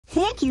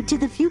thank you to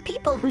the few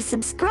people who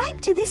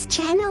subscribe to this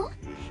channel.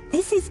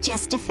 This is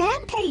just a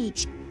fan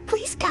page.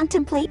 Please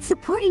contemplate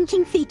supporting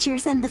King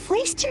Features and the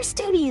Fleischer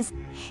Studios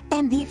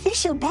and the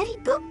official Betty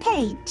Boop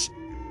page.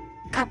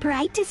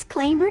 Copyright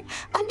disclaimer.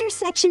 Under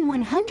Section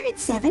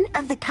 107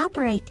 of the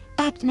Copyright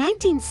Act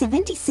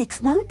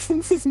 1976,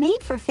 license is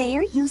made for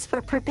fair use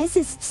for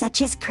purposes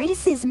such as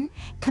criticism,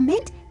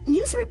 comment,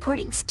 news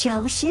reporting,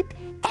 scholarship,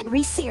 and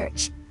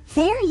research.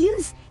 Fair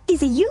use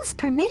is a use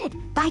permitted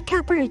by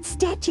copyright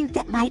statute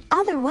that might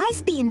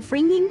otherwise be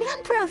infringing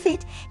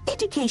non-profit,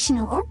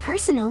 educational, or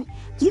personal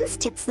use.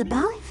 Tips the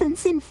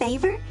balance in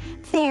favor.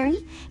 Fair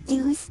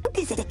use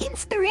is an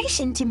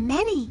inspiration to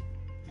many.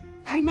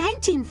 Her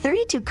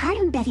 1932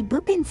 cartoon Betty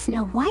Boop in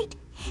Snow White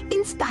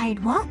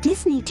inspired Walt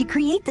Disney to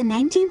create the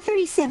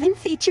 1937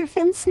 feature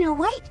film Snow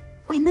White.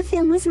 When the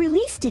film was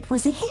released, it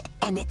was a hit,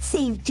 and it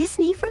saved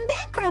Disney from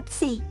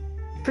bankruptcy.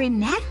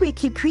 Grim Natwick,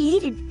 who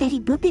created Betty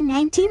Boop in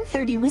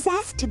 1930, was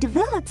asked to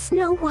develop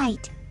Snow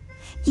White.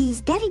 He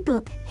used Betty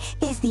Boop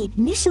as the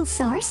initial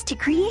source to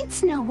create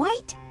Snow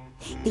White.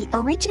 The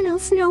original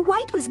Snow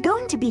White was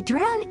going to be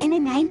drawn in a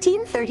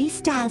 1930s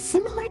style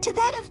similar to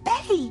that of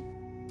Betty.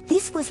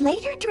 This was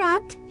later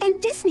dropped, and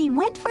Disney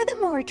went for the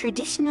more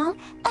traditional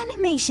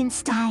animation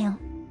style.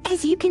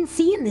 As you can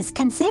see in this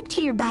concept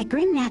here by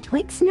Grim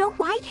Natwick, Snow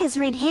White has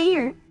red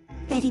hair.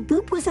 Betty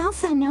Boop was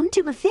also known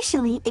to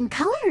officially in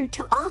color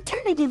to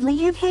alternatively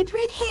have had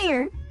red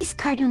hair. This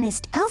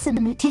cartoonist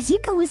Osamu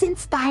Tezuka was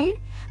inspired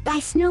by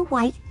Snow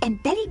White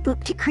and Betty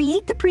Boop to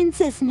create the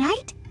Princess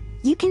Knight.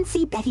 You can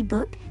see Betty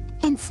Boop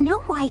and Snow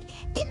White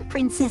in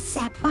Princess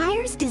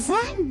Sapphire's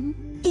design.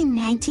 In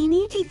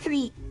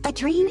 1983,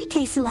 Adriana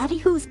Caselotti,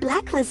 who was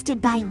blacklisted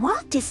by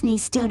Walt Disney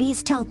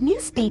Studios, told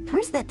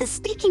newspapers that the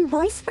speaking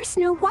voice for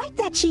Snow White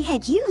that she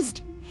had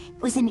used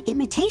was an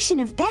imitation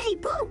of Betty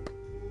Boop,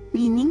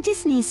 meaning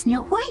Disney's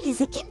Snow White is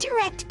an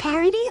indirect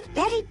parody of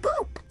Betty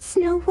Boop.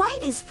 Snow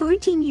White is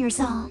 14 years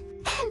old,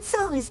 and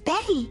so is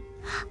Betty.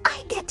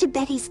 I get to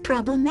Betty's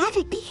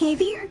problematic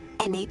behavior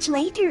an age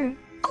later.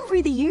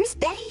 Over the years,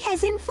 Betty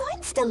has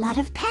influenced a lot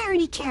of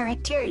parody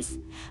characters,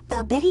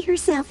 though Betty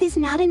herself is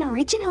not an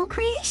original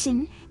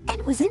creation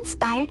and was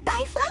inspired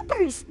by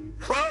Flappers,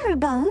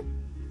 Clarabelle,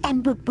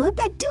 and Boop Boop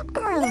and Doop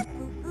Girl.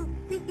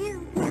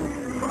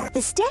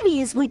 The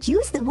studios would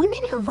use the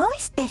women who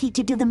voiced Betty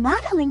to do the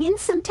modeling and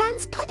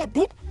sometimes put a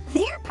bit of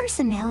their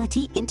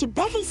personality into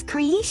Betty's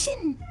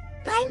creation.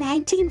 By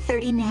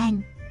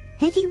 1939,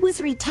 Betty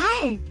was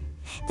retired.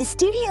 The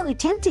studio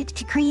attempted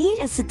to create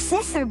a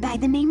successor by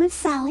the name of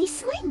Sally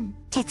Swing.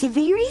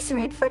 Tetsuvery's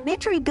Red for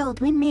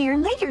Metro-Goldwyn-Mayer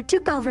later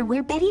took over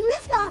where Betty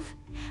left off.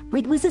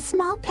 Red was a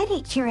small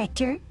petty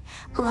character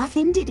who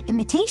often did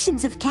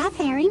imitations of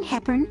Katharine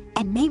Hepburn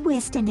and Mae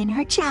West, and in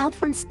Her Child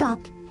from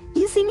spoke,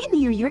 using a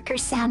New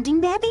Yorker-sounding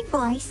baby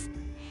voice.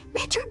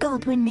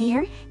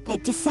 Metro-Goldwyn-Mayer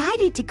had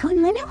decided to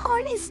coin Lena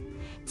Horne's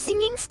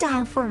singing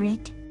style for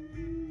it.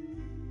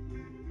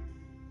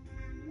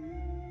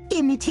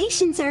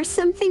 Imitations are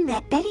something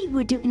that Betty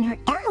would do in her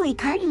early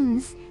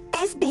cartoons,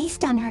 as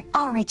based on her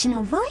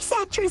original voice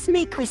actress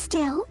Mae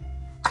Christel,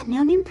 a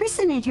known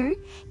impersonator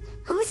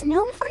who is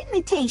known for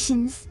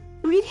imitations.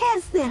 Red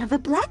has that of a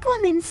black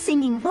woman's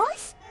singing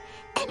voice,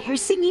 and her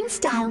singing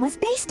style was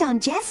based on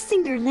jazz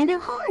singer Lena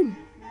Horne.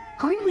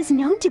 Horne was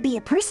known to be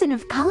a person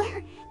of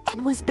color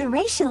and was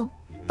biracial,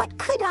 but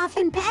could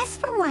often pass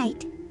for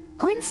white.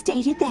 Horne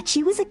stated that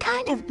she was a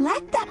kind of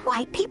black that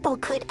white people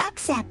could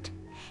accept.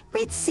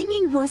 Red's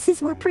singing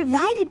voices were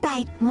provided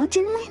by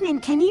Mogen Lynn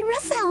and Kenny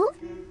Russell,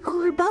 who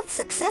were both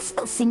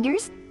successful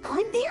singers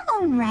in their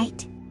own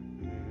right.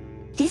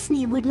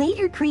 Disney would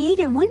later create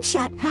a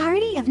one-shot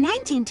parody of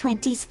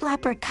 1920s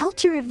flapper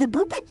culture of the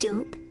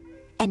Boop-a-Doop,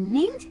 and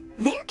named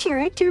their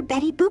character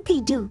Betty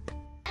Boopy-Doop.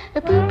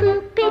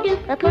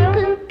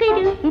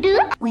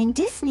 When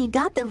Disney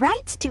got the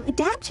rights to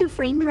adapt Who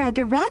Framed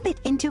Roger Rabbit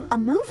into a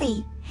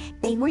movie,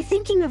 they were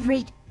thinking of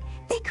Red.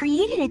 They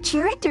created a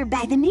character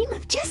by the name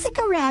of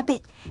Jessica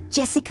Rabbit.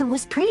 Jessica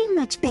was pretty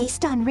much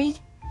based on Red.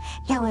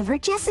 However,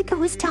 Jessica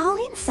was tall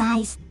in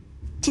size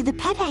to the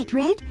pet-eyed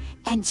Red,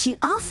 and she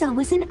also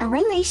was in a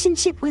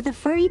relationship with a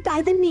furry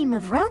by the name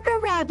of Roger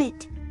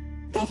Rabbit.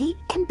 Betty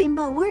and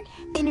Bimbo were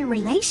in a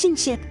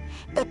relationship,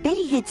 but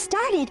Betty had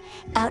started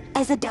out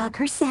as a dog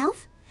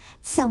herself.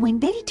 So when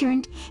Betty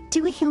turned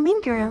to a human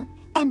girl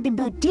and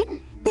Bimbo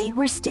didn't, they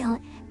were still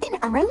in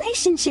a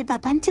relationship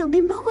up until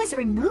Bimbo was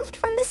removed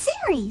from the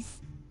series.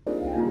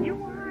 You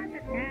want to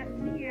test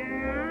me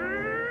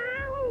out?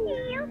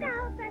 You go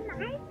to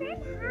nice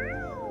and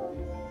house.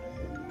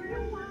 You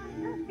want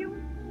to do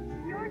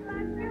your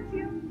life with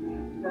you.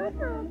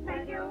 Boo-boo for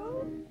you.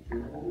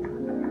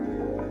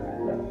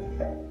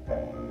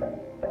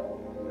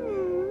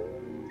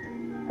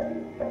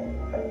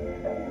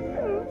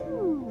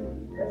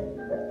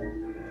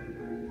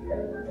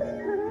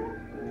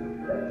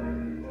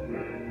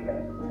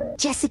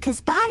 Jessica's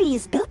body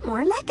is built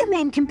more like a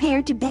man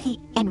compared to Betty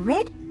and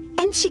Red,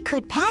 and she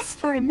could pass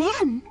for a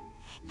man.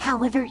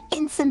 However,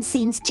 in some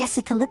scenes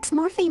Jessica looks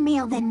more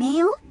female than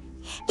male.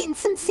 In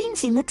some scenes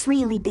she looks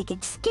really big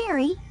and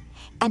scary.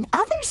 and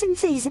others in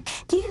season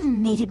 2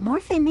 made it more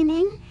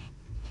feminine.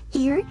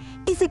 Here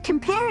is a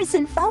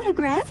comparison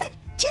photograph of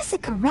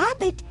Jessica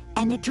Rabbit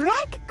and a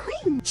drag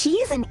queen. She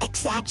is an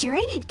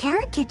exaggerated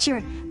caricature,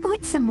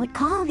 what some would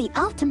call the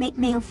ultimate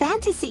male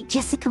fantasy.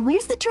 Jessica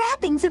wears the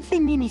trappings of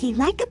femininity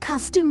like a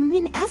costume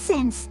in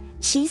essence.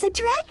 She's a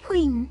drag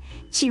queen.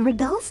 She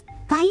rebels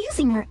by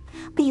using her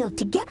appeal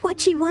to get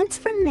what she wants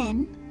from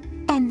men,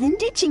 and then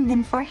ditching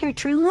them for her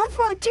true love,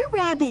 Roger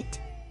Rabbit.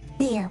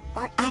 There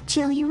are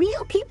actually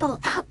real people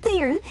out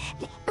there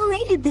that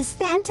related this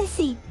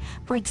fantasy.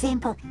 For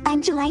example,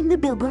 Angeline the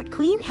Billboard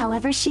Queen,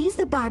 however, she's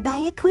the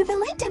Barbie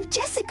equivalent of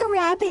Jessica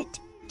Rabbit.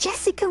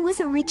 Jessica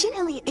was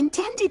originally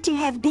intended to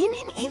have been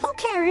an evil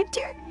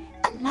character.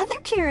 Another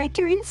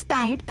character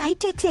inspired by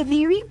Tex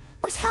Avery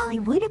was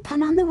Hollywood, a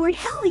pun on the word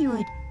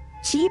Hollywood.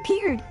 She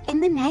appeared in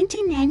the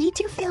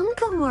 1992 film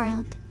Cool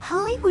World.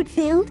 Hollywood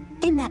failed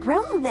in that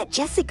role that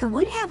Jessica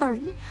would have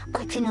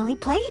originally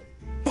played,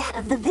 that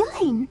of the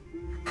villain.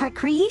 Her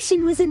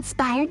creation was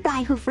inspired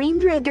by Who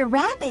Framed Roger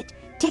Rabbit,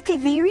 Tex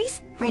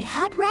Avery's Red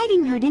Hot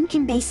Riding Hood and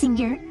Kim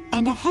Basinger,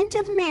 and a hint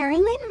of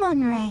Marilyn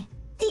Monroe.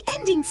 The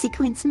ending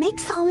sequence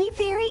makes Holly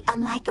very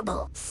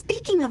unlikable.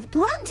 Speaking of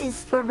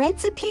blondes, for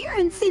Red's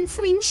appearance in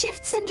Swing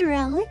Shift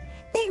Cinderella,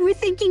 they were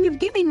thinking of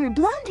giving her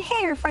blonde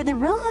hair for the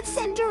role of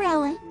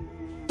Cinderella.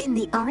 In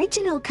the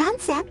original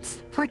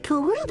concepts for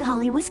Cool World,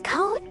 Holly was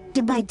called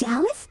Dubai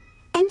Dallas,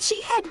 and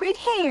she had red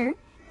hair.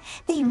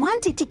 They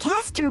wanted to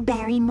cast Drew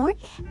Barrymore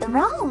the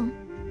role,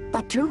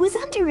 but Drew was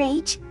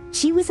underage.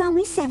 She was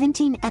only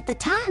 17 at the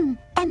time,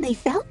 and they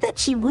felt that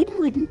she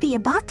wouldn't be a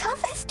box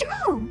office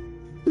Drew.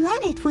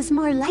 Lynette was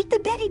more like the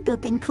Betty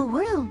Boop in Cool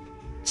World.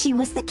 She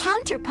was the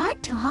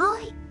counterpart to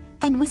Holly,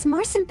 and was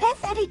more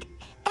sympathetic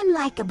and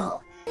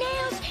likable.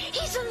 Nails,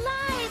 he's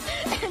alive!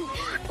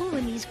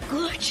 And he's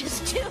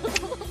gorgeous too!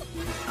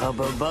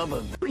 Hubba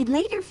bubba. Reed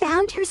later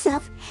found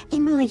herself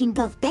emulating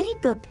both Betty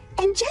Boop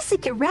and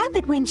Jessica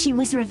Rabbit when she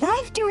was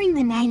revived during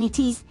the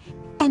 90s,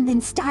 and then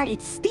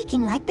started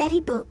speaking like Betty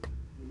Boop.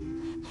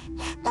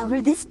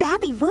 However, this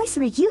babby voice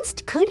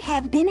reused could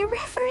have been a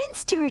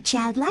reference to her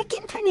childlike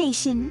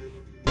intonation.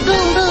 Boom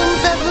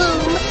boom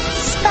ba-boom,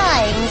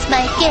 spying's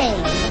my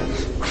game.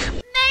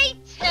 Me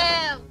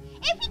too!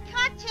 Every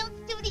cartoon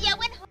studio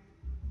in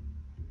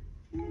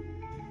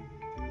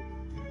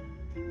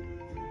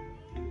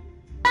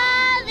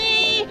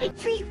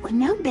 3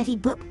 well-known Betty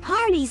Boop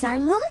parodies are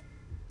Lola,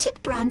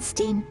 Tip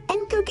Bronstein,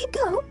 and Googie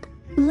Goop.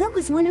 Lola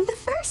was one of the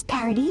first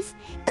parodies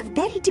of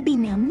Betty to be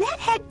known that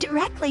had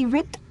directly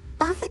ripped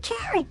off the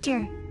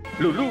character.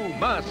 Lulú,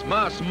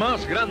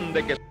 más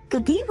grande que...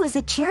 Googie was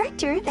a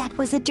character that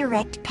was a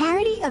direct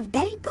parody of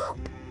Betty Boop.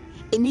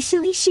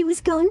 Initially, she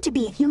was going to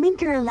be a human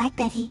girl like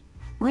Betty.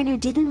 Warner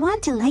didn't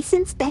want to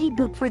license Betty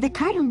Boop for the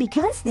cartoon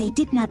because they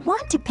did not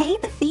want to pay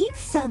the fees,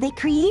 so they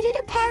created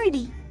a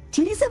parody.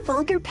 It is a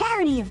vulgar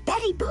parody of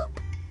Betty Boop.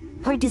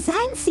 Her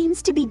design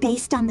seems to be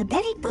based on the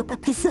Betty Boop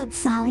episode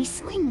Solly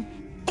Swing,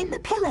 and the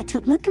pilot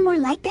would look more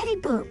like Betty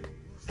Boop.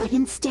 But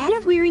instead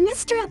of wearing a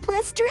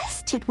strapless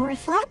dress, it wore a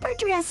flapper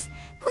dress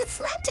with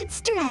slanted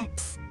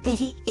straps.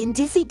 Betty in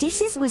Dizzy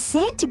Dishes was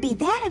said to be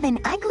that of an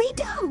ugly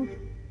doe.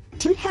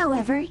 Toot,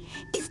 however,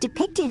 is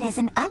depicted as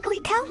an ugly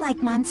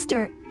cow-like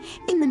monster.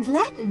 In the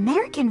Latin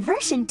American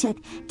version,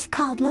 Toot is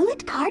called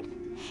Lilith Cart.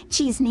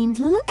 She is named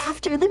Lulu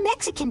after the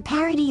Mexican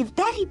parody of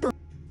Betty Boop.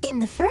 In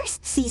the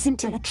first season,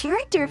 Toot, a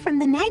character from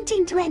the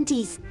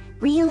 1920s,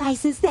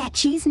 realizes that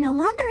she's no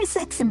longer a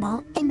sex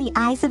symbol in the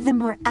eyes of the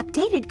more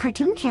updated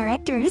cartoon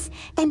characters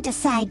and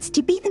decides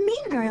to be the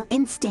mean girl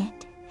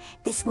instead.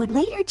 This would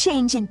later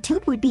change and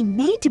Toot would be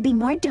made to be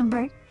more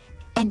dumber,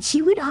 and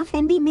she would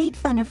often be made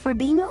fun of for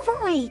being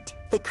overweight.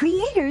 The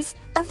creators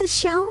of the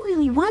show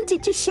really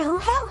wanted to show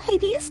how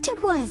hideous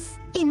Toot was.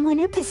 In one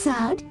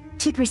episode,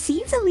 Toot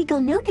receives a legal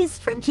notice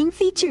from King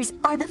Features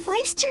or the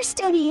Fleischer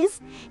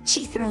Studios.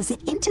 She throws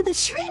it into the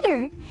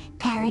shredder.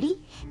 Parody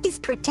is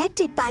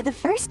protected by the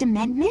First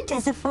Amendment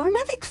as a form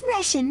of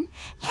expression.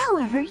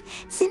 However,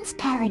 since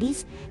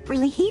parodies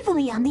rely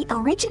heavily on the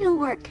original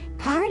work,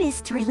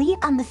 parodists rely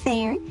on the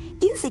fair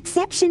use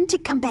exception to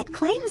combat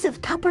claims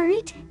of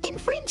copyright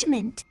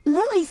infringement.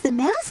 Lily's the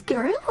Mouse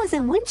Girl was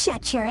a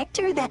one-shot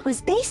character that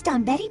was based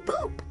on Betty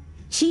Boop.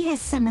 She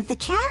has some of the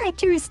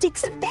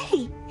characteristics of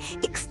Betty,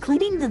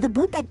 excluding the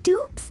boop at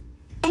dupes,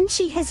 and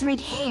she has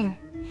red hair.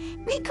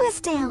 Rick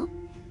Westell,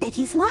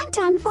 Betty's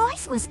longtime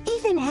voice, was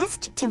even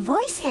asked to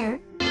voice her.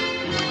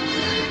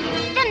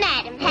 The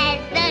madam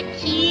has the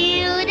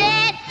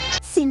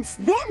cutest. Since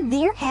then,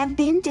 there have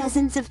been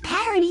dozens of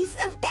parodies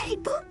of Betty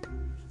Boop.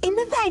 In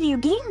the video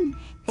game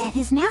that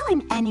is now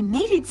an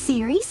animated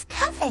series,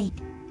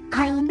 Cuffade,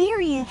 Carla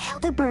Maria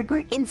Heldeberg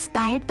were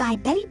inspired by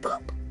Betty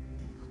Boop.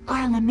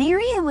 Carla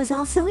Maria was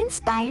also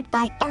inspired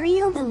by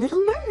Ariel the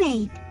Little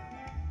Mermaid.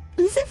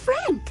 Lisa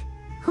Frank,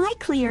 who I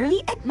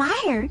clearly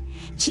admire.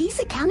 She's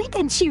a comic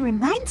and she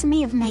reminds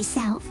me of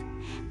myself.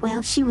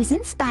 Well, she was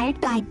inspired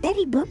by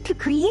Betty Boop to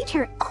create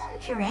her own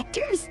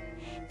characters.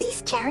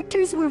 These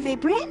characters were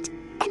vibrant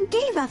and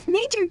gave off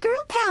major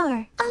girl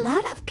power. A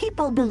lot of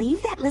people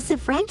believe that Lisa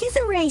Frank is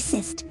a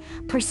racist.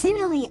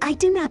 Personally, I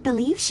do not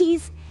believe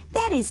she's.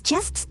 That is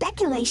just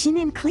speculation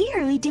and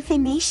clearly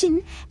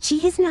defamation. She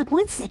has not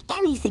once said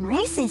anything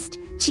racist.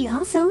 She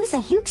also is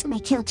a huge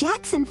Michael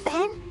Jackson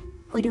fan.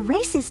 Would a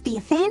racist be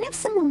a fan of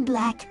someone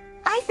black?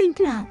 I think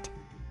not.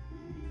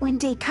 One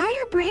day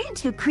Carter Brandt,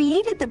 who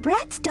created the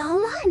Bratz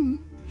doll line,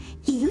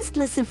 he used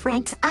Lisa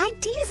Frank's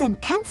ideas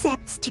and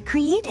concepts to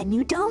create a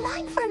new doll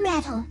line for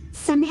Mattel.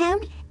 Somehow,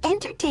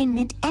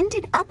 Entertainment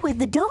ended up with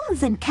the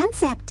dolls and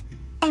concept,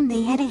 and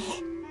they had a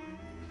hit.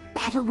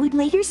 Mattel would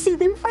later sue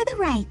them for the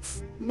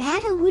rights.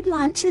 Mattel would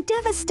launch the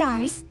Dova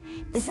Stars.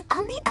 This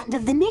on the end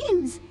of the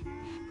names.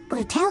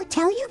 But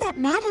tell you that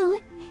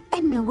Mattel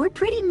and Mill were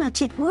pretty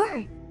much at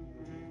war.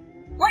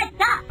 What's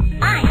up?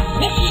 I'm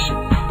Nikki,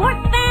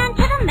 sports fan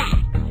to the max.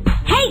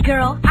 Hey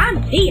girl,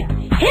 I'm Thea,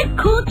 hip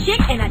cool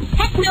chick and a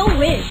techno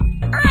whiz.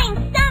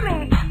 I'm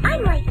Summer.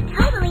 I'm like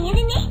totally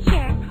into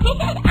nature.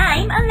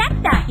 I'm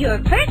Alexa, your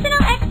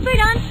personal expert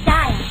on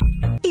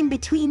style. In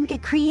between, they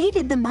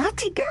created the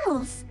Moxie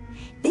Girls.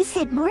 This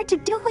had more to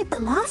do with the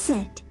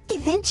lawsuit.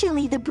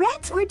 Eventually, the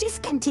Bratz were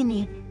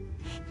discontinued.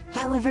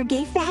 However,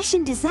 gay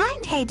fashion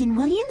designer Hayden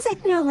Williams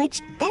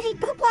acknowledged Betty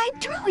Boop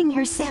liked drawing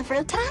her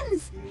several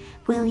times.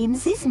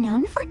 Williams is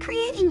known for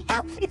creating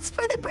outfits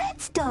for the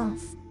Bratz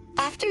dolls.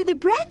 After the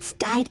Bratz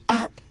died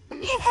out,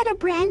 they had a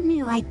brand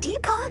new idea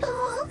called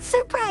Old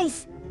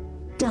Surprise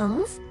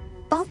Dolls.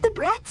 Both the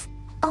Bratz,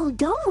 old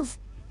dolls,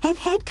 have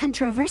had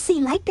controversy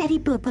like Betty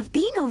Boop of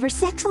being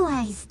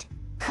over-sexualized.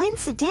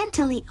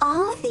 Coincidentally,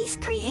 all of these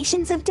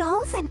creations of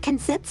dolls and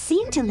concepts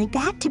seem to link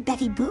back to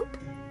Betty Boop.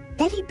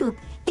 Betty Boop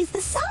is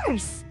the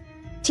source.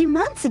 2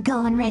 months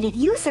ago, a Reddit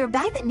user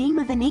by the name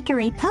of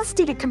Anakare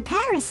posted a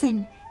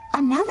comparison.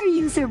 Another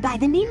user by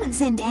the name of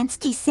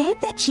Zendansky said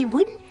that she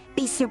wouldn't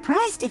be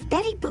surprised if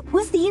Betty Boop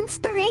was the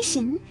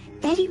inspiration.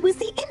 Betty was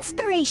the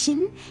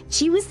inspiration.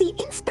 She was the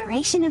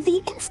inspiration of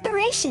the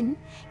inspiration.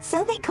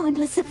 So they coined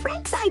Lisa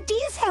Frank's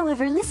ideas.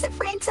 However, Lisa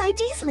Frank's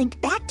ideas link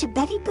back to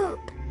Betty Boop.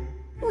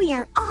 We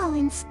are all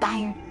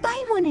inspired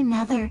by one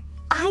another.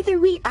 Either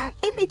we are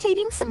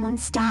imitating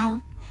someone's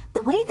style,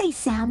 the way they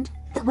sound,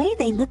 the way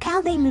they look,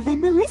 how they live,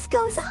 and the list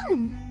goes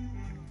on.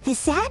 The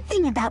sad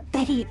thing about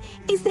Betty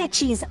is that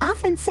she is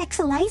often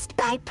sexualized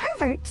by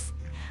perverts.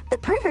 The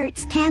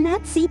perverts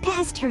cannot see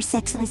past her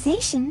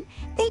sexualization.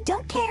 They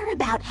don't care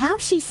about how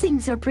she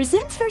sings or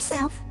presents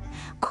herself,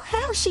 or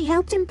how she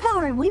helped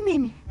empower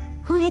women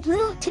who had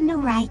little to no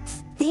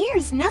rights.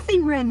 There's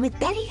nothing wrong with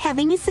Betty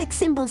having a sex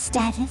symbol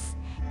status,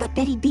 but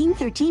Betty being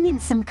 13 in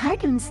some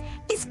cartoons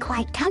is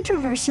quite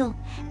controversial,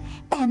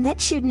 and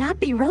that should not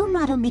be role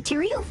model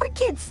material for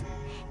kids,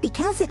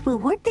 because it will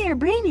work their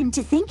brain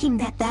into thinking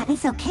that that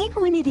is okay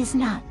when it is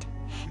not.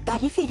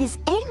 But if it is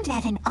aimed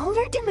at an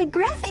older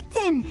demographic,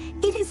 then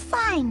it is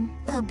fine.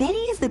 Though Betty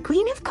is the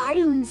queen of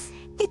cartoons,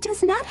 it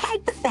does not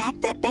hide the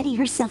fact that Betty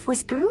herself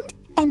was groomed,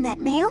 and that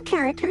male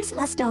characters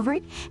lust over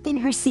it in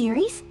her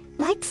series,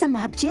 like some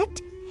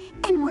object.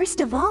 And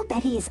worst of all,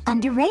 Betty is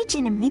underage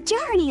in a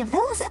majority of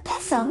those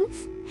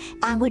episodes.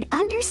 I would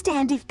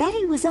understand if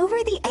Betty was over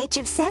the age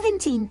of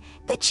 17,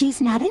 but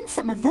she's not in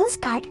some of those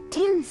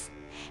cartoons.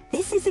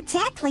 This is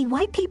exactly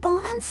why people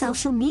on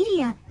social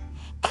media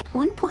at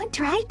one point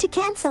tried to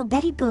cancel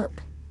Betty Boop.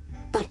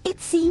 But it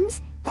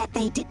seems that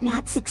they did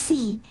not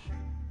succeed.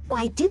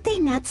 Why did they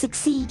not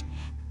succeed?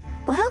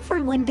 Well,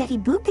 for one, Betty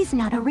Boop is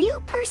not a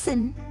real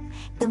person.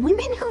 The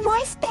women who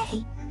voiced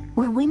Betty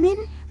were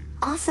women.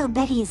 Also,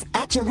 Betty is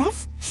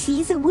ageless.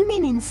 She's a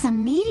woman in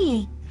some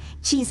media.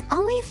 She's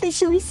only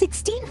officially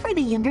 16 for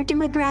the younger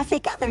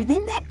demographic. Other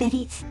than that,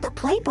 Betty's the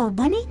Playboy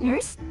bunny,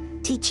 nurse,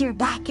 teacher,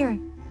 biker,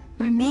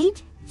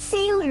 mermaid,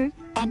 sailor,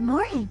 and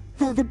more.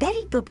 Though the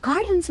Betty Boop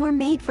cartoons were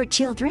made for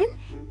children,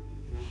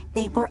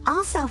 they were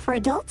also for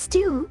adults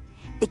too.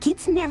 The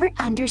kids never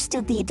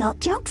understood the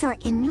adult jokes or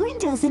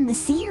innuendos in the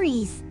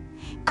series.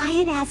 I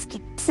had asked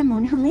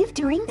someone who lived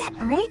during that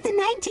era,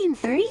 the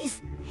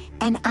 1930s,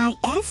 and I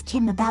asked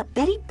him about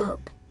Betty Boop.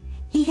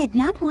 He had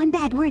not one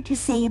bad word to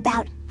say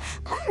about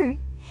her.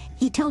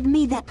 He told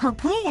me that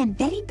Popeye and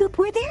Betty Boop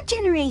were their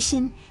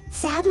generation.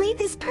 Sadly,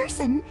 this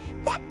person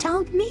that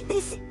told me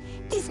this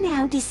is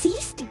now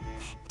deceased.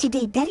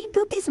 Today, Betty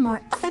Boop is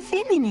more of a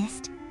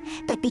feminist.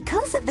 But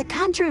because of the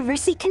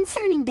controversy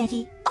concerning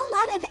Betty, a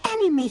lot of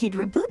animated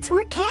reboots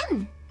were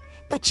canned.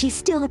 But she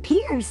still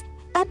appears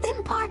at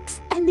them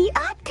parks and the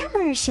odd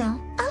commercial.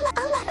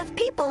 A lot of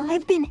people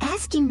have been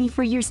asking me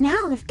for years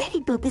now if Betty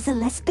Boop is a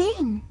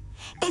lesbian.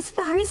 As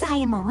far as I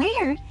am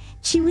aware,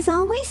 she was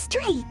always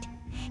straight.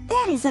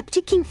 That is up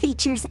to King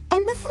Features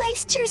and the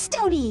Fleischer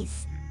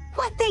Studios.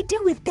 What they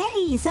do with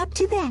Betty is up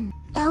to them.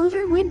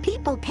 However, when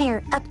people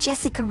pair up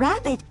Jessica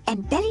Rabbit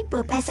and Betty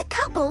Boop as a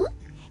couple,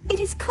 it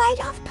is quite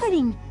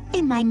off-putting.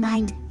 In my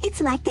mind,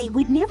 it's like they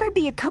would never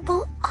be a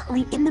couple,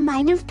 only in the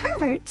mind of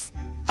perverts.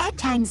 At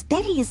times,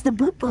 Betty is the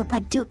Boop Boop a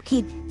dupe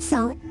kid,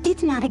 so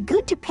it's not a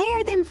good to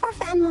pair them for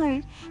fan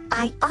lore.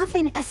 I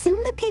often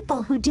assume the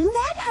people who do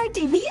that are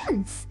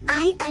deviants.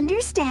 I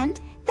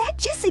understand that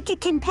Jessica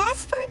can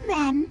pass for a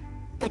man.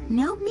 But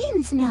no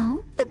means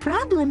no. The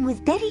problem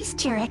with Betty's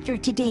character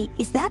today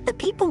is that the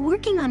people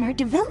working on her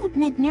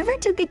development never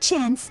took a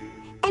chance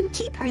and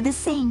keep her the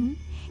same.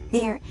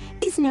 There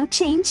is no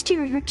change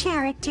to her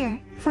character.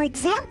 For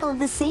example,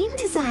 the same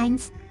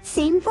designs,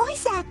 same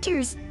voice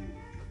actors,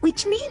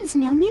 which means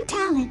no new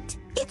talent.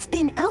 It's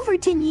been over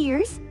 10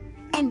 years,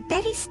 and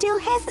Betty still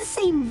has the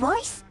same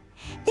voice.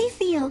 They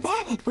feel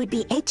that it would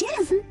be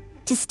ageism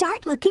to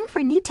start looking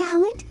for new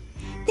talent.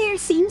 There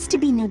seems to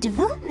be no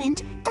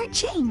development or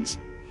change.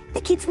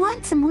 The kids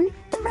want someone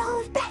the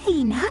role of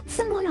Betty, not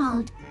someone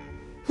old,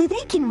 who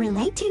they can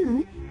relate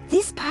to.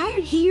 This part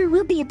here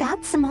will be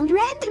about some old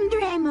random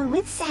drama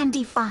with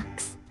Sandy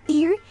Fox.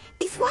 Here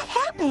is what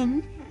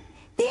happened.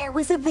 There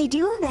was a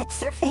video that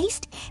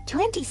surfaced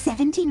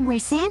 2017 where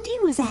Sandy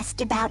was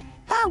asked about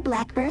how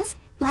black girls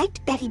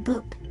liked Betty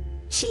Boop.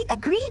 She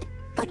agreed,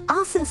 but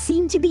also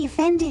seemed to be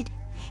offended.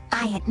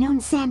 I had known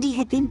Sandy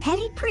had been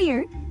petty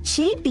prior.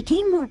 Shade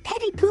became more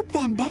Petty Poop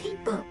than Betty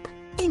Boop.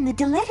 In the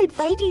deleted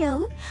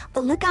video,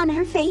 the look on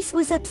her face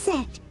was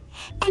upset,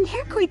 and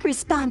her quick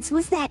response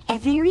was that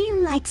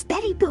everyone likes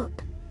Betty Boop.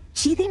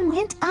 She then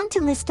went on to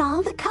list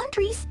all the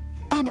countries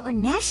and or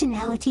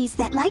nationalities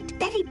that liked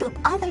Betty Boop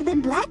other than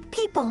black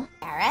people.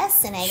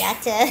 Paris, and I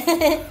got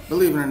to...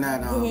 Believe it or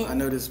not, I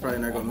know this is probably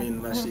not going to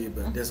mean much to you,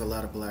 but there's a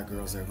lot of black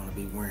girls that are going to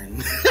be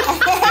wearing...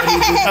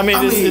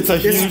 It's a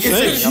huge thing.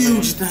 It's a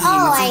huge thing.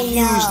 Oh, it's a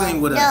huge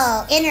thing with us.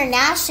 No,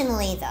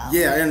 internationally though.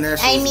 Yeah,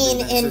 internationally. I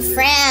mean, in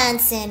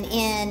France and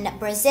in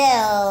Brazil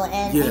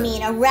and I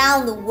mean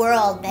around the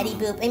world, Betty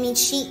Boop. I mean,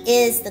 she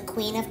is the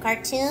queen of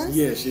cartoons.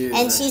 Yeah, she is.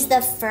 And she's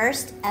the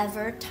first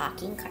ever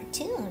talking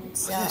cartoon.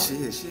 So. Yeah, she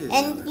is.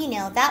 And you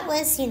know, that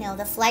was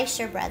the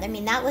Fleischer brother. I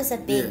mean, that was a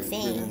big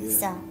thing. Yeah.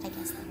 So I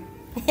guess.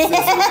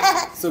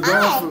 So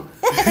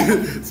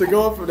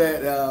going from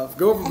that,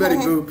 going from Betty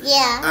Boop.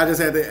 Yeah. I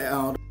just had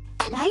to.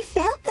 And I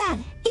felt that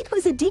it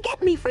was a dig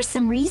at me for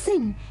some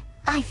reason.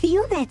 I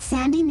feel that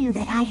Sandy knew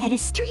that I had a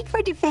streak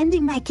for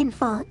defending my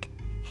kinfolk,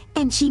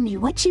 and she knew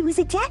what she was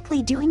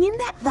exactly doing in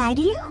that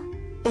video.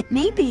 But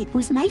maybe it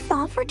was my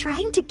fault for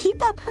trying to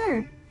keep up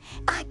her.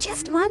 I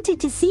just wanted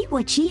to see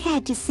what she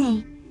had to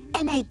say,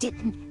 and I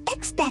didn't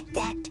expect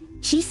that.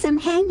 She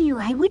somehow knew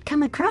I would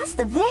come across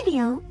the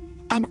video,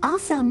 and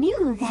also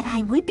knew that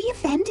I would be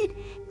offended.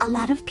 A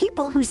lot of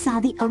people who saw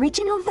the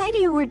original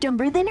video were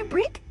dumber than a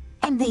brick,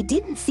 and they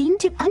didn't seem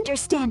to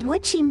understand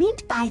what she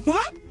meant by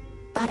that.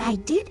 But I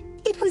did.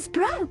 It was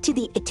brought to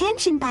the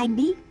attention by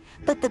me,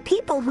 but the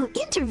people who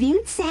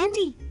interviewed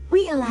Sandy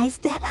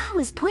realized that I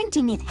was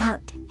pointing it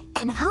out,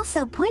 and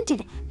also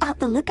pointed out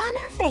the look on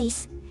her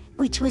face,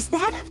 which was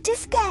that of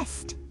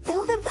disgust.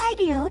 Though the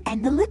video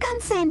and the look on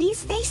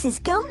Sandy's face is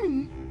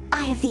gone,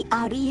 I have the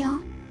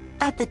audio.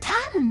 At the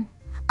time,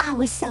 I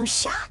was so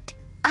shocked.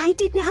 I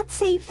did not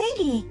save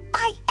video.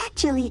 I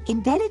actually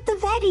embedded the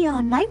video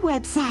on my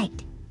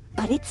website.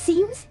 But it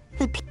seems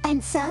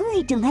and so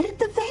they deleted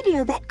the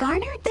video that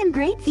garnered them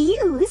great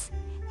views,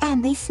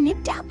 and they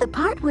snipped out the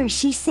part where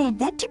she said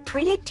that to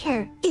predict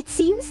her. It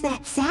seems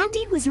that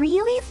Sandy was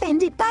really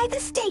offended by the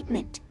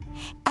statement,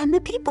 and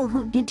the people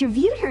who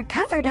interviewed her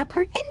covered up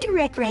her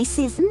indirect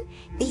racism.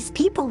 These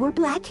people were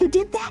black who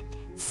did that,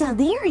 so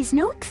there is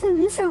no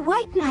clues or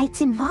white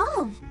knights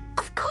involved.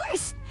 Of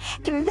course,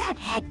 after that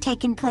had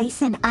taken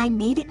place and I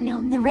made it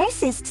known, the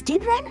racists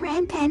did run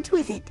rampant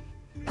with it.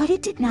 But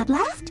it did not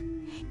last,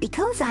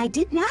 because I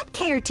did not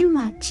care too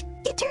much.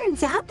 It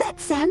turns out that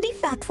Sandy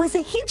Fox was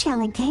a huge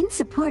Helen Kane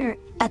supporter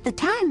at the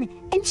time,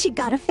 and she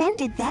got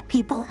offended that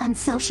people on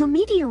social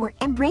media were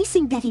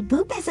embracing Betty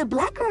Boop as a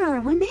black girl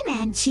or woman,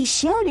 and she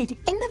showed it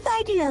in the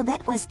video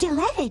that was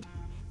deleted.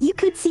 You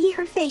could see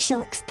her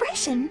facial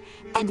expression,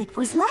 and it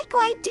was like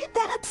why did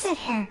that upset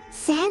her.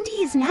 Sandy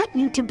is not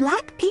new to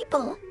black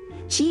people.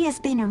 She has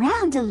been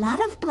around a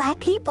lot of black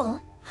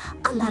people.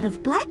 A lot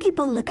of black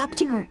people look up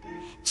to her.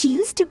 She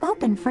used to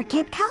open for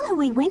Kid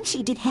Calloway when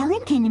she did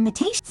Helen Kane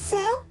imitation.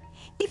 So,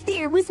 if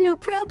there was no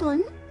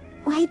problem,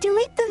 why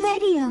delete the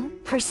video?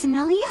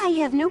 Personally, I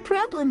have no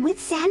problem with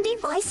Sandy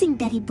voicing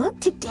Betty Boop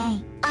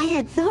today. I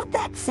had thought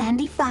that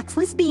Sandy Fox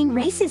was being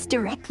racist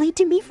directly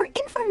to me for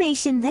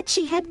information that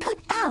she had put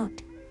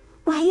out.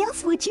 Why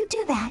else would you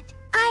do that?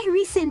 I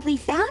recently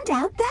found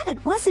out that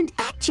it wasn't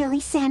actually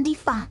Sandy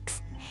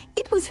Fox.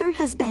 It was her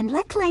husband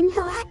Lachlan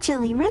who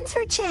actually runs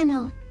her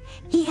channel.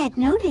 He had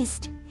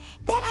noticed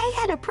that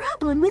I had a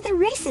problem with a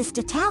racist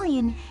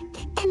Italian,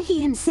 and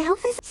he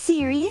himself is...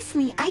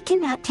 Seriously, I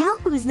cannot tell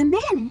who's the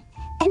man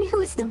and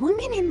who's the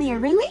woman in their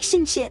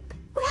relationship.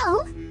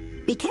 Well,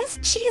 because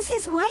she is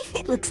his wife,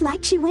 it looks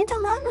like she went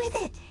along with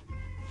it.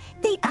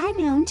 They are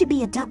known to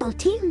be a double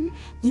team.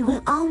 You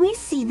will always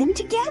see them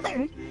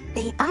together.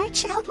 They are a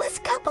childless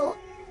couple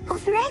who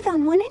thrive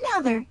on one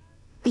another.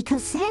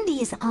 Because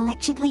Sandy is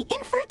allegedly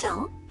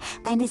infertile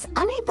and is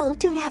unable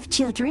to have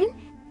children,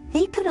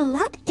 they put a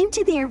lot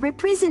into their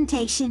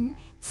representation.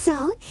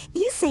 So,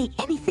 you say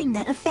anything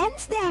that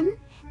offends them,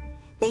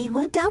 they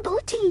will double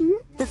team.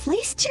 The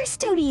Fleischer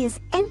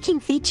Studios and King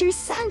Features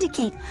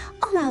syndicate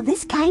allow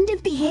this kind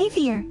of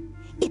behavior.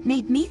 It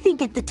made me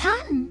think at the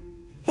time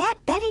that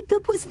Betty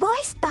Boop was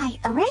voiced by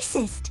a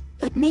racist.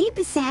 But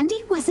maybe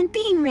Sandy wasn't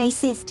being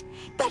racist,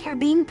 but her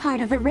being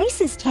part of a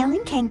racist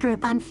Helen Kane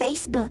group on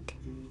Facebook.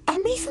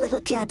 And these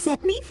little jabs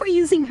at me for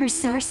using her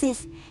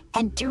sources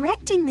and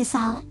directing this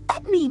all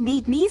at me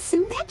made me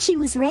assume that she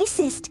was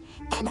racist.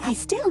 And I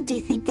still do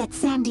think that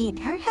Sandy and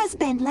her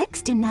husband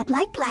Lex do not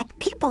like black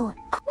people.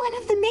 One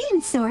of the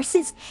main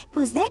sources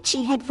was that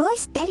she had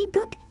voiced Betty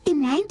Boop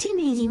in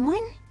 1981.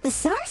 The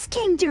source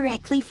came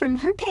directly from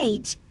her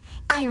page.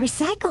 I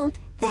recycled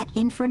that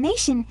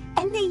information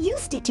and they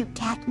used it to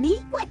attack me.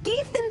 What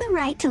gave them the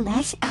right to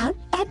lash out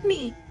at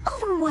me?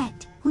 Over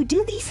what? Who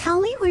do these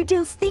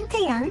Hollywoodies think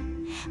they are?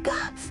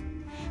 Gods.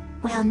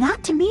 Well,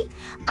 not to me.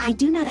 I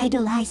do not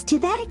idolize to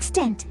that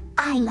extent.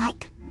 I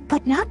like,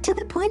 but not to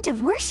the point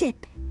of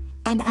worship.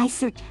 And I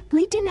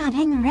certainly do not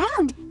hang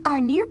around or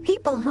near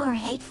people who are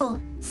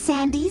hateful.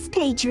 Sandy's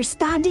page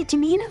responded to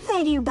me in a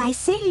video by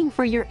saying,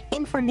 for your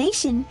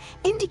information,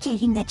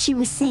 indicating that she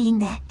was saying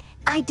that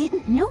I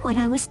didn't know what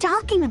I was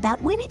talking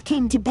about when it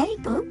came to Betty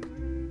Boop,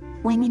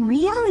 when in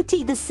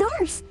reality the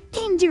source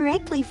came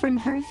directly from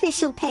her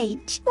official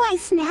page. Why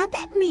snap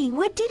at me?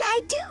 What did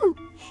I do?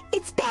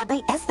 It's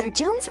Babby Esther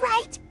Jones,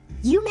 right?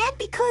 You mad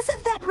because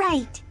of that,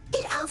 right?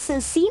 It also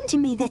seemed to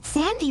me that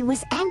Sandy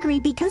was angry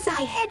because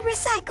I had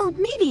recycled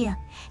media.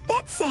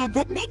 That's sad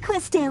that Meg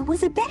Questel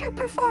was a better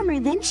performer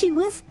than she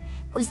was.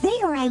 Was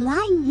they or I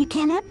lying? You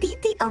cannot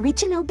beat the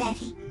original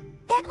Betty.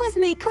 That was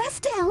Meg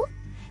Questel.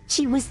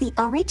 She was the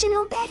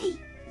original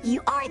Betty.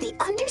 You are the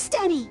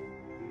understudy.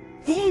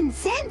 Then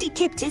Sandy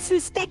kept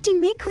disrespecting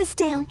Meg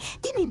Questel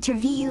in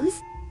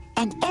interviews.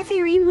 And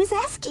everyone was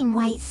asking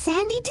why is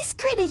Sandy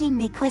discrediting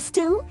Meg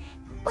Questel?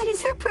 What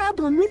is her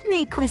problem with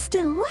Meg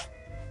Questel? What?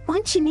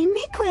 What's you mean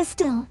Meg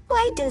Questel?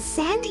 Why does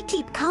Sandy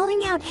keep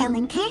calling out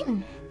Helen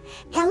Kane?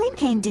 Helen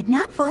Kane did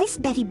not voice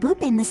Betty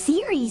Boop in the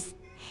series,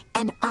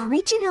 and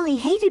originally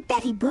hated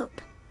Betty Boop.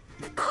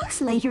 Of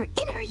course, later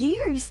in her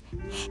years,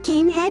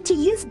 Kane had to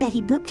use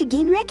Betty Boop to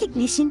gain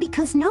recognition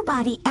because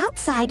nobody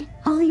outside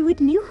Hollywood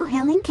knew who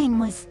Helen Kane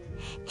was.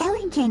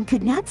 Helen Kane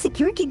could not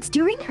secure gigs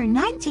during her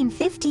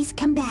 1950s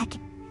comeback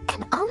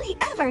and only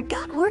ever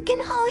got work in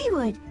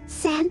Hollywood.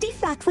 Sandy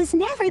Fox was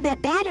never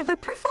that bad of a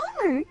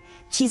performer.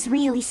 She's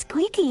really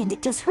squeaky and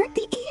it does hurt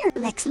the ear.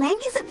 Lex Lang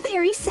is a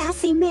very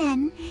sassy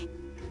man.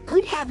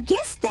 Who'd have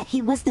guessed that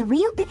he was the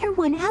real bitter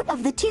one out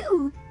of the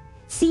two?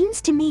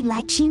 Seems to me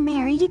like she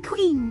married a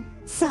queen.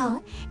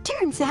 So,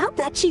 turns out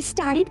that she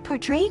started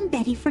portraying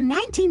Betty from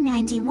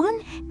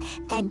 1991,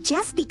 and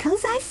just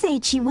because I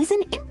said she was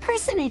an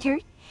impersonator,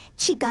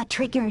 she got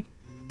triggered.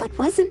 But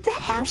wasn't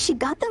that how she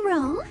got the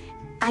role?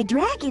 I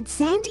dragged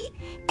Sandy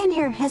and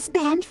her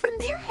husband from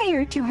their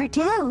hair to her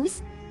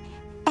toes.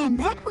 And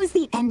that was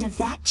the end of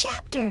that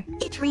chapter.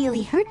 It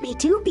really hurt me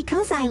too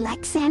because I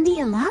like Sandy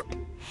a lot.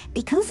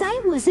 Because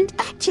I wasn't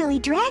actually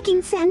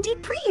dragging Sandy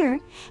Prior.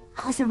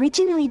 I was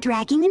originally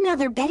dragging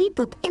another Betty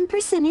Boop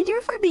impersonator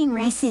for being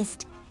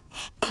racist.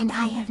 And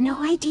I have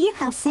no idea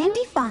how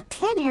Sandy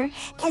Fox and her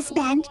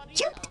husband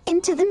jumped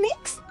into the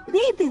mix.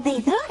 Maybe they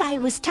thought I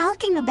was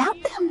talking about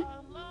them.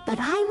 But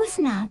I was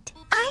not.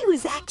 I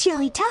was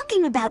actually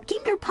talking about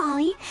Ginger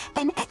Polly,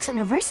 an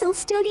ex-Universal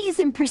Studios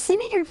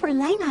impersonator for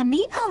lying on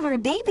me over a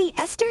Baby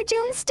Esther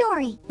Jones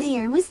story.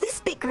 There was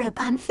this big group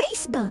on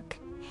Facebook.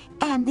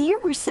 And there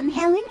were some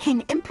Helen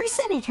Kane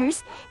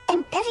impersonators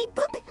and Betty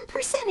Boop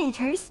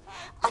impersonators.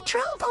 A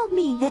troll told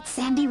me that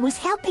Sandy was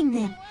helping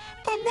them,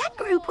 and that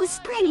group was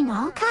spreading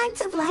all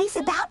kinds of lies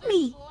about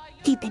me.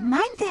 Keep in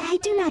mind that I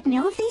do not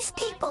know these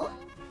people.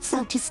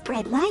 So to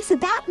spread lies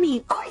about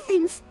me or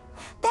things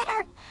that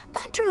are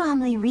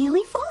patronally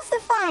really full the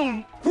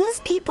fire. Those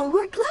people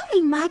were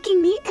gloating,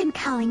 mocking me and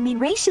calling me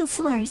racial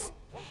slurs.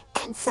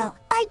 And so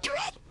I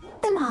dreaded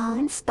them all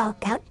and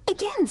spoke out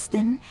against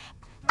them.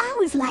 I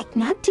was like,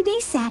 not today,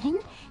 Saturn,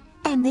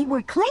 and they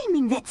were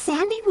claiming that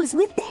Sandy was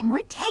with them,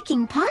 were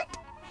taking part.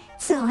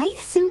 So I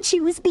assumed she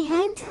was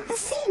behind the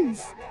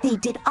scenes. They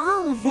did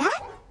all of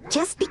that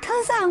just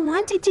because I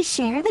wanted to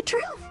share the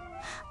truth.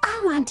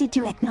 I wanted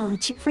to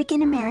acknowledge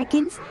freaking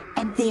Americans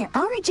and their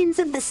origins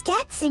of the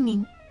scat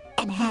singing,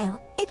 and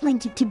how it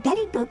linked to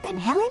Betty Boop and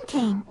Helen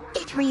Kane.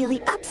 It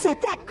really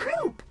upset that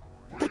group.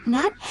 But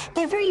not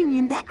everyone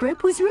in that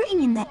group was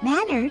rooting in that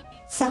manner,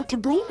 so to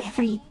blame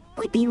every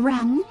would be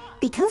wrong,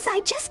 because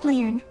I just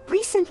learned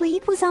recently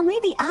it was only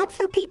the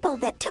oddful people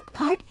that took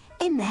part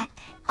in that.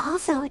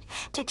 Also, it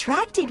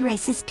attracted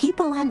racist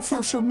people on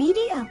social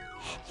media,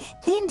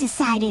 then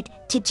decided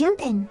to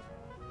jump in.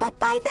 But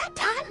by that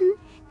time,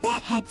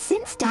 that had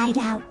since died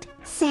out.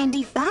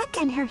 Sandy Fox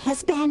and her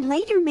husband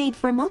later made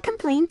formal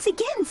complaints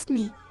against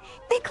me.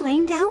 They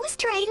claimed I was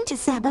trying to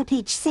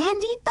sabotage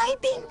Sandy by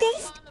being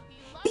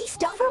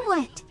based over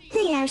what?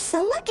 They are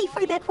so lucky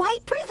for that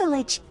white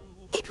privilege.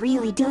 It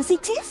really does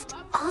exist.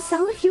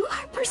 Also, if you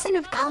are a person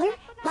of color,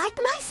 like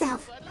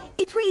myself,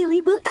 it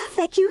really will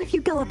affect you if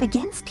you go up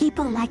against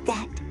people like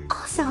that.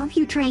 Also, if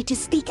you try to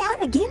speak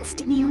out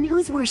against anyone who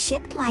is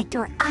worshipped, liked,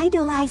 or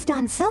idolized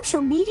on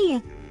social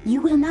media,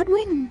 you will not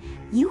win.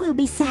 You will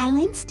be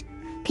silenced.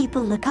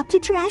 people look up to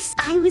dress.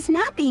 I was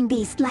not being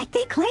beast like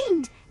they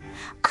claimed.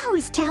 I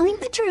was telling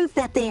the truth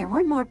that there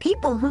were more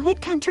people who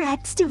had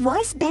contracts to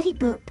voice Betty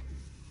Boop.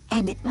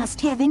 And it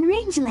must have been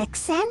range like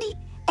Sandy,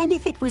 and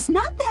if it was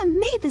not them,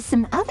 maybe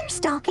some other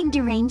stalking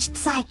deranged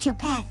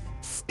psychopath.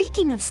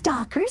 Speaking of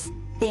stalkers,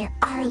 there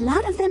are a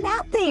lot of them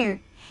out there.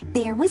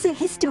 There was a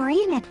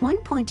historian at one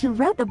point who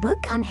wrote a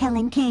book on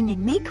Helen Kane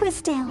and May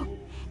Questel.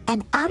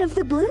 And out of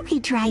the blue, he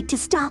tried to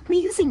stalk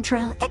me using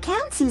troll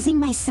accounts, using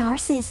my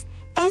sources,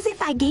 as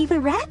if I gave a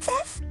rat's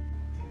ass.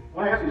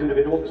 When I asked these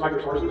individuals to cite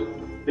their sources,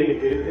 they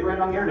indicated that they read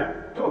it on the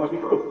internet, so it must be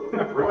true.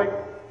 Really?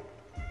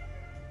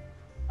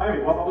 I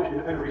am a well-published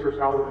independent research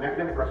scholar with an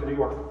academic press in New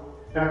York,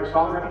 and I have a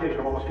solid reputation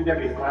of almost 2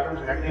 decades in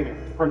classrooms and academia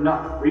for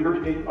not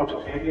regurgitating of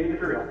substantiated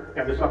material,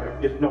 and this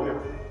subject is no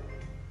different.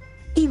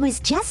 He was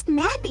just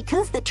mad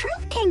because the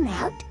truth came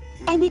out,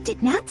 and it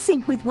did not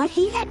sync with what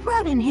he had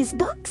wrote in his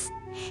books.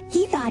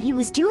 He thought he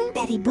was doing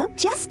Betty Boop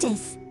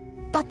justice,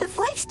 but the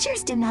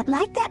Fleischers did not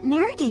like that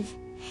narrative.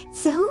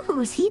 So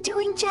who's he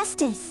doing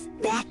justice?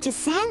 Back to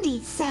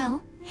Sandy,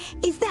 so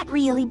is that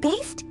really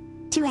based?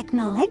 To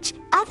acknowledge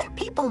other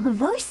people who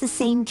voice the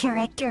same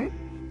character,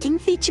 King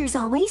Features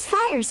always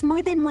hires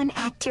more than one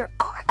actor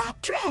or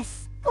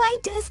actress. Why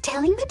does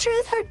telling the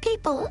truth hurt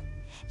people?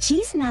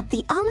 She's not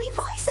the only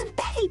voice of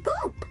Betty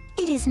Boop.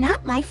 It is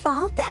not my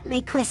fault that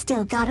May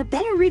Questel got a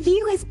better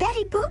review as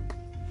Betty Boop.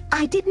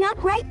 I did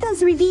not write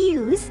those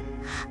reviews,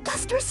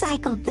 just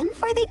recycled them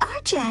for the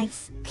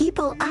archives.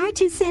 People are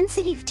too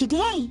sensitive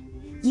today.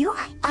 You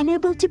are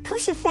unable to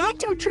push a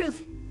fact or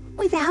truth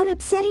without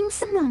upsetting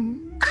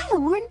someone.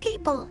 I'll warn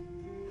people.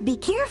 Be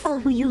careful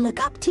who you look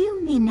up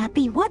to may not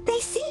be what they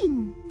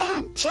seem.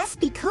 And just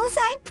because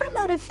I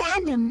promote a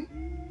fandom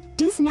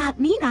does not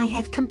mean I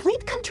have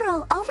complete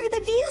control over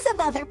the views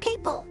of other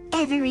people.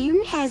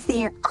 Everyone has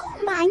their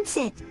own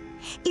mindset.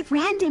 If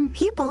random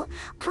people,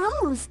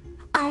 pros,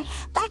 are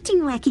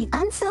acting wacky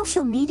on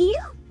social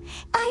media,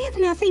 I have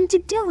nothing to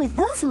do with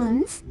those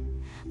loons.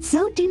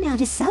 So do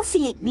not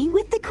associate me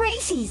with the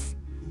crazies.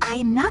 I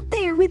am not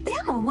there with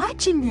them or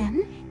watching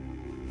them.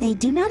 They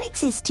do not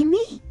exist to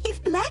me.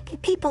 If black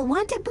people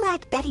want a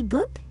black Betty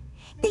Boop,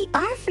 they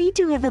are free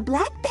to have a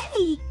black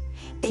Betty.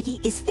 Betty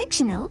is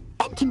fictional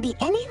and can be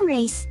any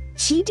race.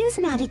 She does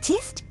not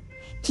exist.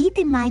 Keep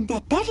in mind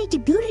that Betty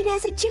debuted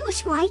as a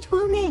Jewish white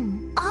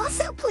woman.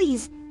 Also,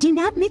 please, do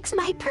not mix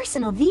my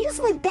personal views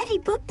with Betty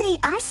Boop. They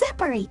are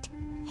separate.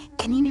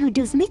 Anyone who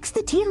does mix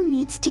the two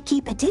needs to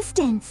keep a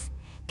distance.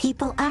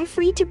 People are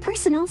free to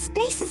personal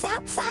spaces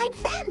outside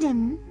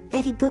fandom.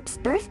 Betty Boop's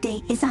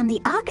birthday is on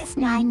the August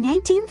 9,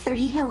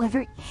 1930, however,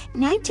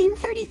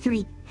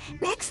 1933.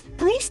 Max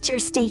Fleischer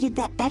stated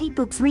that Betty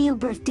Boop's real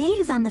birthday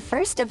is on the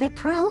 1st of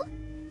April.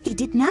 He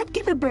did not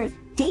give a birth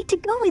date to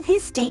go with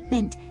his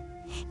statement.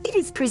 It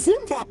is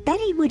presumed that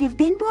Betty would have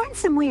been born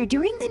somewhere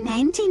during the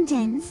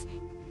 1910s.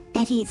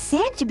 Betty is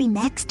said to be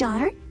Max's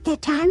daughter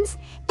at times,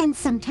 and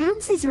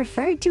sometimes is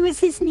referred to as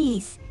his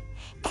niece.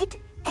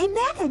 And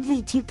that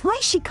advantage why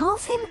she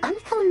calls him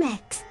Uncle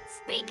Max.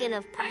 Speaking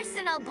of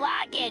personal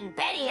blogging,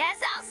 Betty has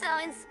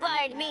also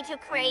inspired me to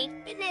create.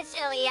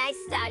 Initially, I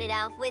started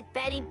off with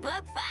Betty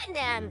Boop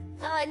fandom.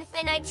 So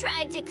anything I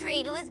tried to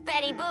create was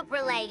Betty Boop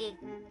related.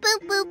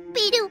 Boop boop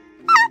be-doo.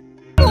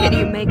 Can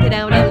you make it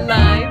out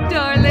alive,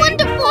 darling?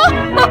 Wonderful!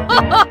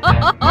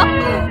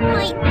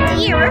 My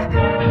dear,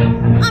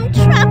 I'm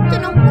trapped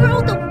in a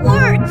world of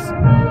words.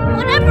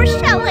 Whatever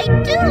shall I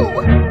do?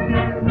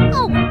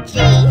 Oh,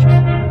 gee,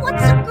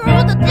 what's a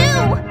girl to do?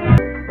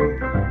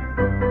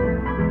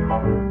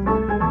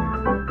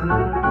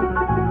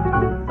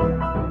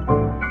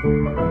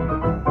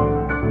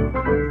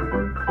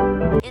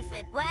 If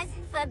it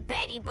wasn't for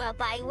Betty Boop,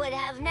 I would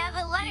have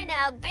never learned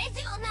about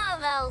visual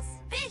novels.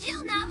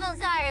 Visual novels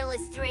are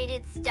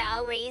illustrated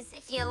stories.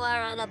 If you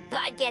are on a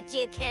budget,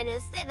 you can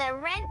use the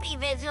Renpy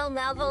visual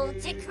novel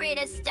to create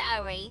a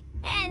story.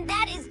 And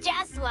that is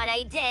just what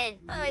I did.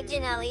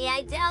 Originally,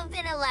 I delved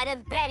in a lot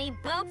of Betty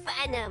Boop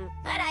fandom,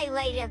 but I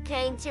later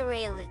came to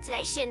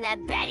realization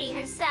that Betty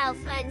herself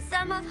and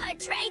some of her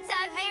traits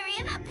are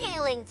very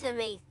unappealing to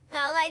me. So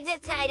I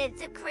decided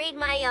to create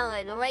my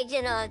own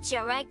original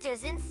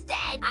characters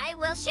instead. I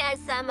will share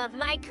some of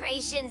my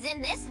creations in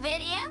this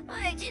video.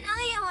 Originally,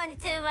 I wanted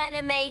to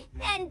animate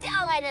and do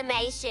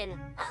animation.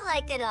 I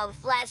like it all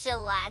flash a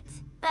lot.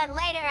 But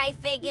later I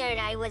figured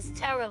I was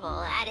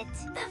terrible at it.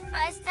 The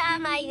first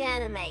time I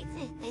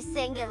animated, a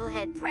singer who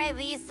had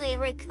previously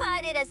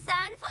recorded a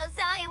song for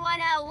Zoe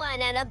 101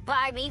 and a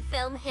Barbie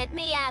film hit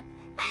me up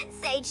and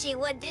said she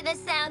would do the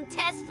sound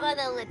test for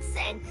the lip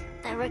sync.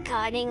 The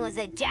recording was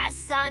a jazz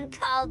song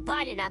called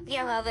Button Up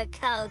Your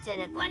Overcoat,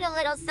 and it went a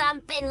little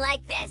something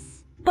like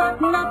this.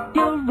 Button up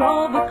your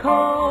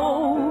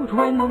overcoat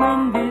when the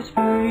wind is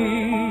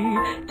free.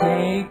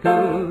 Take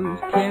good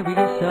care of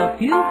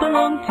yourself, you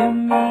belong to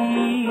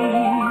me.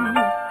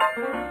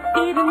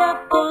 Eat an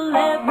apple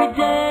every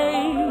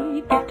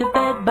day, get to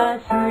bed by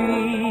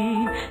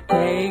 3.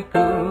 Take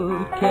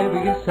good care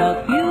of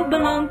yourself, you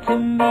belong to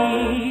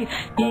me.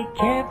 Be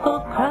careful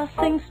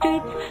crossing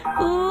streets,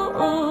 ooh,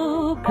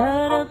 ooh,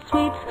 cut out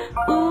sweets.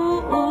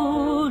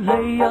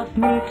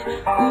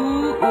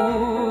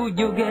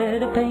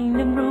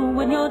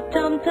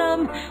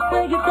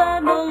 when you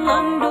paddle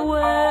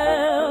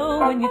underwear,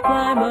 when you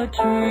climb a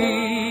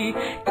tree.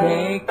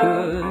 Take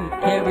good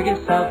care of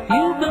yourself,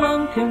 you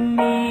belong to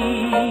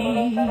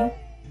me.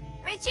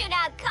 Richard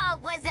R.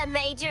 Colt was a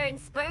major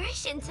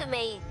inspiration to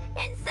me,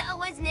 and so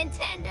was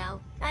Nintendo.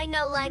 I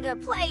no longer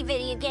play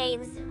video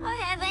games or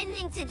have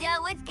anything to do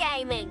with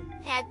gaming.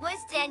 That was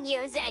 10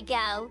 years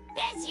ago.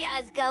 As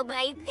years go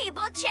by,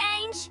 people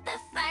change. The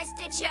first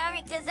two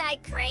characters I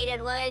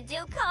created were a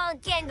dude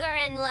called Ginger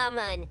and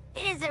Lemon.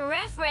 It is a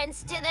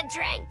reference to the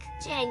drink.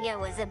 Ginger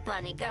was a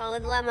bunny girl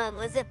and Lemon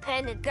was a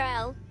panda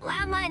girl.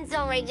 Lemon's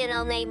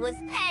original name was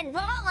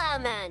Pendle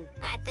Lemon.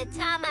 At the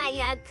time I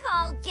had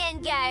called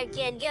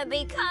Ginger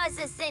because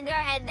the singer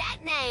had that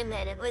name,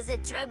 and it was a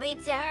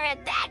tribute to her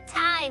at that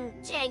time.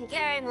 Ginger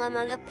and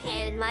Lemon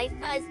appeared in my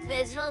first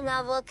visual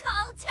novel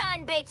called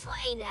Turn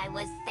Between. I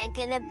was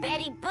thinking of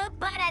Betty Boop,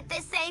 but at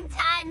the same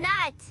time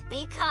not,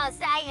 because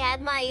I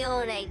had my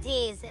own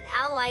ideas and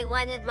how I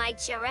wanted my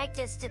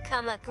characters to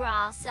come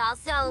across.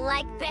 Also,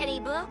 like Betty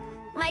Boop,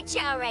 my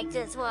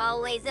characters were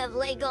always of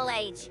legal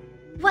age.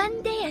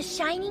 One day a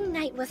shining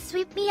knight will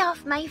sweep me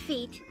off my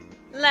feet.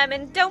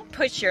 Lemon, don't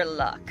push your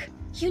luck.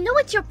 You know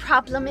what your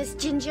problem is,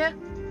 Ginger?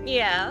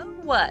 Yeah,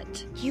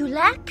 what? You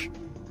lack?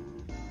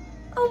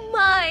 Oh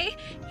my,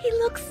 he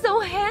looks so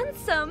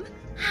handsome.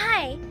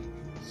 Hi,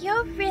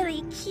 you're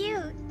really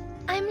cute.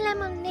 I'm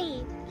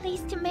Lemonade,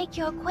 pleased to make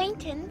your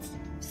acquaintance.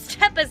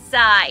 Step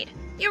aside.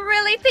 You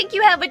really think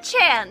you have a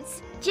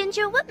chance?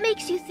 Ginger, what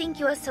makes you think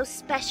you are so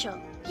special?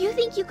 You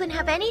think you can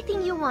have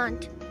anything you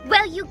want.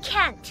 Well, you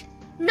can't.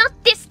 Not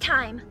this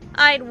time.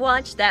 I'd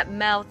watch that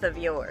mouth of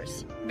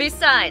yours.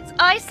 Besides,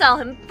 I saw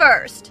him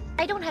first.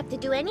 I don't have to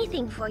do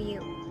anything for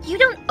you. You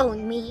don't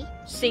own me.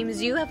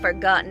 Seems you have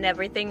forgotten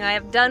everything I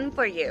have done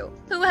for you.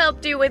 Who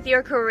helped you with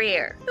your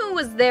career? Who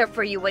was there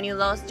for you when you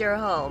lost your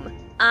home?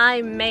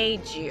 I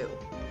made you,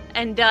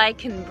 and I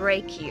can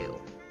break you.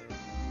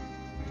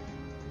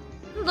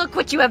 Look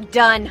what you have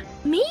done.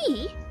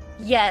 Me?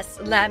 Yes,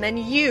 Lemon,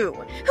 you.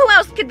 Who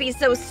else could be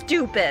so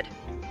stupid?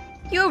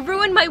 You have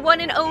ruined my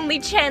one and only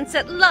chance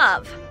at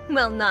love.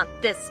 Well, not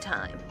this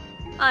time.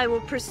 I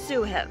will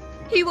pursue him.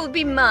 He will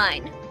be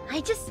mine. I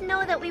just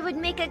know that we would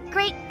make a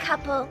great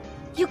couple.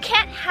 You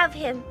can't have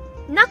him.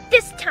 Not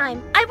this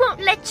time. I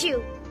won't let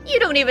you. You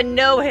don't even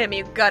know him,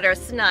 you gutter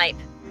snipe.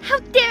 How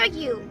dare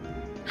you?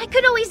 I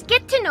could always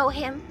get to know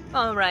him.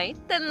 All right,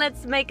 then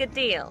let's make a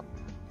deal.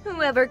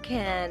 Whoever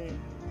can,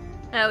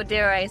 how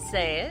dare I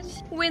say it,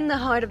 win the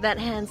heart of that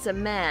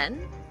handsome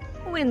man,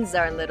 wins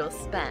our little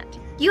spat.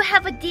 You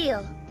have a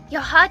deal.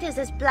 Your heart is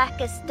as black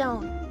as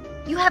stone.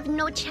 You have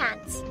no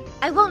chance.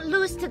 I won't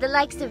lose to the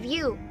likes of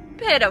you.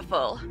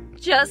 Pitiful.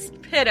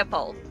 Just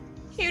pitiful.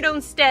 You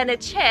don't stand a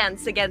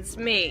chance against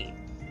me.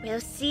 We'll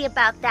see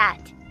about that.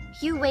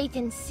 You wait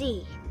and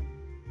see.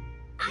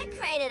 I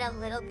created a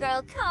little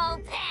girl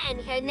called Pan.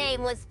 Her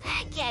name was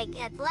Pancake.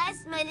 At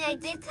last minute, I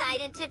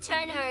decided to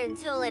turn her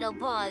into a little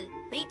boy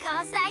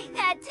because I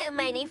had too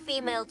many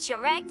female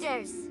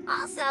characters.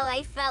 Also,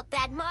 I felt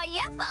that more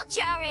youthful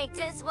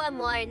characters were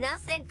more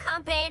innocent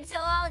compared to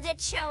older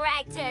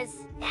characters.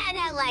 And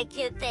I like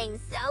cute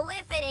things, so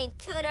if it ain't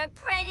cute or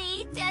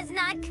pretty, it does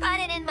not cut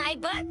it in my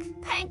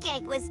book.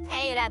 Pancake was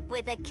paired up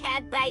with a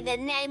cat by the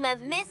name of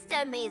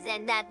Mr. Mees,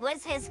 and that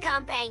was his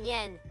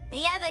companion.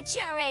 The other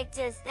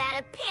characters that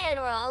appeared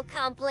were all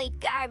complete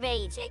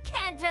garbage. I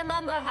can't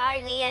remember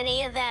hardly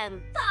any of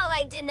them. All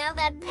I do know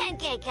that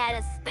Pancake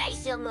had a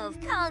special move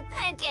called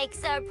Pancake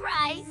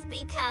Surprise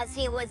because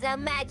he was a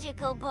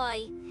magical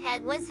boy.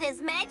 That was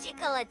his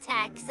magical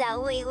attack,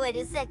 so we would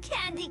use a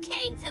candy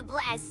cane to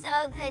blast so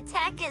the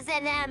attackers'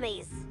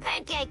 enemies.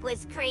 Pancake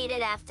was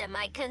created after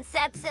my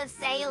concepts of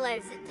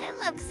sailors. It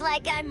looks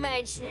like I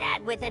merged that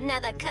with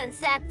another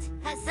concept.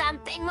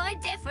 Something more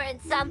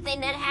different,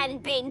 something that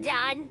hadn't been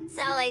done.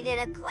 So I did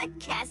a quick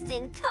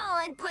casting call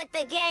and put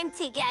the game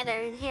together,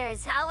 and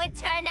here's how it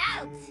turned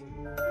out.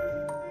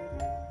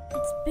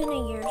 It's been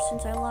a year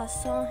since I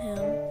last saw him.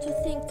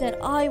 To think that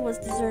I was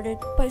deserted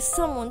by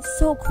someone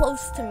so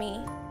close to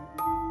me.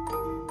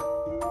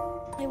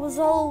 I was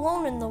all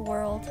alone in the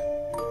world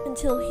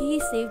until he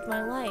saved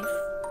my life.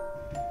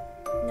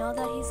 Now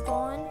that he's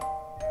gone,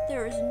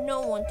 there is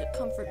no one to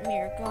comfort me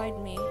or guide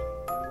me.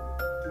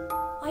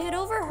 I had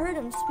overheard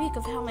him speak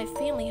of how my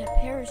family had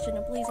perished in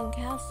a blazing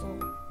castle.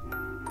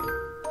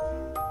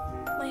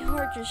 My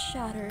heart just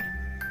shattered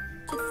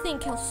to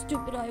think how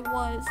stupid I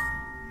was.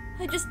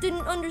 I just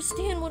didn't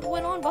understand what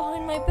went on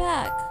behind my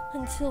back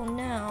until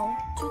now.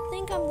 To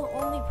think I'm the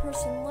only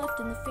person left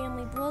in the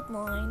family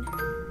bloodline.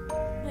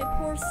 My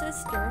poor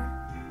sister.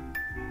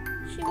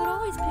 She would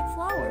always pick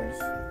flowers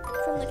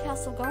from the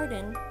castle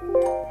garden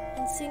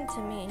and sing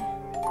to me.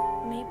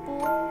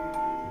 Maple,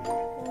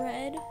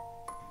 red.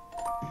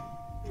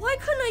 Why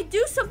couldn't I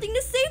do something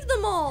to save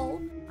them all?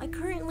 I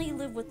currently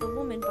live with a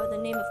woman by the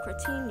name of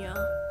Kratinia.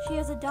 She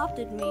has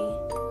adopted me.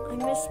 I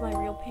miss my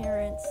real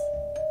parents.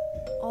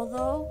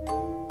 Although,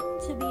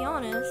 to be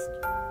honest,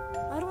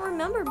 I don't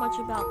remember much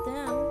about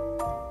them.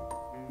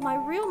 My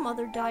real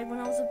mother died when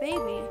I was a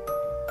baby.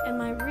 And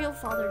my real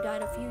father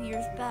died a few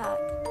years back.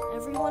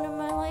 Everyone in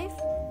my life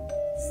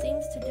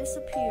seems to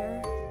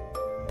disappear.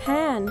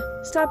 Pan,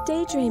 stop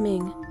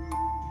daydreaming.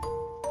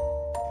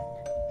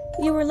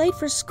 You were late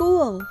for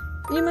school.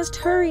 You must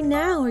hurry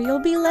now or you'll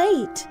be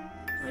late.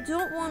 I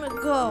don't want to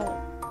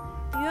go.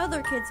 The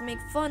other kids make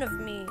fun of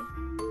me.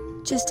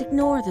 Just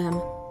ignore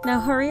them. Now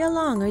hurry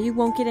along or you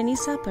won't get any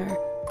supper.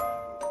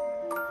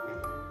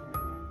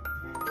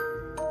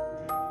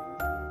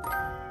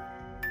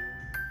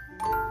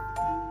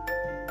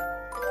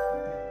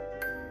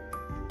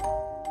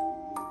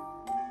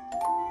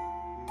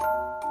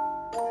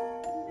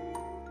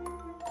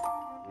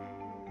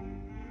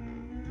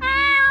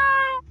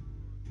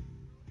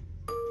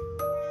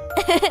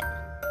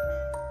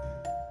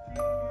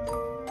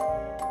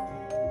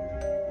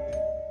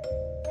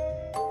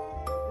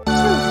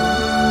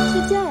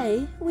 Children,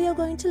 today we are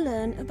going to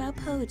learn about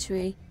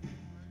poetry.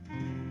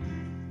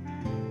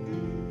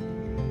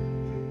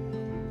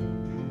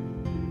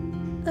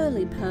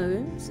 Early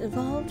poems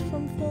evolved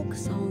from folk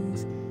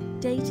songs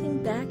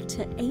dating back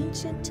to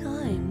ancient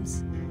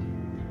times.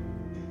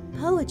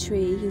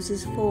 Poetry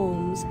uses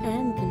forms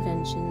and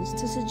conventions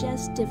to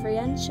suggest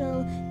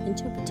differential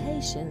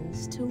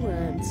interpretations to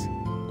words,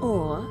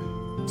 or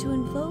to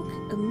invoke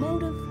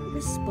emotive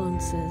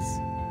responses.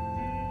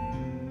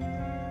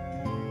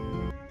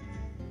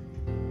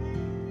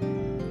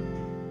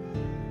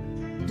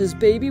 Does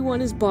baby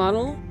want his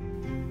bottle?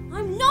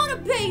 I'm not a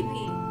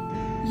baby!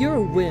 You're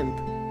a wimp.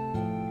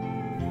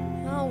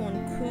 How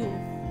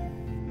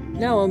uncouth.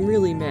 Now I'm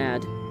really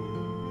mad.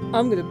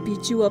 I'm gonna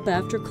beat you up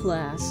after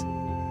class.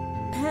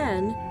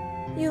 Pan,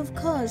 you have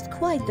caused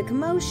quite the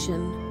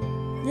commotion.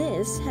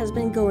 This has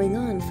been going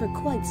on for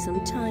quite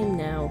some time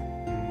now.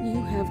 You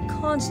have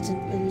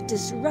constantly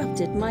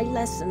disrupted my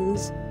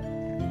lessons.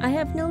 I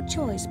have no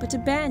choice but to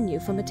ban you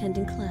from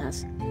attending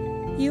class.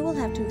 You will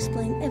have to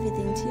explain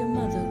everything to your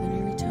mother when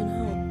you return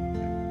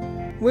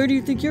home. Where do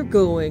you think you're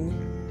going?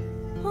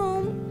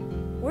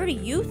 Home? Where do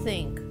you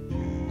think?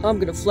 I'm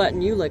gonna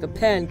flatten you like a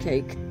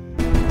pancake.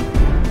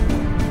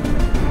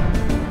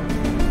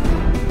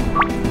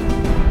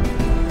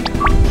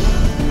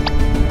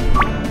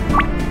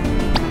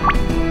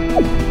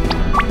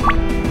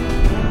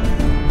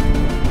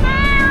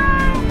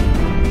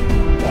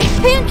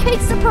 Pancake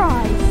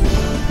surprise!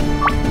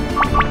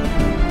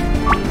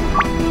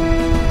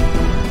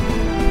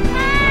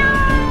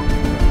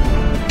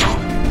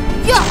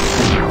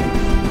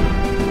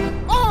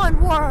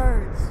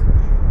 Onwards!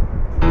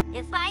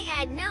 If I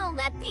had known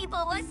that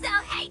people were so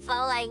hateful,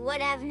 I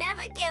would have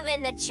never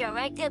given the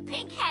character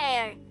pink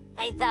hair.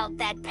 I thought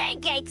that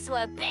pancakes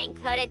were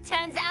pink, but it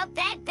turns out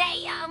that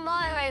they are more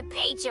a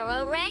peach or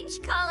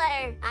orange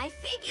color. I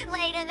figured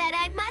later that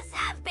I must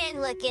have been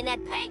looking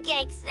at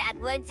pancakes that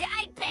were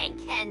dyed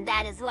pink, and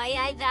that is why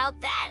I thought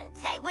that.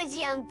 I was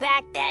young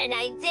back then.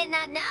 I did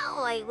not know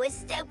I was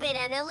stupid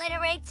and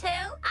illiterate too.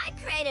 I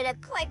created a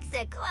quick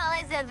sequel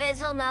as a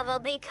visual novel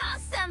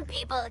because some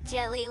people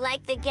actually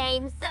like the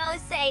game, so I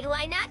said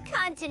why not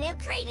continue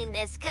creating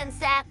this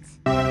concept.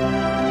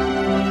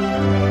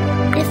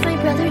 If my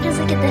brother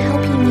doesn't get the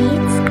help he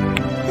needs,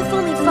 if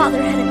only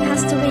father hadn't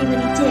passed away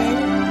when he did.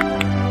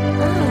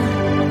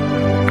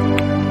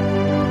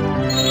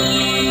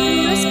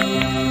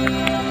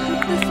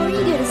 Before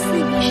you go to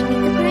sleep, you should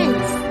meet the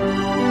prince.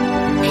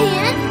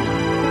 Pan?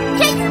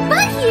 Get your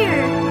butt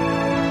here!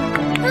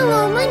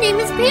 Hello, my name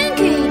is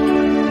Pancake.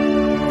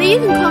 But you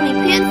can call me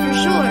Pan for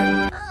short.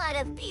 A lot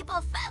of people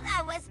felt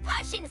I was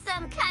pushing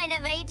some kind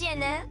of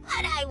agenda,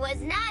 but I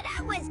was not.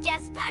 I was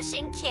just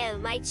pushing Q.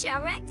 My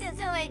characters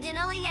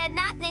originally had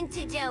nothing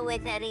to do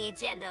with any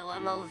agenda or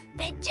move.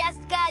 It just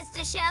goes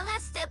to show how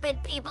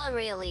stupid people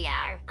really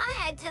are. I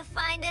had to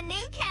find a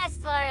new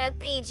cast for a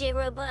PG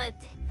reboot.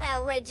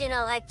 The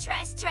original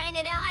actress trained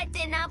it out. I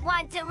did not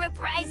want to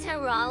reprise her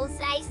roles.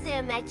 I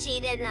assumed that she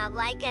did not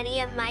like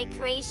any of my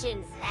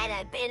creations. Had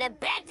I been a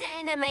better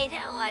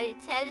animator or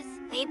artist,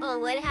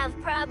 people would have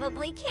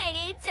probably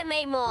catered to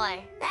me more.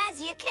 As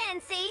you can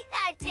see,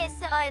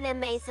 artists or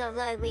animators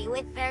like me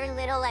with very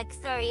little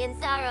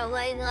experience are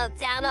looked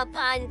down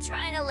upon,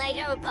 trying to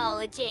later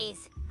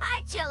apologies. I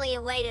actually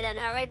waited on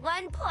her at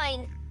one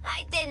point.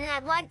 I did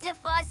not want to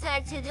force her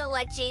to do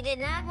what she did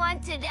not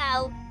want to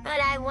do, but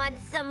I want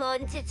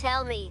someone to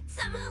tell me.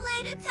 Someone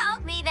later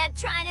told me that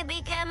trying to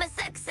become a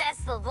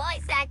successful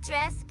voice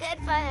actress, good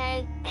for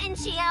her. And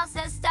she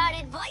also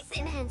started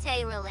voicing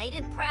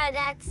Hentai-related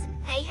products.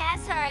 He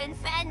has her in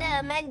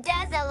fandom and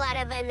does a lot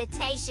of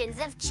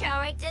imitations of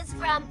characters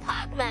from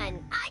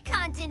Pokemon. I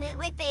continued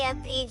with the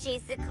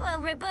RPG sequel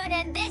reboot,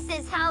 and this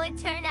is how it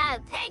turned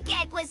out.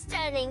 Pancake was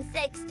turning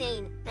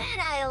 16,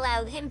 and I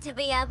allowed him to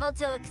be able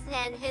to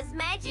extend his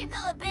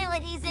magical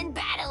abilities in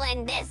battle,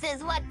 and this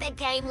is what the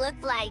game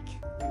looked like.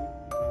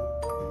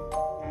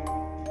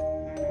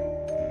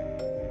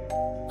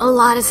 A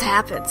lot has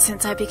happened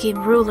since I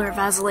became ruler of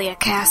Azalea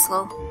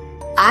Castle.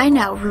 I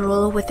now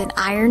rule with an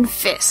iron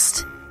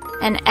fist,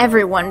 and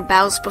everyone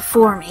bows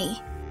before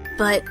me.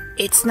 But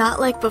it's not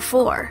like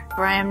before,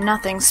 where I am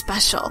nothing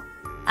special.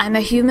 I'm a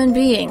human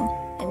being,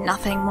 and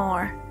nothing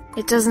more.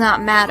 It does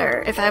not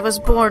matter if I was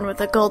born with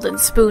a golden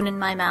spoon in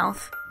my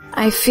mouth.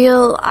 I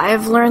feel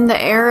I've learned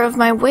the error of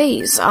my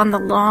ways on the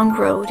long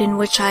road in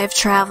which I have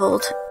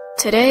traveled.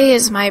 Today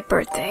is my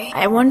birthday.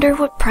 I wonder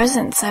what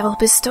presents I will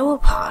bestow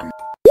upon.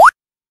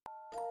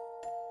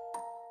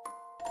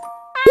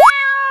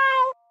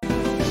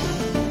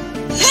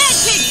 Pancake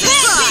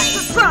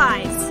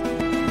surprise!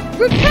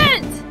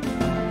 Repent!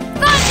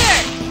 Thunder!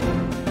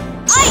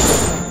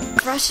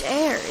 Ice! Fresh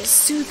air is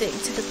soothing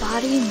to the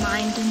body,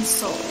 mind, and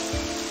soul.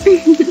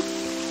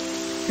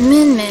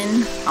 Min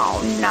Min.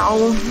 Oh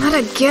no, not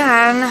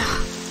again.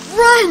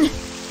 Run!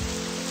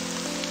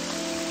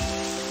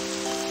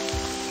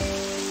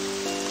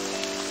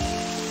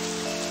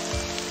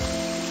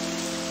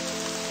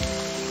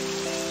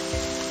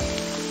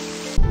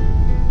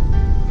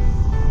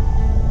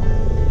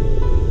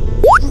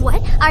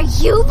 What are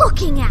you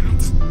looking at?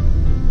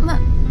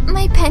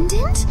 My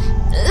pendant?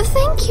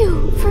 Thank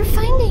you for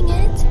finding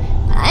it.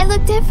 I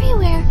looked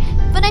everywhere,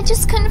 but I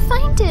just couldn't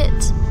find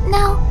it.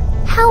 Now,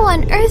 how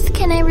on earth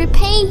can I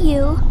repay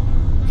you?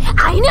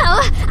 I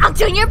know! I'll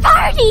join your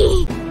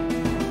party!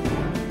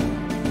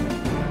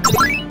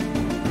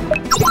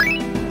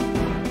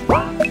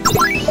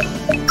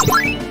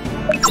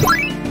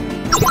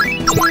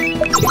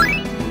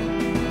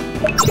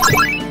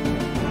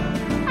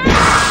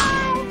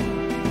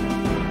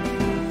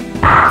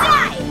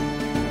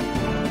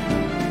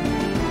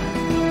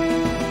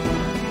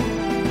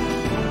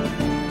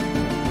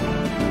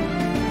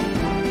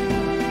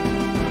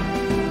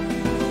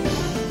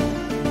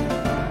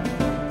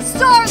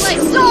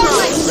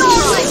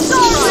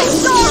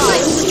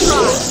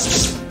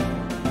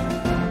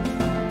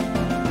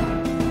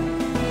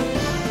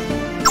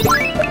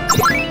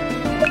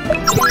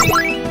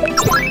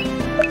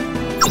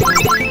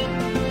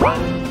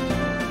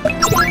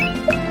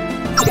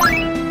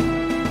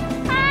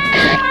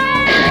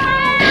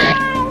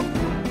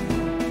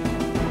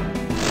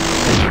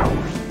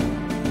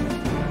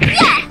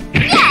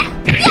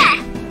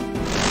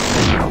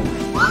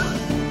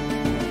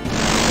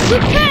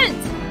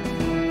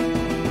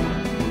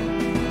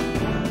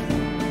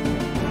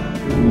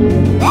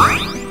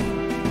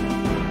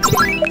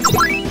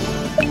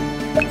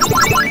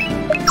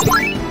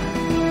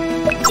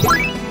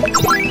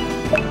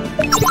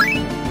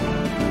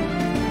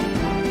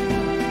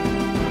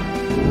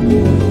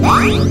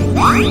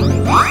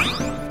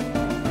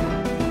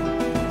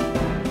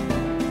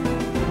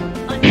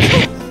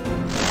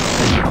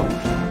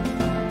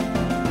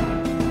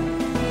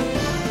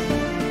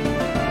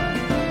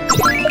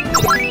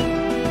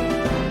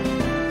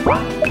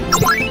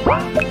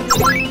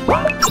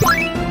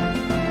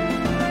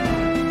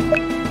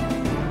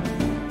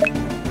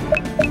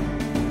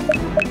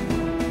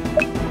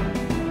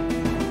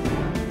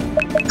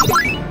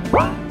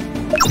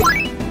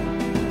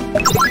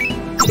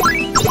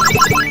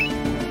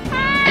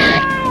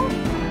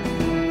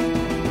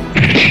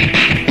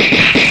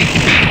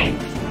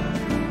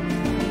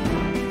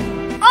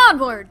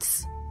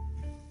 Onwards!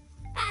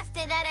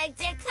 After that, I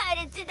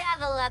decided to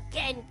develop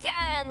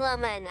Gengar and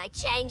Lemon. I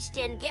changed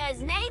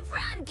Gengar's name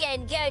from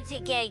Gengar to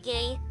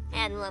Gege,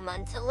 and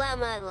Lemon to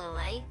Lemon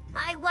Lily.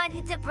 I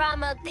wanted to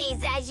promote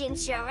these Asian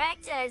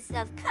characters.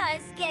 Of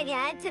course, Gege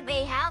had to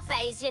be half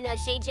Asian or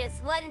she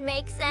just wouldn't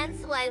make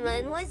sense.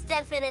 Lemon was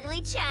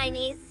definitely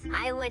Chinese.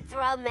 I would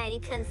throw many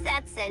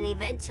concepts and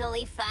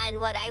eventually find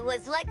what I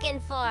was looking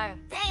for.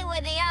 They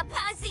were the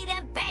opposite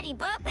of Betty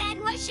Boop and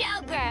were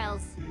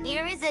showgirls.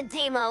 Here is a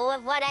demo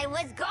of what I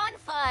was going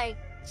for.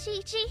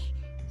 Gigi,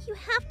 you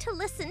have to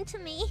listen to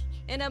me.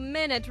 In a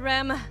minute,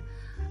 Rem.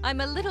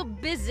 I'm a little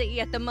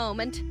busy at the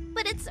moment.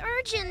 But it's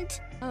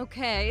urgent.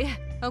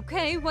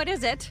 Okay, what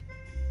is it?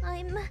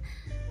 I'm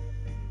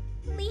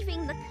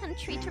leaving the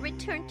country to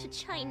return to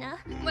China.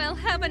 Well,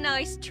 have a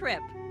nice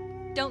trip.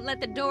 Don't let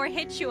the door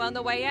hit you on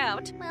the way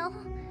out. Well,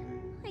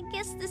 I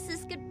guess this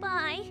is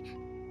goodbye.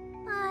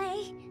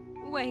 Bye.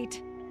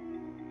 Wait.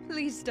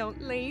 Please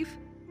don't leave.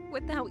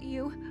 Without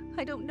you,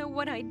 I don't know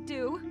what I'd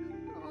do.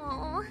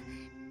 Oh,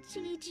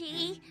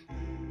 Gigi.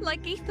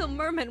 Like Ethel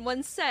Merman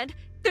once said,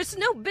 there's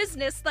no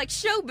business like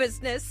show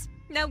business.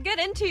 Now get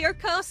into your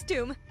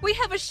costume. We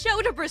have a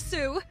show to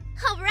pursue.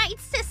 All right,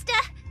 sister.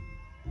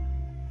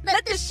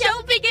 Let the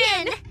show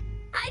begin.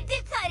 I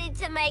decided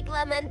to make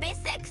Lemon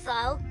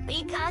bisexual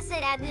because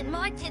it added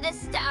more to the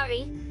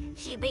story.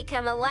 She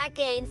became a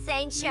wacky,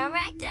 insane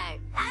character.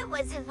 I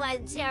was a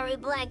voluntary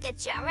blanket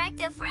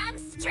character from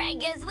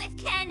Strangers with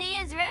Candy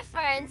as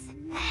reference.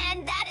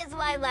 And that is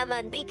why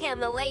Lemon became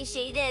the way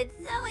she did.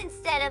 So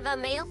instead of a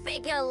male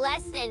figure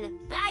lesson,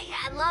 I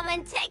had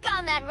Lemon take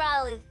on that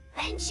role.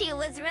 And she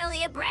was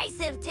really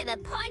abrasive to the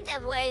point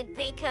of where it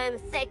became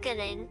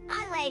sickening.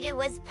 I later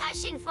was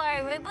pushing for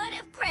a reboot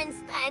of Prince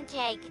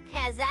Pancake,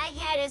 as I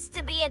had us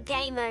to be a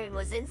gamer. It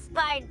was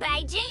inspired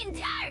by Jean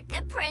Dark.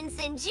 The Prince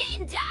and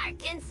Jean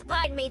Dark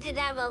inspired me to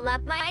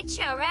develop my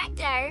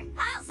character.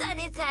 I also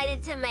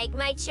decided to make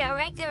my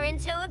character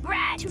into a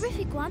brat.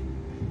 Terrific one.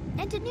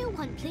 And a new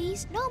one,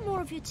 please. No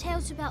more of your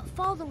tales about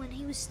father when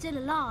he was still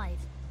alive.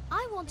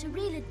 I want a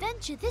real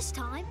adventure this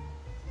time.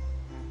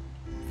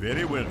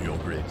 Very well, Your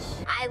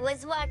Grace. I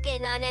was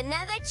working on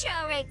another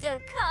character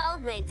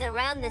called Mint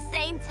around the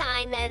same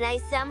time, and I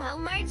somehow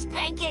merged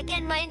Pancake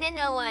and Mint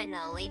into one,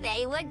 only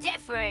they were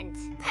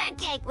different.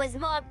 Pancake was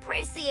more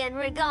prissy and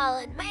regal,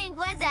 and Mint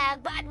was a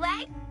bad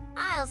way.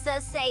 I also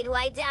said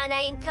why don't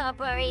I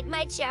incorporate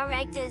my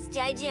character's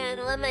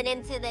gentleman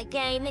into the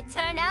game. It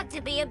turned out to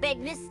be a big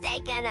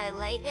mistake, and I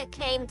later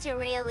came to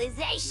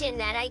realization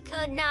that I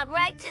could not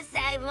write to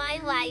save my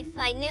life.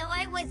 I knew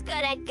I was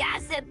good at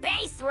gossip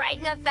base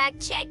writing or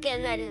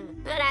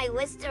fact-checking, but I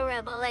was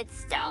terrible at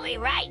story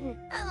writing.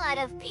 A lot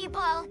of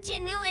people,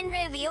 genuine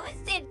reviewers,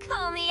 did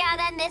call me out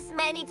on this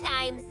many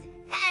times,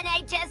 and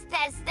I just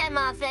passed them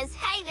off as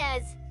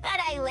haters. But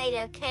I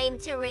later came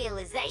to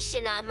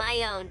realization on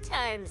my own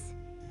terms.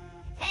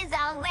 It's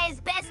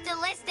always best to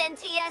listen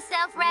to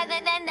yourself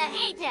rather than the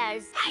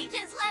haters.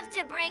 Haters love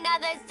to bring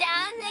others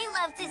down. They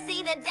love to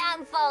see the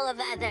downfall of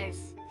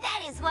others.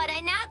 That is what I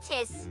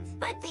noticed.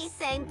 But these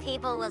same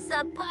people will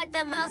support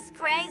the most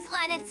craze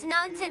when it's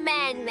known to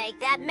man. Make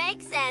that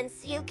make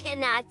sense? You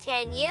cannot,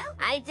 can you?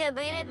 I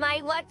debated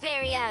my work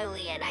very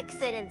early and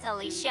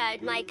accidentally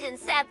shared my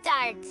concept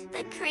art.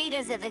 The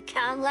creators of the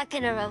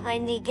Conluckener of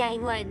Indie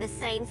game were in the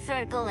same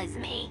circle as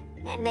me.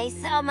 And they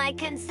saw my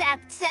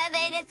concept, so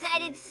they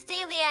decided to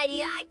steal the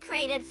idea I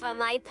created for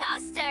my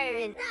poster.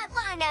 And not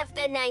long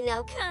after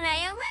Nino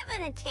Kunai, a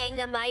revenant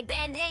kingdom my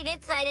band, they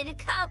decided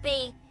to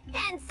copy.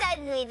 And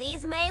suddenly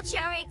these male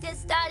characters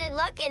started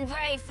looking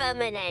very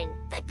feminine.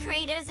 The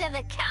creators of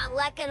the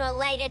Conluckener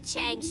later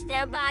changed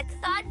their box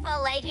art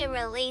for later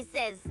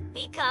releases.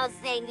 Because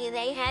they knew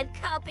they had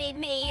copied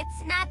me,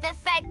 it's not the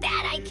fact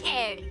that I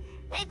cared.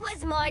 It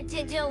was more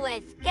to do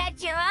with,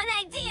 get your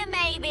own idea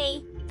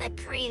maybe. The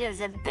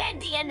creators of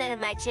Bendy and the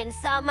Merchant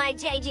saw my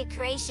JG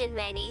creation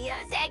many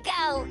years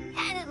ago,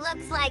 and it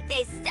looks like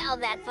they stole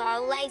that for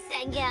a lace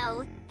and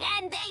go.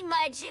 And they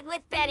merged it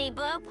with Betty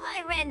Boop.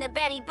 I ran the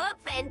Betty Boop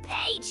fan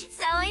page,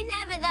 so I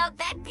never thought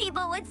that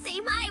people would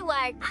see my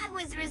work. I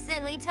was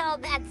recently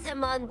told that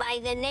someone by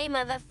the name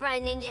of a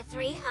friend in the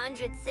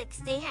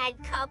 360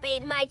 had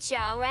copied my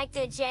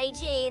character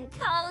JG and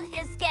called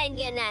his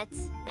Kenya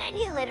nuts. And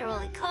he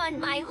literally coined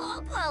my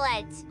whole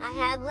bullet. I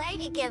had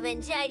later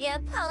given JG a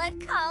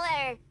bullet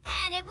color,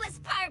 and it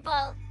was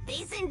purple.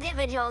 These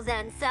individuals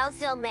on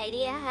social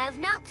media have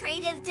no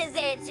creative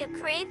desire to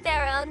create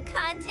their own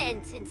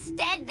content.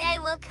 Instead, they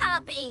will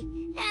copy.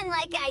 And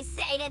like I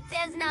said, it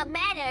does not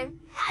matter,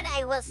 and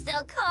I will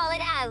still call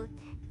it out.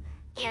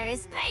 Here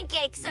is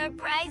Pancake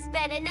Surprise,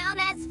 better known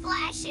as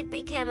Flash. It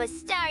became a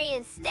story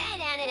instead,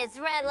 and it is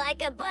read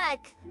like a book.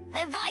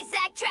 The voice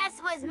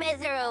actress was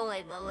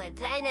miserable with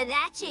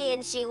Panadachi,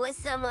 and she was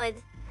someone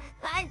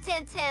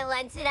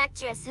talented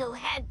actress who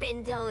had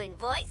been doing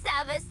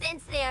voiceover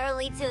since the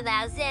early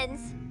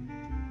 2000s.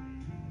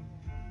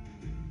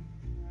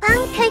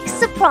 Pancake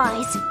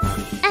Surprise.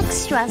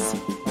 Extras.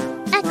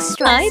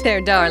 Extras. Hi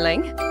there,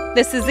 darling.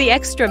 This is the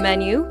extra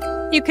menu.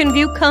 You can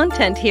view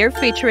content here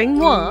featuring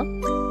moi.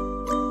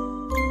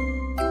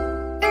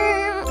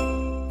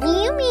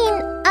 You mean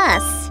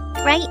us,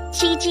 right,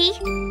 Gigi?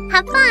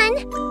 Have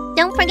fun.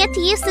 Don't forget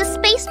to use the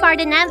spacebar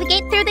to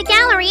navigate through the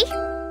gallery.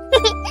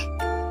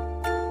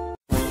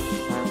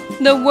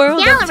 The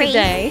world Gallery. of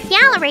today.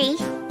 Gallery.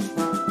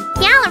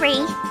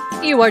 Gallery.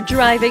 You are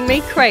driving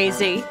me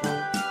crazy.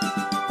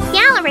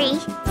 Gallery.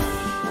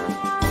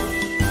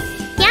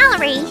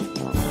 Gallery.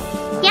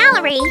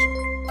 Gallery.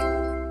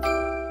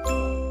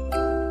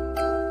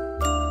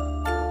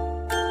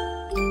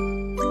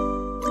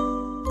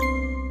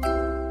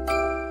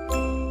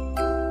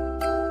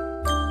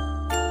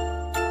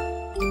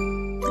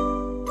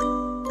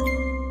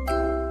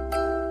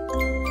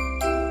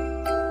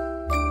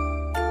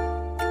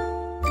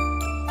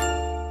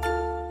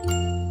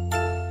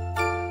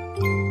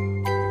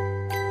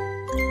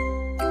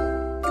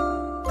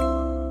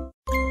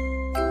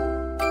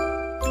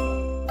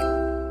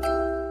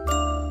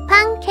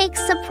 Pancake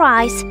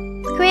Surprise,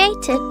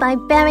 created by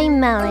Berry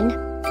Melon,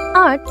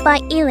 art by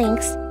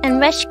Elinks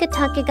and Reshka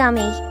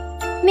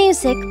Takegami,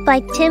 music by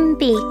Tim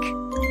Beek,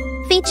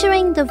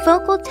 featuring the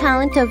vocal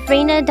talent of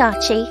Reina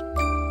Adachi.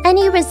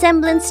 Any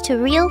resemblance to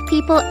real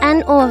people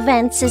and or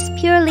events is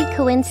purely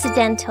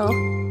coincidental.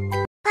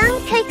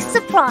 Pancake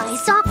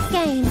Surprise, soft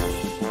game.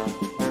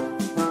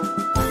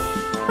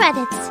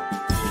 Credits.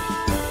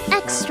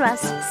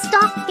 Extras,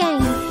 stop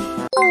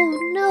game.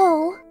 Oh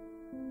no.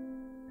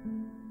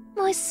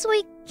 My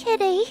sweet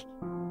kitty.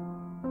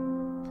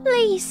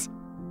 Please.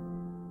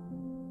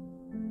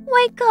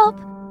 Wake up.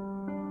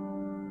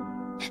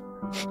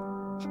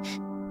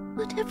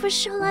 Whatever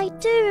shall I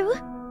do?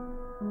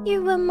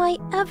 You were my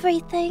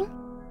everything.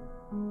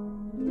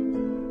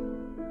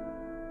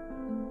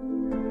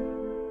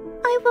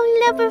 I will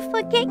never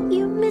forget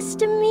you,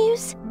 Mr.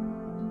 Muse.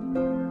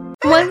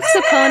 Once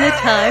upon a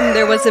time,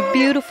 there was a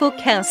beautiful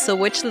castle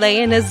which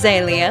lay in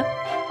Azalea.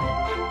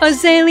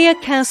 Azalea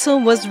Castle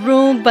was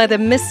ruled by the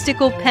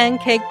mystical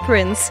Pancake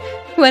Prince,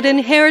 who had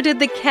inherited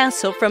the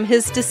castle from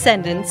his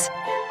descendants.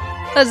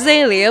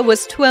 Azalea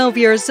was 12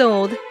 years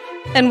old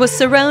and was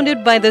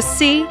surrounded by the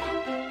sea,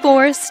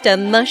 forest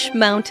and lush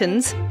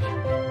mountains.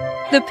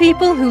 The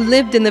people who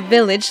lived in the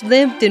village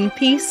lived in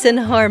peace and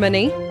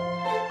harmony.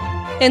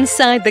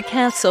 Inside the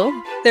castle,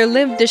 there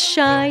lived a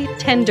shy,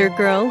 tender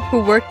girl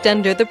who worked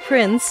under the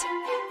prince.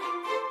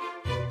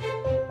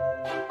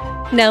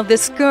 Now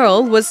this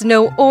girl was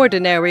no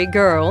ordinary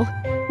girl.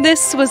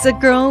 This was a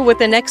girl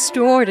with an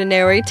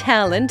extraordinary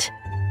talent.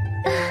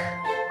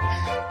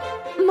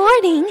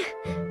 Morning!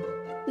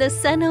 The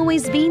sun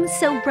always beams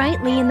so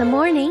brightly in the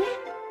morning.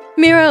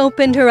 Mira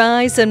opened her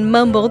eyes and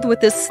mumbled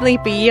with a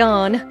sleepy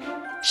yawn.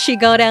 She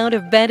got out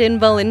of bed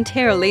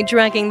involuntarily,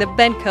 dragging the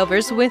bed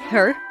covers with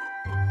her.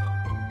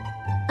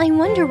 I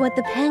wonder what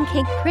the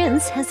Pancake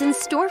Prince has in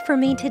store for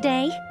me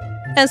today.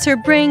 As her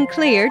brain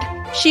cleared,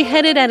 she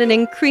headed at an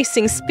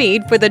increasing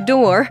speed for the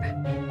door.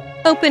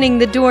 Opening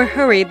the door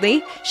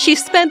hurriedly, she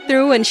sped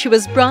through and she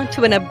was brought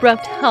to an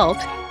abrupt halt.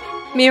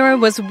 Mira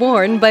was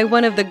warned by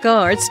one of the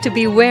guards to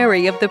be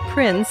wary of the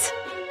prince.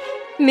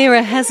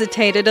 Mira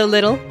hesitated a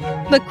little,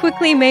 but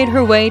quickly made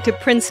her way to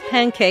Prince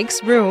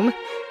Pancake's room.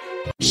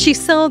 She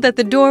saw that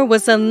the door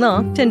was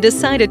unlocked and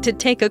decided to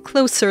take a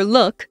closer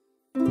look.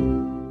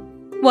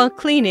 While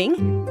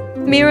cleaning,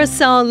 Mira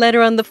saw a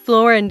letter on the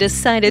floor and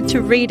decided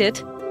to read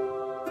it.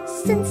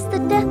 Since the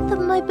death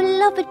of my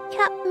beloved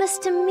cat,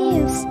 Mr.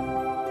 Muse,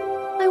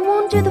 I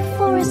wander the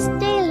forest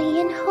daily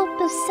in hope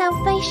of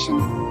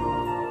salvation.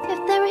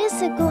 If there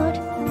is a God,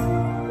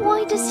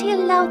 why does he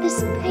allow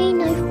this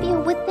pain I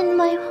feel within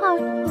my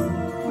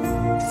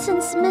heart?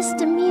 Since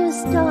Mr.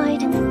 Muse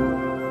died,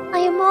 I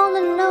am all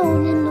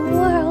alone in the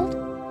world.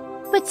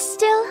 But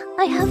still,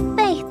 I have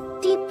faith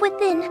deep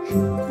within,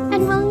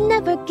 and will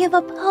never give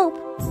up hope.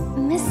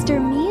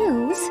 Mr.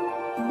 Muse?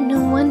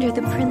 No wonder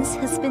the prince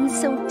has been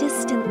so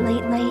distant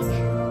lately.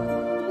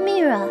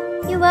 Mira,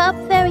 you are up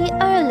very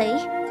early.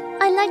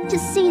 I like to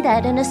see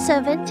that in a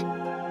servant.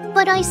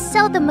 But I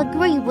seldom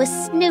agree with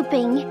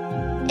snooping.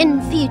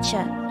 In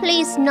future,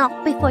 please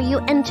knock before you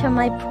enter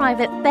my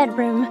private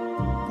bedroom.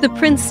 The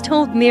prince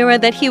told Mira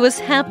that he was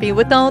happy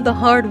with all the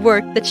hard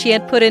work that she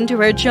had put into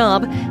her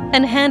job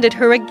and handed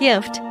her a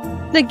gift.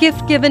 The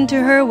gift given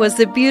to her was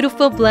a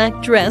beautiful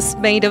black dress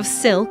made of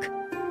silk.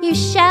 You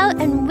shall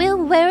and will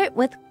wear it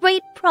with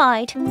great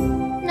pride.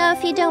 Now,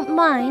 if you don't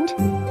mind,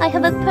 I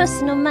have a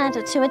personal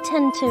matter to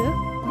attend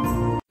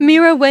to.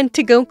 Mira went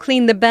to go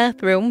clean the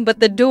bathroom, but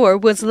the door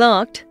was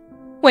locked.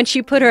 When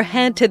she put her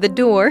head to the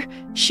door,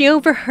 she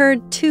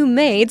overheard two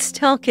maids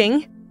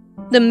talking.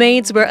 The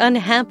maids were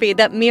unhappy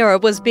that Mira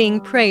was being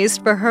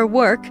praised for her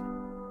work.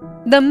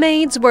 The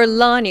maids were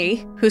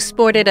Lonnie, who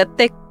sported a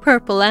thick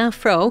purple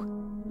afro,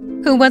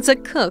 who was a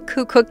cook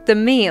who cooked the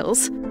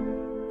meals,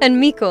 and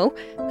Miko,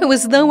 who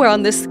was lower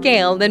on the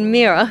scale than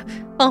Mira,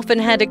 often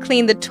had to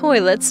clean the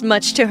toilets,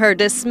 much to her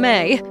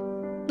dismay.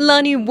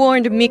 Lonnie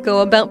warned Miko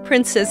about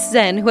Princess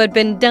Zen, who had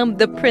been dubbed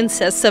the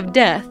Princess of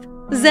Death.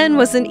 Zen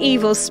was an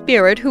evil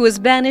spirit who was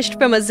banished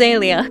from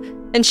Azalea,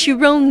 and she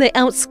roamed the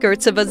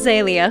outskirts of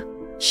Azalea.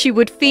 She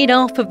would feed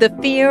off of the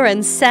fear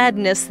and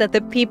sadness that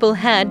the people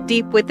had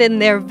deep within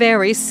their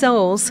very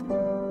souls.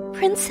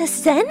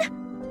 Princess Zen?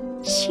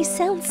 She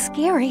sounds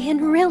scary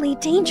and really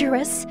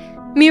dangerous.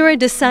 Mira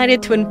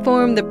decided to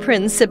inform the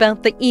prince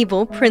about the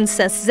evil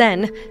Princess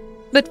Zen,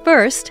 but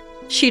first,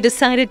 she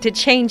decided to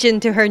change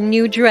into her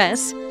new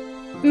dress.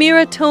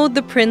 Mira told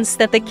the prince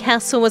that the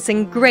castle was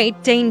in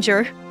great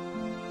danger.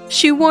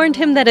 She warned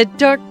him that a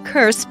dark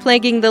curse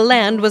plaguing the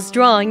land was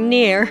drawing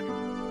near.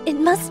 It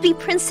must be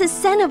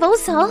Princess Zen of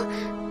Ozal.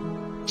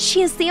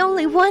 She is the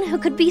only one who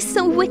could be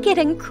so wicked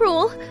and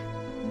cruel.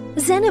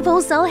 Zen of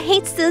Ozal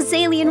hates the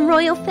Azalian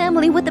royal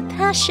family with a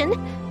passion.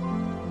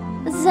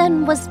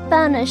 Zen was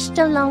banished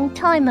a long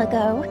time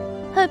ago.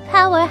 Her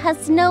power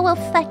has no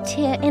effect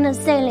here in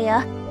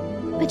Azalea.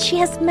 But she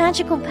has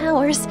magical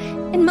powers,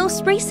 and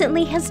most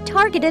recently has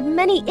targeted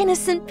many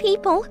innocent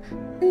people.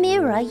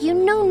 Mira, you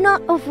know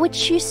not of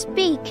which you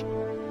speak.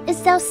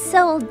 Is thou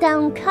so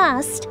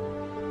downcast?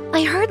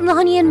 I heard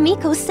Lonnie and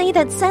Miko say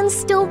that Zen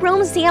still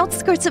roams the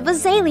outskirts of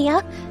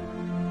Azalea.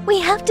 We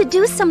have to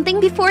do something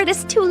before it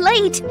is too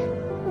late.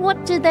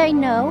 What do they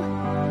know?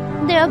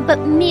 They are but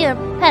mere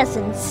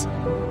peasants.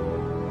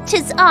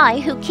 'Tis I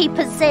who keep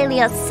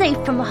Azalea safe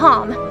from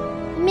harm.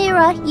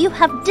 Mira, you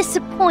have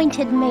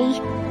disappointed me.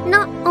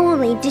 Not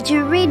only did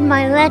you read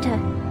my letter,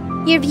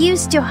 you've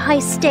used your high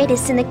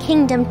status in the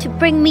kingdom to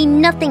bring me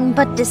nothing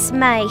but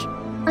dismay.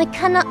 I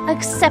cannot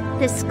accept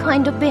this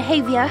kind of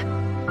behavior.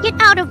 Get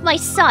out of my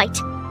sight!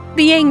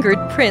 The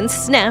angered prince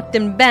snapped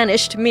and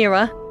banished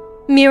Mira.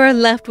 Mira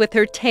left with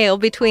her tail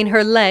between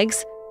her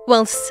legs,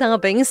 while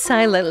sobbing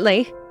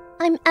silently.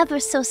 I'm ever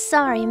so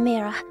sorry,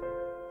 Mira,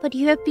 but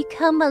you have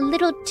become a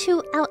little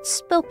too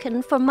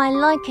outspoken for my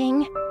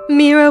liking.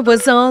 Mira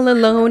was all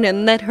alone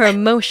and let her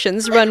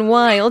emotions run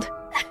wild.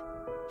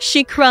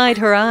 She cried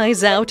her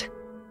eyes out.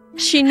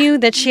 She knew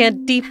that she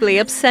had deeply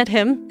upset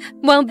him.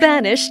 While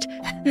banished,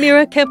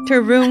 Mira kept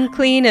her room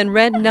clean and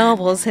read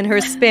novels in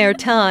her spare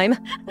time.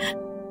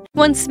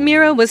 Once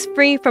Mira was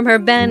free from her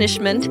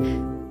banishment,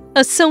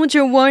 a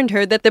soldier warned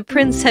her that the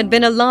prince had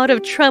been a lot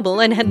of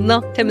trouble and had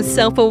locked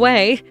himself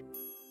away.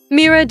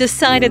 Mira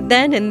decided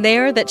then and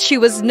there that she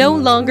was no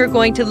longer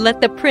going to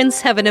let the prince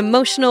have an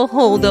emotional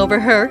hold over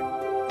her.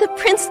 The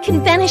prince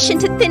can vanish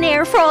into thin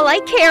air for all I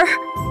care.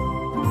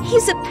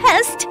 He's a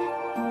pest.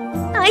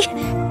 I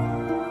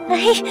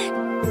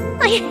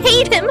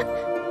hate him.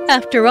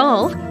 After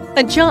all,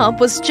 a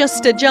job was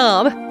just a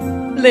job.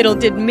 Little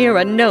did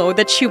Mira know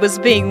that she was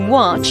being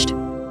watched.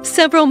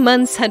 Several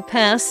months had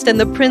passed and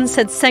the prince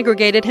had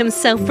segregated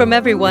himself from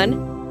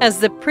everyone, as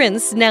the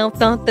prince now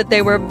thought that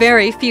there were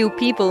very few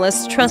people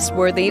as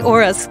trustworthy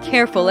or as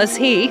careful as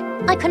he.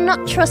 I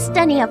cannot trust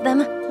any of them.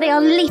 They are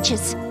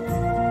leeches.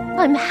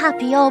 I'm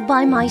happy all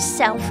by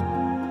myself.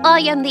 I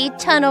am the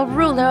eternal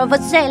ruler of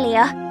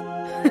Azalea.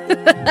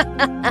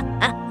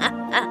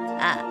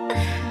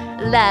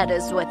 That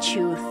is what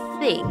you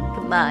think,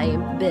 my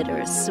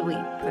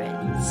bittersweet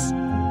prince.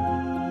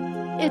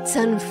 It's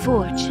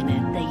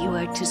unfortunate that you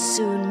are to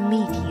soon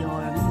meet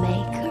your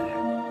maker.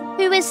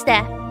 Who is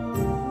there?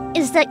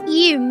 Is that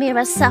you,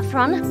 Mira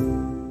Saffron?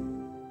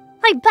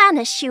 I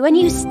banish you and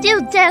you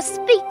still dare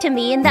speak to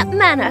me in that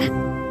manner.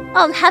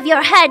 I'll have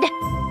your head.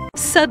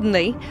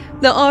 Suddenly,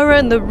 the aura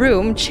in the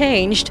room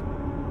changed.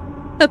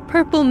 A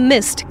purple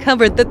mist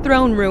covered the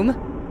throne room.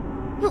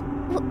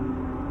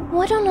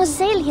 What on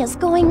Azalea's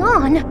going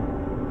on?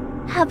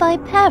 Have I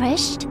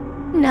perished?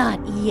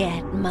 Not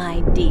yet,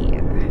 my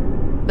dear.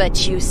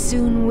 But you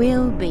soon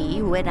will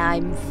be when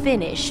I'm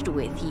finished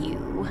with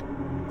you.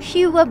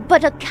 You were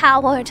but a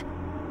coward,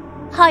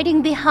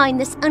 hiding behind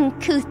this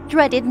uncouth,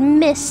 dreaded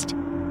mist.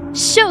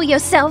 Show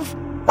yourself!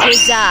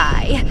 'Tis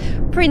I,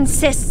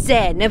 Princess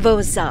Zen of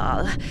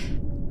Ozal.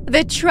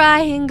 The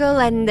triangle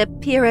and the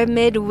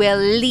pyramid will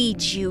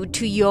lead you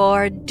to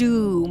your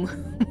doom.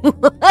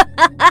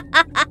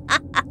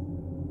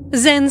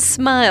 Zen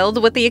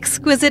smiled with the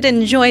exquisite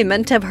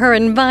enjoyment of her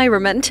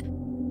environment.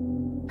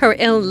 Her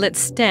ill-lit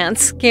stance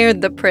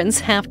scared the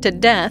prince half to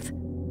death.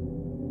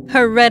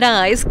 Her red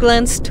eyes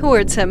glanced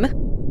towards him.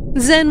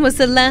 Zen was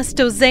the last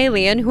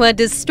Ozalian who had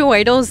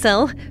destroyed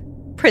Ozal.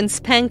 Prince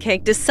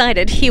Pancake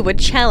decided he would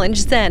challenge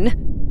Zen.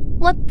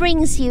 What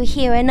brings you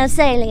here in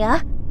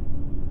Azalea?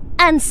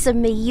 Answer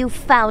me, you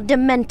foul,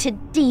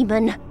 demented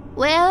demon.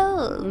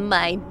 Well,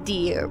 my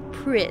dear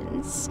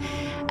prince,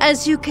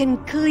 as you can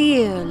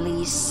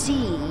clearly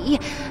see,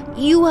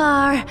 you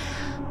are,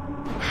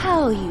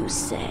 how you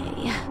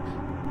say,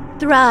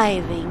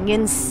 thriving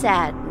in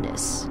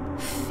sadness,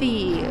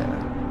 fear,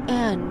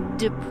 and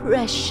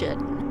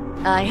depression.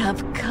 I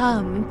have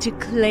come to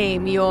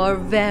claim your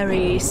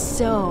very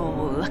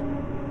soul.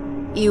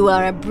 You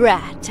are a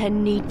brat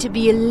and need to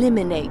be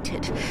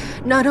eliminated,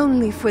 not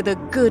only for the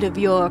good of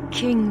your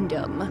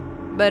kingdom,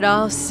 but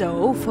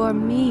also for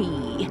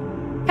me.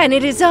 And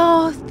it is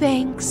all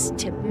thanks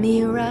to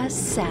Mira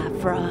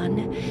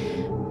Saffron.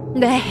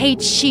 The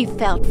hate she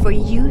felt for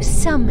you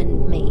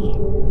summoned me.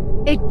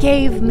 It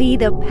gave me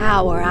the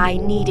power I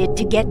needed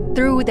to get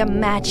through the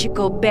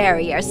magical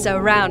barrier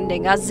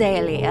surrounding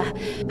Azalea.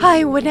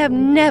 I would have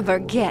never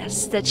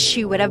guessed that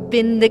she would have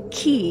been the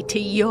key to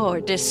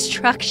your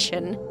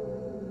destruction.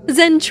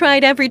 Zen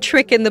tried every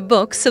trick in the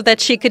book so that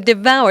she could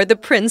devour the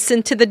prince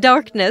into the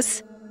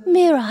darkness.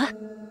 Mira,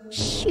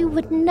 she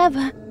would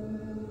never...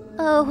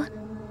 Oh,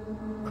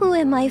 who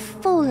am I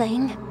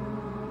fooling?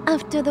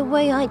 After the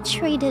way I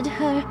treated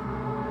her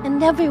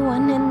and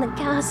everyone in the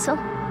castle.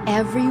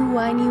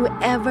 Everyone you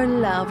ever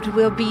loved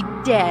will be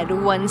dead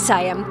once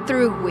I am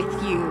through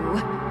with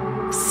you.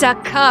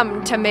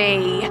 Succumb to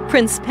me!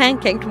 Prince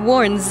Pancake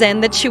warned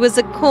Zen that she was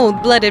a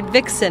cold-blooded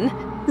vixen.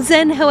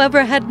 Zen,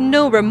 however, had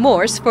no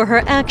remorse for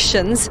her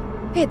actions.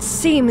 It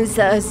seems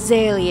the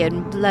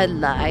Azalean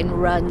bloodline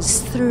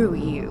runs through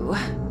you.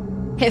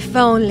 If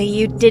only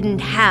you didn't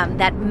have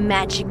that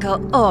magical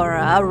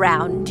aura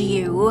around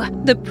you.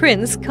 The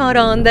prince caught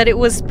on that it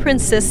was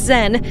Princess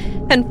Zen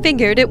and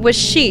figured it was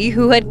she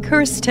who had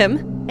cursed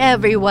him.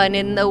 Everyone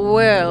in the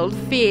world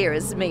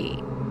fears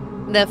me.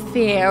 The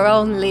fear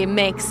only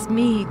makes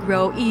me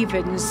grow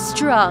even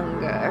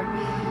stronger.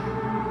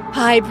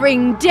 I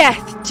bring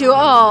death to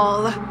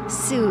all.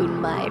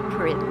 Soon, my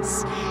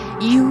prince,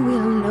 you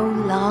will no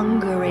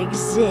longer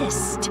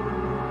exist.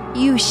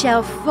 You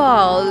shall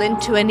fall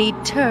into an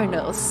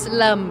eternal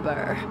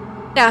slumber.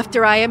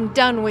 After I am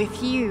done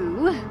with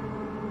you,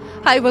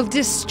 I will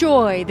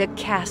destroy the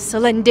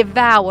castle and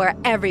devour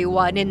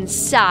everyone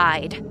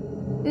inside.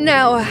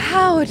 Now,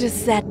 how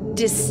does that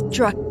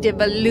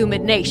destructive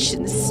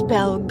illumination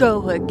spell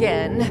go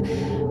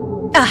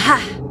again?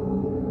 Aha!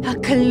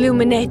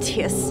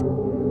 Accaluminatius.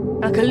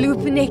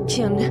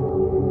 Accalumination.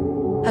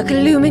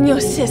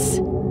 Accaluminiosis.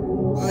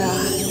 Ra,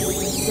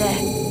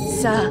 se,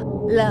 sa,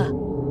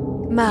 la.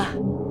 Ma,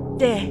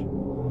 de,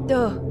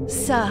 do,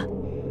 sa,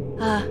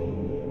 a,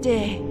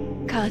 de,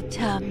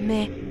 kata,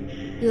 me,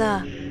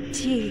 la,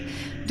 ti,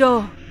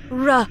 do,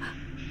 ra.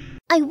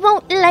 I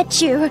won't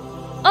let you.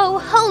 Oh,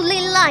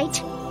 holy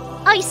light,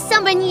 I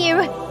summon you.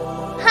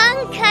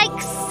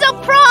 Pancake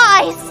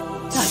surprise!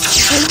 A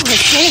true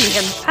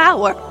Azalean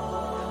power.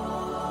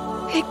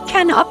 It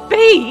cannot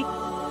be.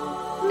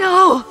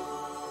 No.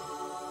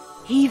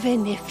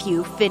 Even if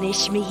you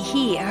finish me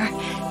here,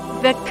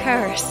 the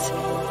curse.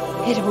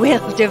 It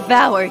will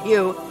devour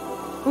you.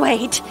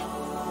 Wait.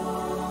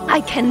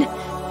 I can...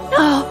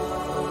 No!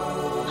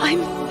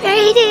 I'm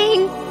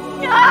fading!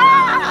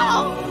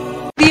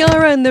 No! The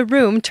aura in the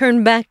room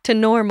turned back to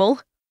normal.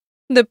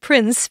 The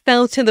prince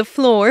fell to the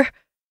floor.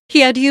 He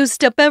had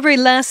used up every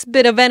last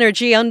bit of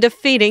energy on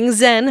defeating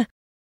Zen.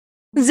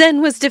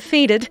 Zen was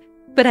defeated,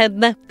 but had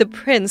left the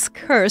prince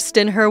cursed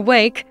in her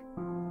wake.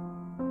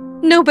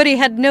 Nobody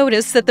had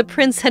noticed that the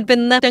prince had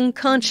been left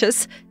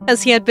unconscious,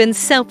 as he had been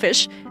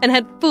selfish and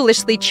had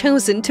foolishly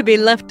chosen to be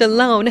left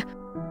alone.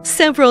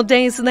 Several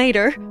days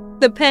later,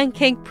 the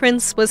Pancake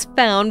Prince was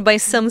found by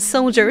some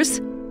soldiers.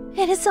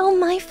 It is all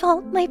my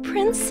fault, my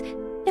prince.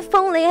 If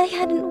only I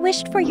hadn't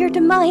wished for your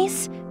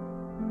demise.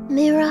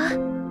 Mira,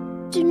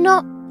 do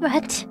not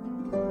fret.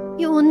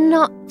 You are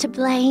not to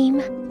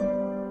blame.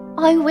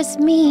 I was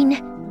mean,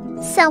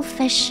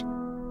 selfish,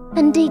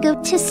 and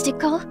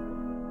egotistical.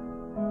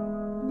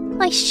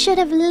 I should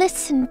have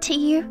listened to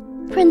you.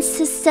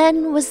 Princess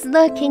Zen was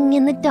lurking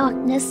in the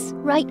darkness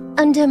right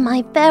under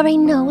my very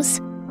nose.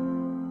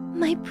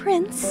 My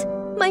prince,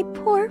 my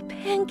poor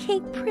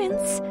pancake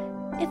prince.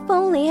 If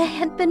only I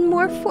had been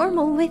more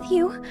formal with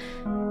you.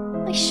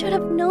 I should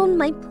have known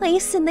my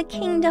place in the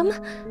kingdom.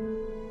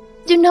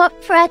 Do not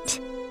fret.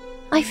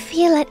 I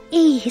feel at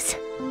ease,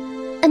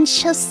 and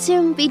shall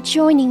soon be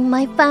joining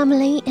my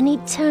family in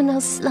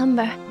eternal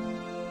slumber.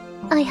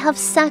 I have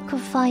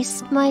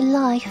sacrificed my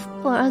life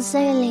for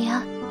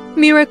Azalea.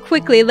 Mira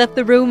quickly left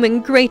the room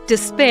in great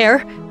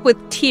despair,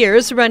 with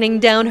tears running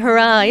down her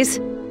eyes.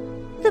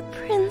 The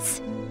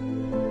prince...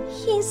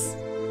 he's...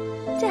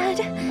 dead.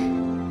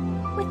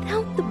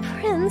 Without the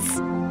prince,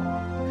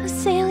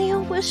 Azalea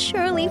will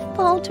surely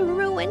fall to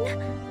ruin.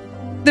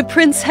 The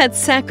prince had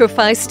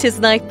sacrificed his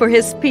life for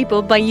his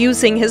people by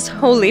using his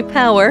holy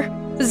power.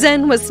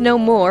 Zen was no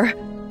more,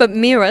 but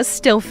Mira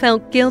still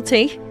felt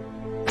guilty.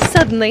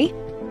 Suddenly,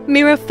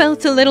 Mira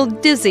felt a little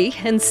dizzy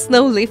and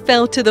slowly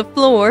fell to the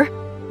floor.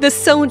 The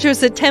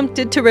soldiers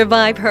attempted to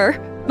revive her,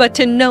 but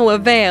to no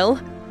avail.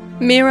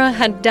 Mira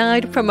had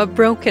died from a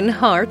broken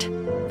heart.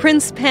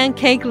 Prince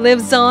Pancake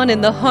lives on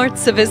in the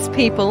hearts of his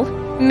people.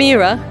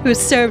 Mira, who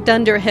served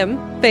under him,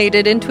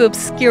 faded into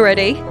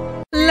obscurity.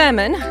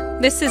 Lemon,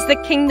 this is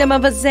the kingdom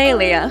of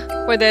Azalea,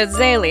 where the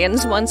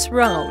Azaleans once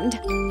roamed.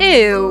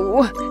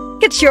 Ew!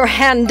 Get your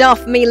hand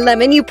off me,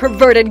 Lemon, you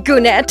perverted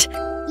goonette!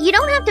 You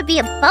don't have to be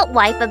a butt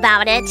wipe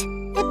about it.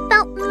 It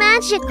felt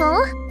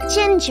magical.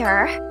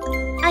 Ginger.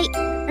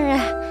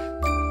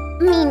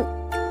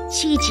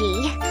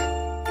 Gigi.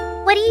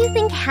 What do you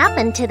think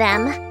happened to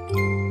them?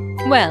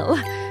 Well,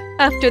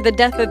 after the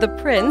death of the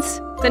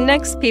prince, the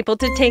next people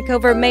to take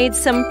over made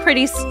some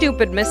pretty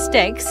stupid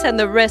mistakes, and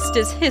the rest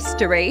is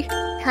history.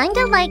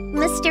 Kinda like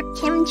Mr.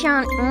 Kim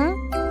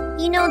Jong-un.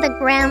 You know, the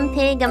Grand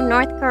Pig of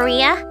North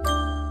Korea?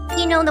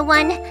 You know, the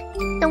one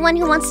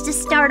who wants to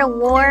start a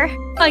war?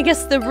 I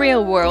guess the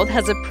real world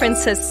has a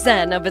Princess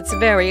Zen of its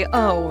very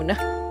own.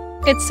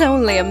 It's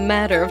only a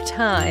matter of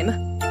time.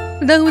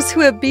 Those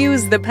who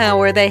abuse the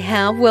power they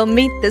have will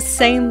meet the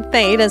same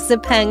fate as the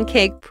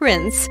Pancake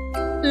Prince.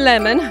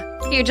 Lemon,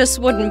 you just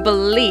wouldn't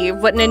believe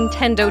what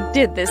Nintendo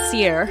did this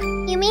year.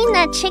 You mean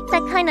that chick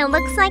that kinda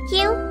looks like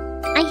you?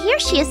 I hear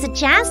she is a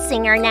jazz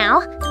singer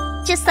now,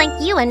 just like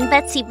you and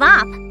Betsy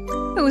Bop.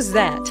 Who's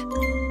that?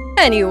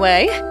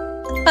 Anyway,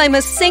 I'm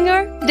a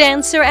singer,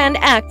 dancer, and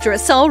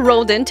actress all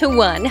rolled into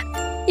one.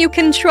 You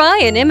can try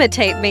and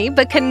imitate me,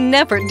 but can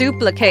never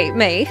duplicate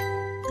me.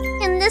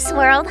 In this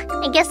world,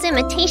 I guess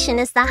imitation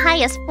is the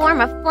highest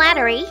form of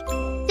flattery.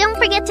 Don't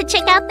forget to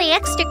check out the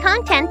extra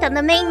content on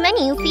the main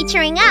menu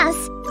featuring us.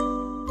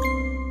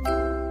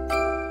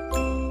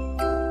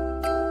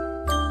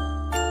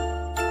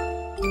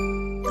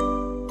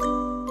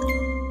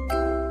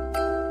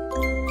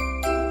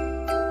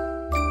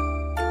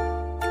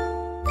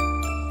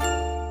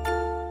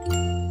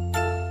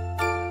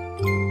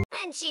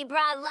 She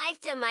brought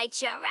life to my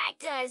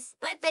characters,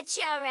 but the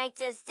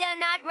characters do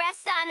not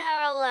rest on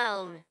her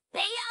alone. They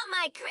are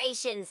my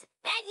creations,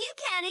 and you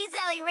can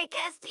easily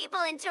recast people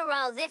into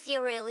roles if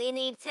you really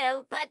need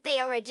to, but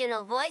the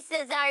original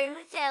voices are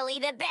really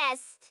the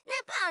best.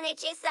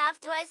 Nipponichi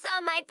Software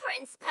saw my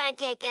Prince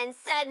Pancake and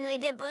suddenly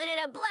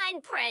debuted a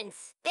blind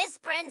prince. This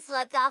prince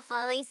looked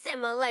awfully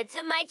similar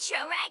to my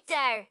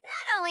character.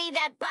 Not only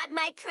that, but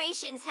my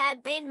creations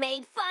have been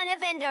made fun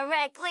of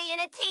indirectly in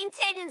a Teen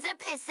Titans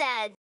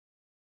episode.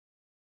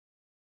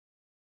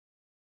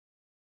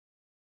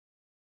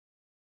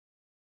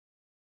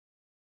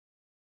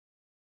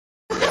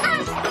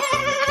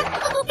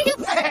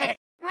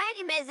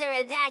 Writing is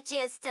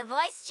attached to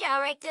voice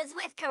characters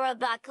with Kara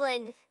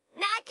Buckland.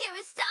 Not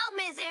Wakara stole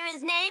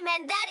Mizura's name,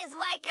 and that is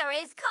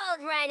Wakara is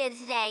called Rhino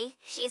today.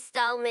 She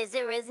stole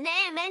Mizura's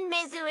name, and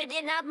Mizura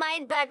did not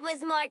mind, but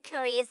was more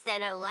curious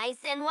than Alice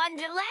in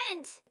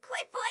Wonderland.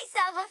 Quick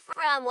voiceover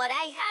from what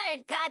I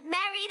heard, got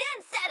married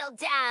and settled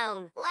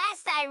down.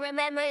 Last I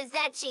remember is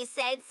that she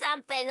said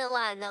something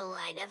along the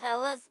line of her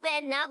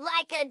husband, not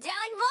like a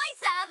doing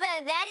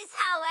voiceover. That is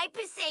how I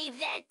perceived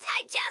it.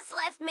 I just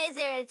left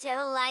Mizura to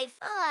her life.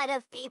 A lot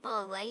of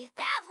people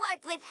have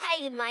worked with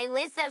hated my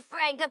Lisa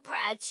Frank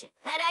approach,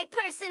 but I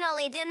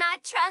personally did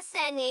not trust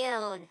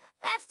anyone.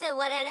 After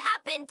what had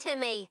happened to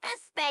me,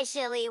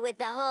 especially with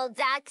the whole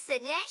dark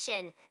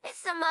suggestion. If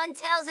someone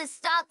tells a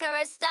stalker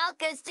or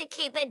stalkers to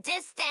keep a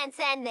distance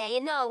and they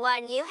know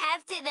one, you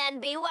have to then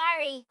be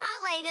worried.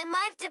 I later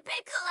moved to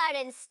Pickle Art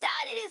and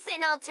started as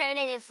an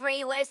alternative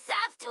freeware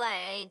software.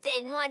 I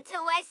didn't want to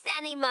waste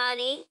any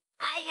money.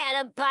 I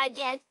had a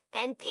budget,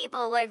 and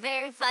people were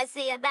very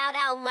fussy about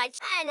how much,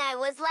 and I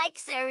was like,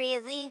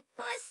 seriously? It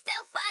was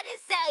still fun to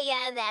sell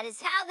ya. That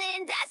is how the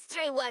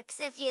industry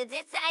works if you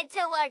decide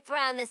to work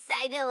from the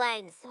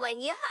sidelines. When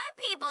you hire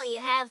people,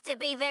 you have to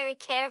be very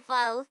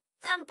careful.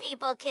 Some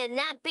people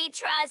cannot be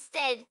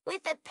trusted.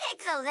 With the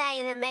Pixels,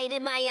 I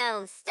animated my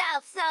own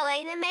stuff, so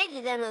I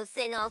animated them with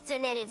an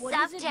alternative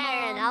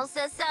software and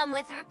also some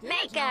with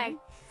Maker.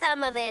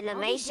 Some of the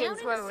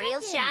animations were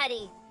real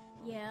shoddy.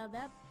 Yeah,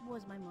 that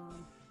was my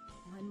mom.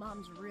 My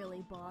mom's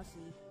really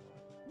bossy.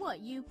 What,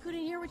 you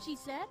couldn't hear what she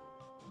said?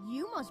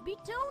 You must be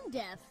tone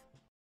deaf.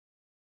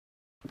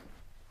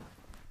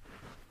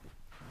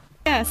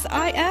 Yes,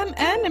 I am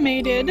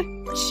animated.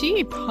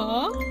 Cheap,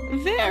 huh?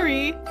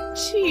 Very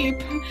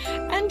cheap.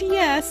 And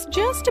yes,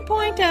 just to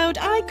point out,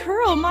 I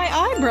curl my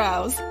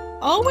eyebrows.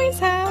 Always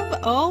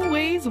have,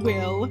 always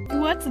will.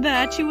 What's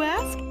that, you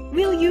ask?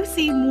 Will you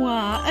see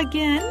moi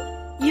again?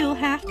 You'll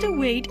have to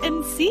wait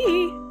and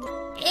see.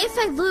 If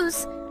I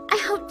lose, I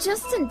hope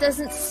Justin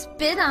doesn't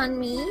spit on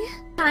me.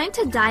 Time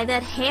to dye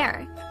that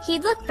hair.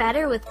 He'd look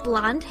better with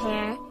blonde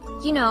hair.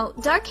 You know,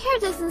 dark hair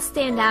doesn't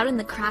stand out in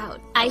the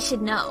crowd. I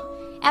should know.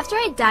 After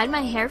I dyed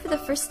my hair for the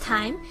first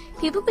time,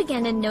 people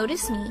began to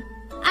notice me.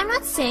 I'm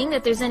not saying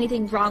that there's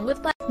anything wrong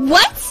with black—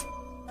 What?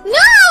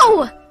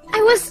 No!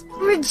 I was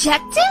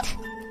rejected?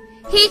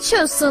 He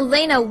chose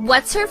Selena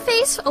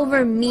What's-Her-Face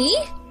over me?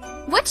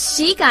 What's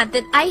she got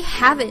that I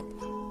haven't?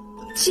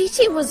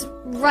 Gigi was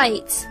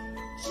right.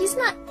 He's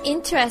not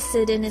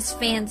interested in his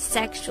fans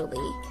sexually.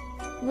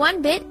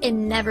 One bit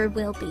and never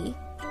will be.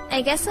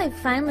 I guess I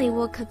finally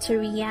woke up to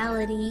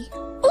reality.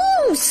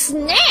 Ooh,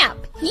 snap!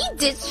 He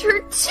ditched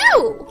her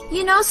too!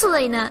 You know,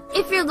 Selena,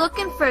 if you're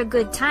looking for a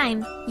good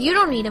time, you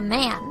don't need a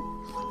man.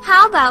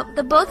 How about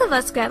the both of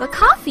us grab a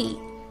coffee?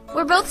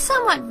 We're both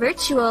somewhat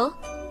virtual.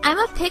 I'm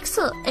a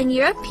pixel and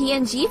you're a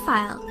PNG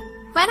file.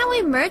 Why don't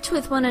we merge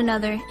with one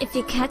another, if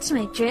you catch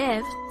my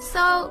drift?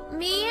 So,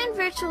 me and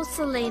virtual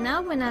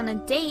Selena went on a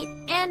date,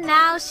 and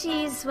now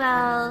she's,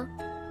 well,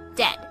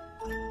 dead.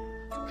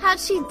 How'd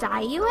she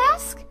die, you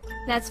ask?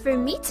 That's for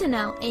me to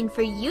know, and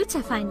for you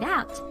to find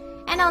out.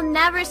 And I'll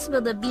never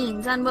spill the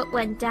beans on what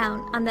went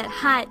down on that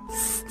hot,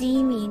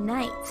 steamy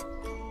night.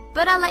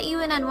 But I'll let you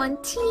in on one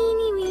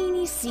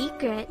teeny-weeny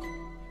secret.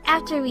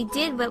 After we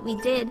did what we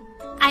did,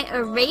 I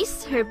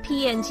erased her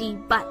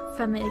PNG butt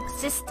from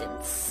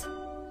existence.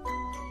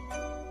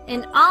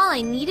 And all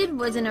I needed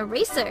was an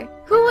eraser.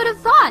 Who would have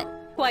thought?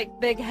 Quite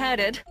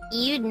big-headed.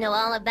 You'd know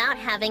all about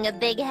having a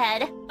big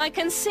head. I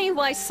can see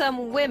why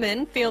some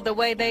women feel the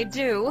way they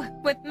do,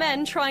 with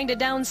men trying to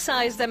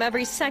downsize them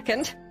every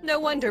second.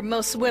 No wonder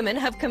most women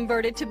have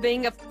converted to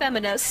being a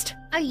feminist.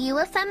 Are you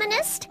a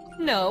feminist?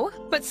 No,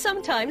 but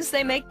sometimes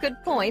they make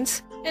good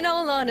points. In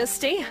all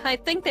honesty, I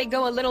think they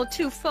go a little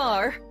too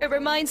far. It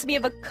reminds me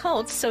of a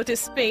cult, so to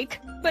speak.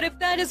 But if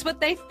that is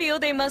what they feel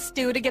they must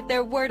do to get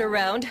their word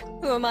around,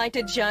 who am I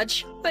to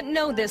judge? But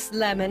know this,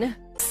 Lemon.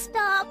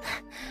 Stop.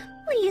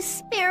 Please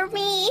spare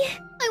me.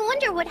 I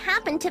wonder what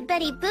happened to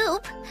Betty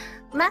Boop.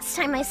 Last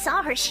time I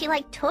saw her, she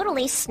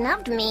totally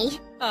snubbed me.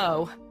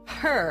 Oh,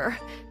 her.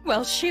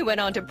 Well, she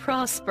went on to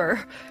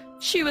prosper.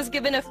 She was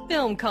given a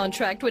film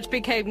contract which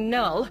became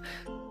null.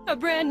 A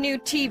brand new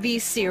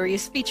TV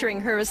series featuring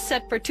her is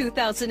set for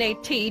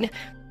 2018,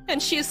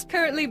 and she is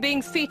currently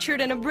being featured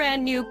in a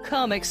brand new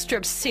comic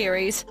strip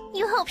series.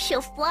 You hope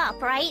she'll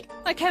flop, right?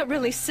 I can't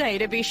really say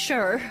to be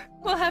sure.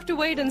 We'll have to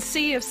wait and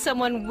see if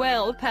someone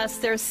well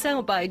past their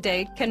sell-by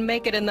date can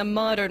make it in the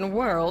modern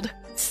world.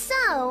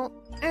 So,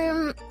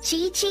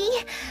 Gigi,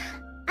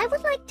 I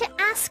would like to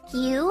ask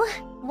you,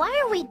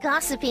 why are we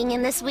gossiping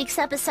in this week's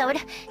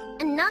episode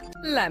and not—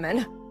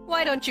 Lemon,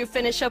 why don't you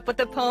finish up with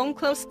the poem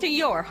close to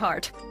your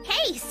heart?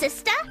 Hey,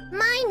 sister!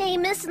 My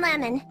name is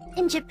Lemon.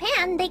 In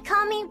Japan, they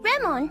call me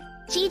Remon.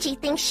 Gigi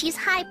thinks she's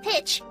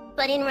high-pitched,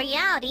 but in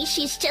reality,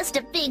 she's just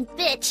a big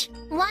bitch.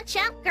 Watch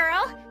out,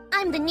 girl!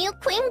 I'm the new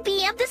queen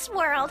bee of this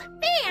world.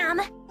 Bam!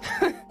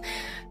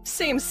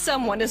 Seems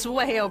someone is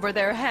way over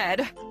their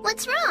head.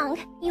 What's wrong?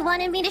 You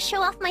wanted me to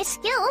show off my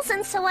skills,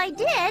 and so I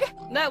did.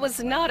 That was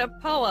not a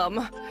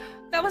poem.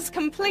 That was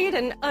complete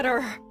and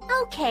utter.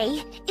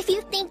 Okay, if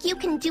you think you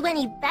can do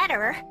any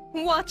better.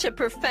 Watch a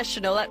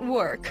professional at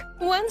work.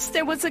 Once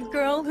there was a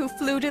girl who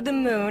flew to the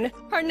moon.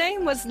 Her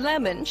name was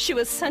Lemon. She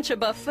was such a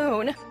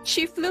buffoon.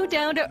 She flew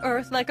down to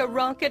Earth like a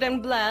rocket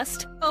and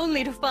blast,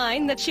 only to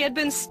find that she had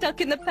been stuck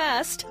in the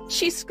past.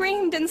 She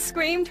screamed and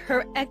screamed,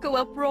 her echo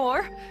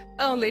uproar,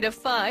 only to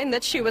find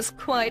that she was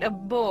quite a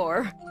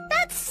bore.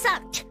 That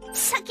sucked.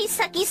 Sucky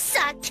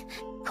sucked.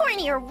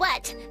 Corny or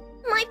what?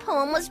 My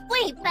poem was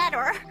way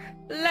better.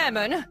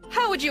 Lemon,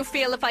 how would you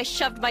feel if I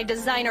shoved my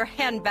designer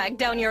handbag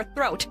down your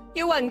throat,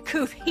 you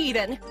uncouth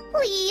heathen?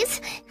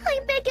 Please, I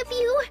beg of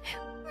you.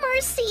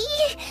 Mercy.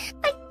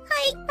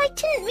 I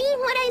didn't mean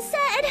what I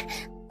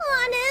said.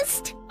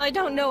 Honest. I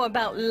don't know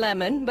about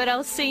Lemon, but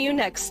I'll see you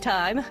next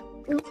time.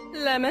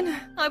 Lemon,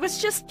 I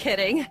was just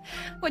kidding.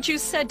 What you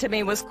said to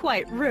me was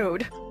quite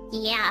rude.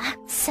 Yeah,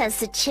 says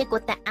the chick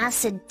with the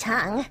acid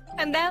tongue.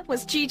 And that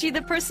was Gigi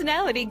the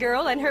personality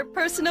girl and her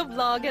personal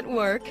vlog at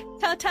work.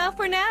 Ta-ta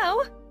for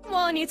now.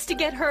 Juan needs to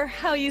get her,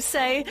 how you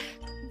say,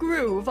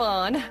 groove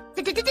on.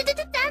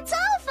 That's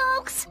all,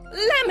 folks.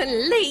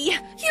 Lemon Lee,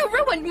 you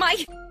ruined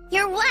my...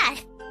 Your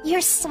what?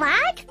 Your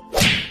swag?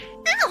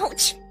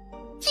 Ouch!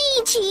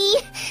 Gigi,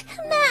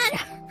 that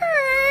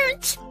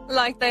hurt.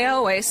 Like they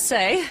always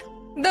say,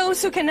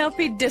 those who cannot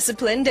be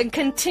disciplined and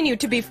continue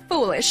to be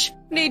foolish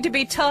need to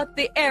be taught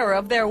the error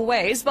of their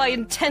ways by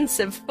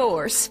intensive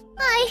force.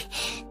 I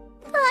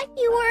thought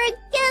you were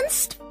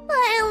against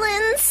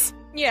violence.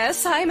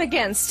 Yes, I'm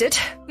against it.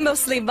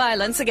 Mostly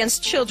violence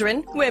against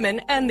children,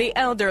 women, and the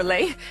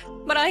elderly.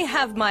 But I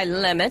have my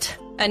limit.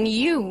 And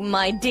you,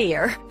 my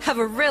dear, have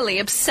really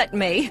upset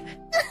me.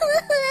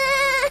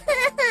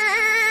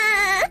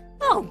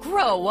 Oh,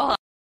 grow up.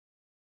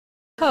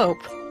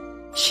 Hope.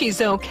 She's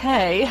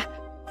okay.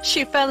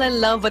 She fell in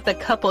love with a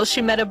couple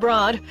she met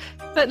abroad,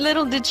 but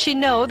little did she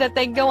know that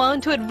they'd go on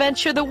to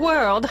adventure the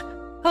world.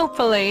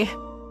 Hopefully,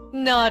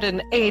 not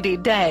in 80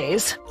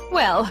 days.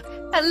 Well,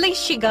 at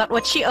least she got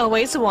what she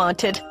always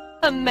wanted.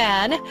 A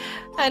man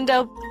and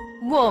a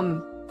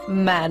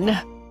woman.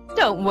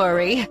 Don't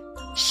worry,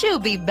 she'll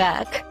be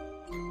back.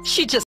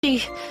 She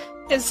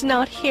is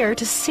not here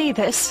to see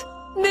this.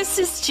 This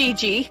is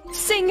Gigi,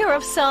 singer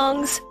of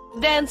songs,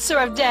 dancer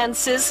of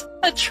dances,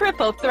 a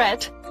triple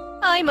threat.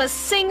 I'm a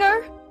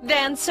singer,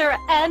 dancer,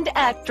 and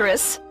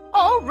actress,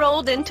 all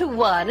rolled into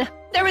one.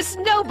 There is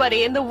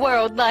nobody in the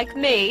world like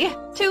me.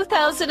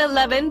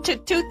 2011 to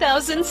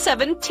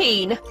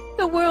 2017.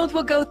 The world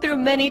will go through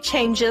many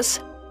changes,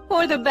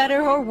 for the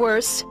better or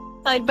worse.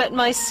 I'd bet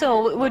my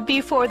soul it would be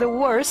for the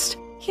worst.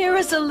 Here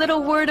is a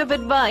little word of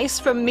advice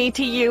from me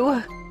to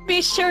you.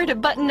 Be sure to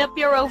button up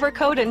your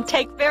overcoat and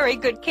take very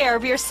good care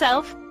of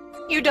yourself.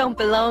 You don't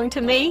belong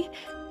to me.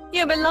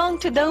 You belong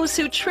to those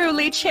who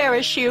truly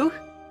cherish you.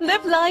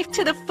 Live life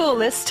to the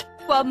fullest,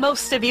 while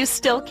most of you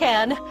still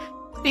can.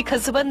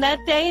 Because when that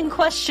day in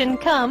question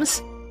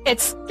comes,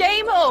 it's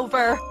game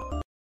over!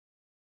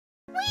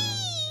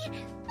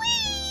 Whee!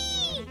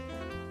 Whee!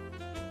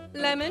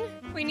 Lemon,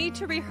 we need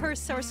to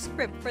rehearse our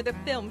script for the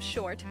film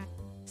short.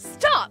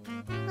 Stop!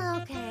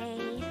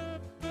 Okay.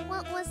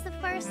 What was the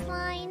first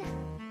line?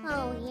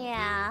 Oh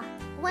yeah.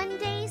 One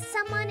day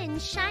someone in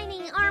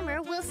shining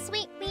armor will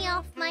sweep me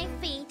off my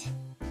feet.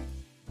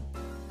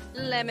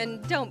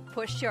 Lemon, don't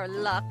push your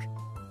luck.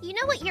 You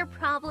know what your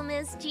problem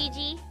is,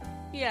 Gigi?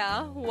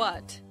 Yeah,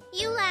 what?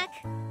 You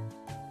lack...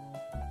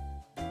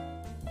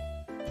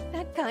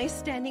 That guy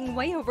standing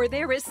way over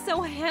there is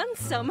so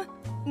handsome.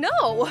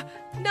 No,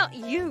 not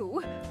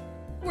you.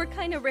 We're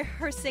kind of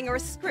rehearsing our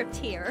script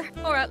here,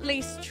 or at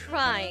least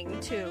trying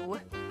to.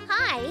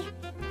 Hi,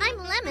 I'm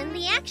Lemon,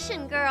 the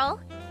action girl.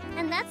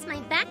 And that's my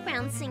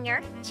background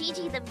singer,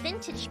 Gigi the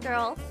vintage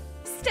girl.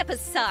 Step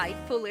aside,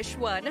 foolish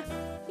one.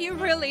 You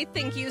really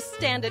think you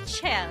stand a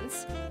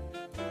chance?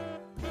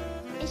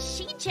 Is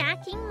she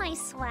jacking my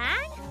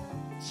swag?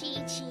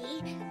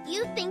 Gigi,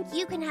 you think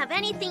you can have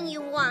anything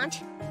you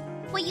want?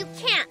 Well, you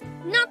can't.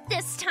 Not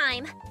this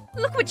time.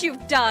 Look what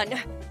you've done.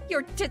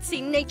 Your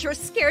ditzy nature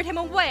scared him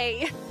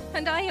away.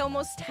 And I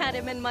almost had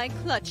him in my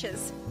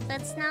clutches.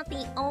 That's not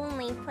the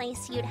only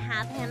place you'd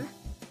have him.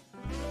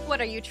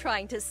 What are you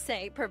trying to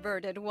say,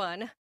 perverted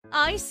one?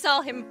 I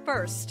saw him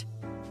first.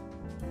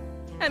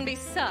 And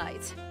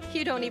besides,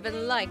 you don't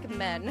even like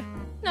men.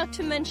 Not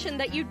to mention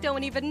that you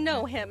don't even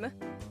know him.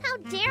 How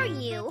dare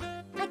you?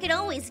 I could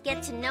always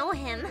get to know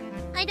him.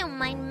 I don't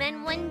mind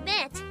men one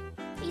bit.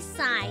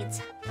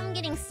 Besides, I'm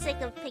getting sick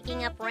of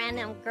picking up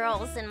random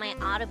girls in my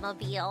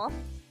automobile.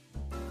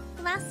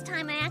 Last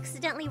time I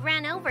accidentally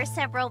ran over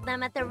several of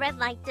them at the red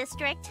light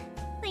district.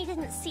 They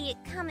didn't see it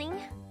coming,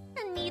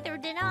 and neither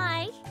did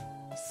I.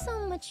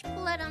 So much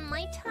blood on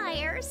my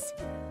tires.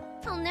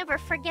 I'll never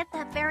forget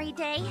that very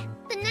day.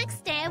 The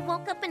next day I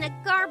woke up in a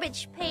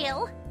garbage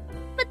pail.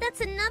 But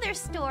that's another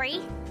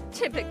story.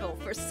 Typical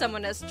for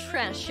someone as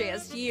trashy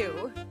as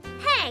you.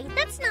 Hey,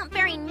 that's not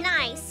very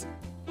nice.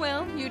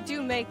 Well, you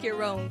do make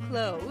your own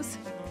clothes.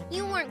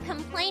 You weren't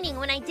complaining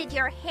when I did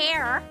your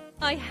hair.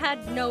 I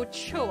had no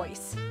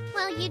choice.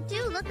 Well, you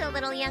do look a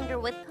little younger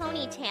with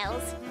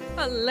ponytails.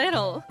 A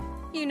little?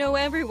 You know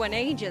everyone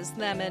ages,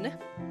 Lemon.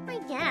 I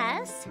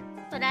guess.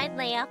 But I'd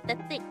lay off the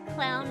thick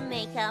clown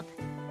makeup.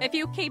 If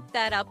you keep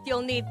that up,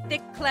 you'll need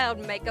thick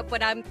clown makeup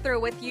when I'm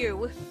through with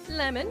you.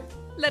 Lemon,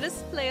 let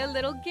us play a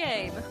little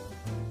game.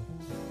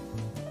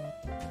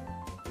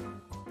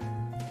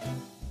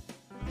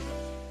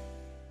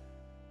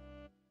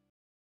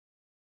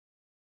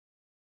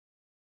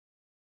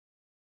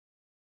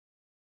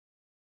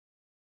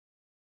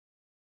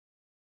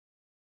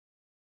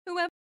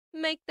 Whoever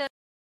make the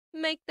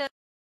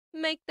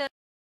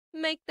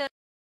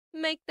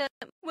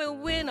will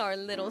win our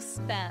little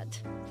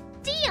spat.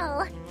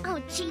 Deal!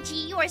 Oh, Gigi,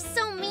 you are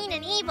so mean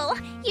and evil.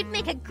 You'd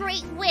make a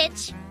great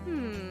witch.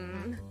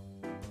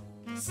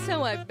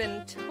 So I've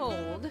been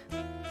told.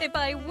 If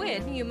I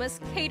win, you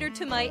must cater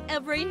to my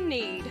every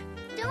need.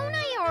 Don't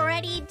I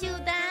already do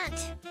that?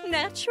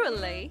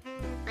 Naturally.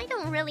 I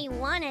don't really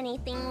want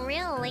anything,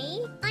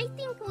 really. I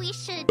think we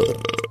should...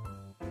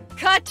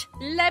 Cut!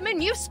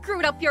 Lemon, you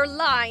screwed up your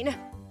line.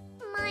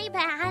 My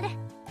bad.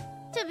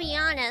 To be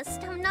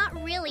honest, I'm not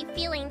really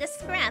feeling the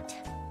script.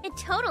 It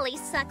totally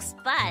sucks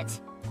butt.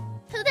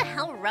 Who the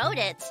hell wrote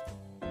it?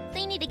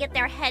 They need to get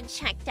their head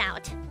checked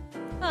out.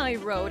 I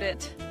wrote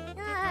it.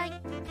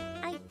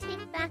 I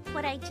take back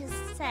what I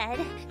just said.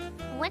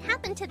 What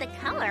happened to the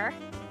color?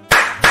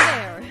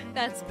 There,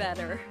 that's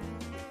better.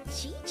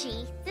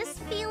 Gigi, this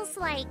feels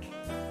like...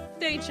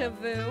 Deja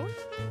vu?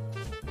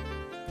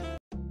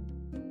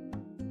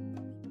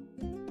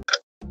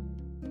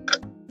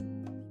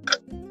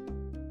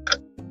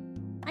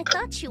 I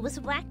thought she was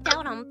whacked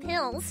out on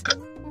pills.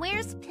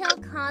 Where's Pill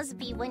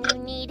Cosby when you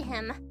need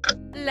him?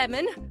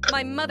 Lemon,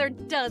 my mother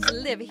does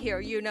live here,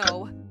 you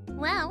know.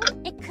 Well,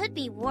 it could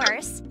be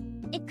worse.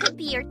 It could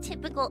be your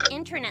typical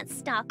internet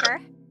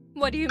stalker.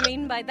 What do you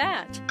mean by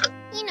that?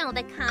 You know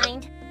the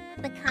kind.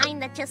 The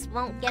kind that just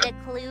won't get a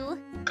clue.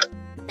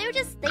 They're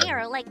just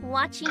there, like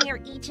watching your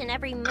each and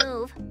every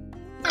move.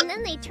 And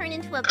then they turn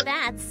into a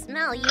bad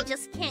smell you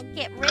just can't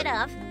get rid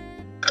of.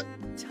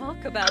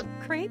 Talk about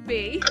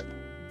creepy.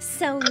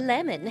 So,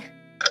 Lemon,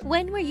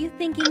 when were you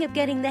thinking of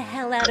getting the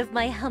hell out of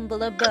my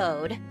humble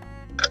abode?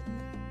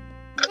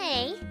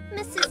 Hey,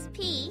 Mrs.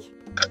 P,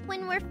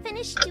 when we're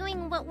finished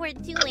doing what we're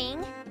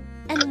doing...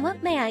 And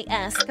what, may I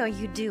ask, are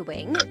you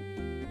doing?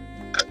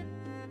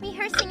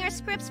 Rehearsing our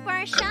scripts for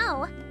our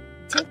show.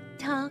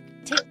 Tick-tock,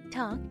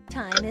 tick-tock,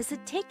 time is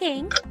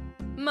a-ticking.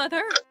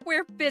 Mother,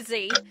 we're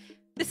busy.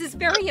 This is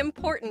very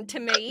important to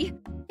me.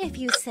 If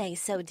you say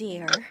so,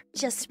 dear.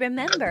 Just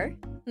remember,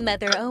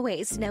 Mother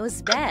always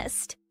knows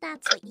best.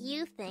 That's what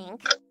you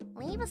think.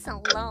 Leave us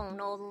alone,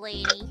 old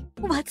lady.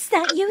 What's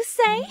that you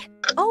say?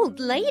 Old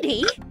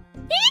lady?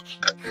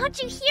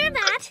 How'd you hear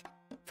that?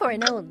 For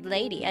an old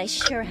lady, I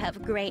sure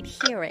have great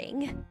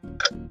hearing.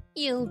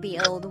 You'll be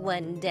old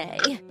one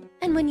day,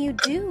 and when you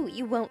do,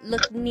 you won't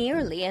look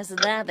nearly as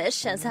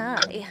lavish as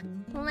I.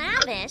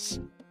 Lavish?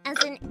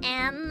 As in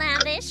Anne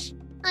Lavish?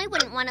 I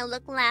wouldn't want to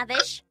look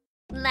lavish.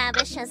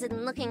 Lavish as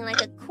in looking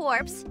like a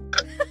corpse.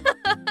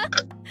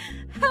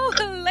 How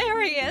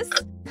hilarious!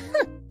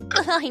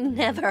 I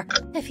never.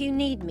 If you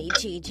need me,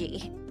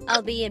 Gigi,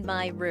 I'll be in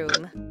my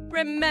room.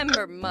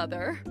 Remember,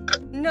 Mother,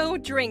 no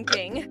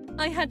drinking.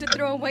 I had to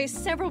throw away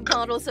several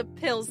bottles of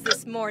pills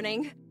this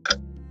morning.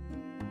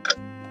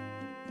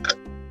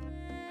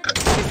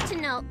 Just to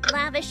note,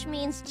 lavish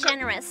means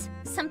generous,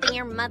 something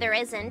your mother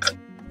isn't.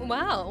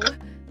 Wow,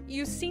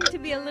 you seem to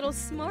be a little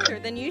smarter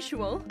than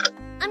usual.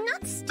 I'm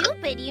not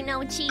stupid, you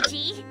know,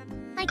 Gigi.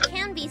 I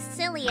can be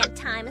silly at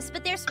times,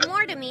 but there's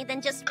more to me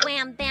than just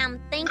wham bam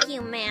thank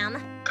you,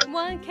 ma'am.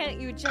 Why can't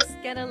you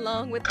just get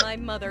along with my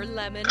mother,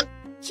 Lemon?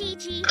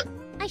 Gigi,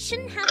 I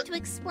shouldn't have to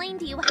explain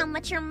to you how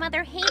much your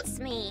mother hates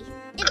me.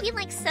 It'd be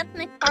like Seth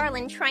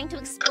MacFarlane trying to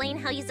explain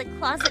how he's a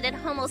closeted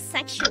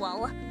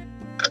homosexual.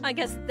 I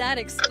guess that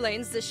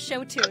explains the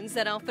show tunes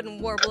that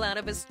often warble out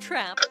of his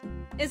trap.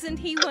 Isn't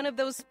he one of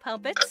those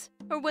puppets?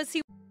 Or was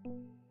he...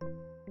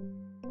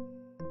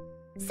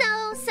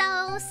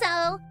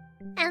 So,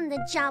 and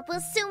the job will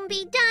soon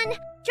be done.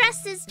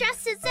 Dresses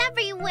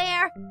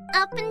everywhere.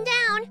 Up and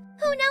down,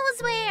 who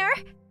knows where?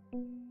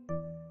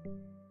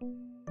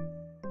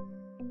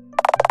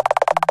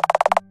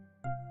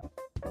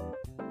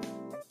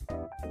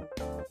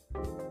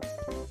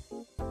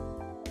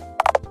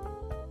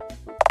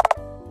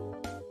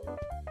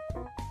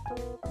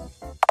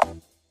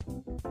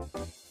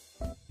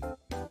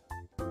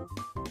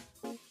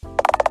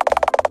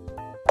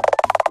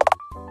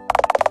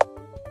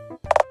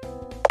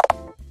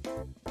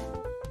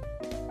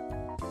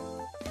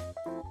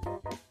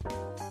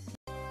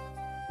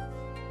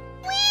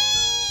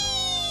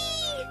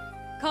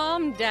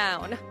 Calm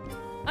down.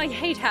 I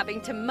hate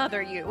having to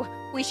mother you.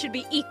 We should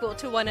be equal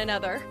to one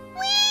another.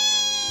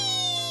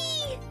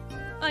 Whee!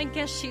 I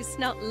guess she's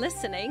not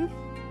listening.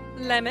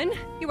 Lemon,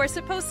 you are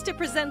supposed to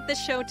present the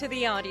show to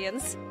the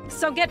audience,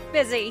 so get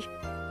busy.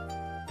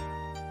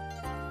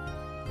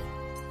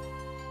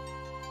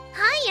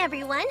 Hi,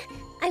 everyone.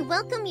 I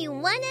welcome you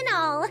one and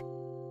all.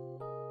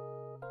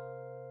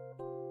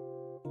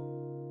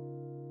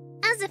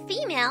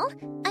 female,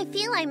 I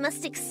feel I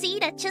must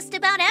succeed at just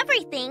about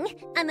everything.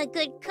 I'm a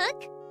good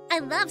cook, I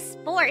love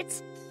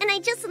sports, and I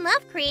just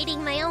love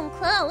creating my own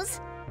clothes.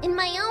 In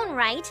my own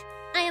right,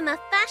 I am a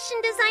fashion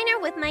designer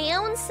with my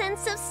own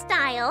sense of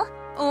style.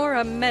 Or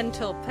a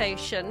mental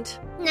patient.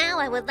 Now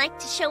I would like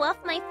to show off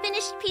my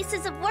finished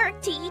pieces of work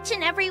to each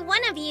and every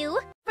one of you.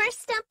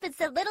 First up is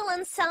the little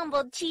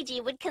ensemble Gigi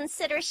would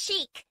consider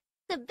chic.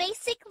 The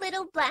basic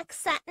little black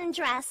satin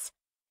dress.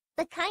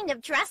 The kind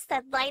of dress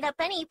that'd light up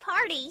any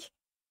party.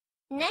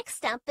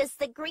 Next up is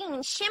the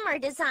green shimmer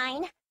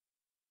design.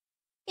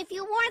 If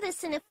you wore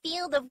this in a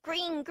field of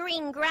green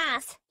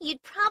grass,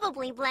 you'd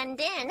probably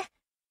blend in.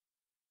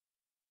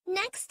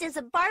 Next is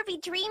a Barbie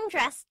dream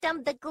dress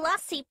dubbed the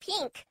glossy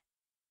pink.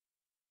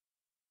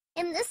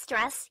 In this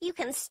dress, you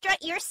can strut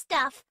your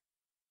stuff.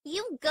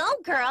 You go,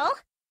 girl!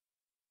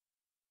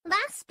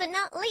 Last but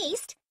not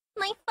least,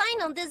 my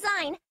final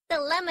design, the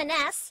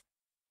Lemoness.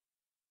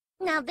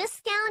 Now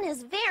this gown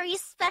is very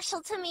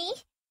special to me.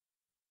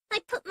 I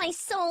put my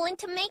soul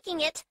into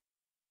making it.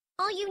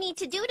 All you need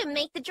to do to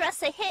make the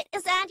dress a hit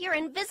is add your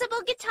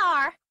invisible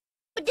guitar.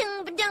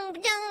 Ba-dung, ba-dung,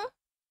 ba-dung.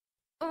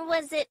 Or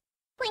was it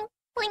plink,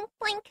 plink,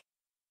 plink?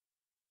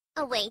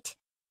 Oh wait,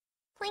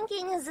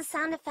 plinking is a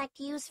sound effect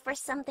used for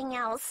something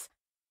else.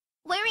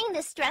 Wearing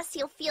this dress,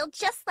 you'll feel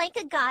just like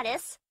a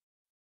goddess.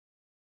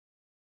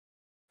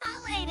 I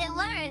later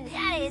learned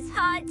that it's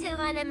hard to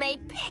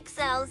animate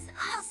pixels.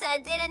 Also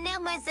did a new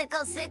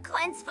musical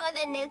sequence for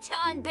the new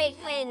Torn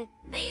Bergman.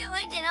 The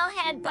original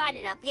had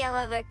button-up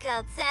yellow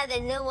overcoats, and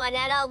the new one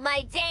had Oh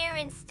My Dear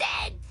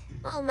instead.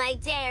 Oh My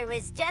Dear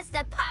is just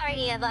a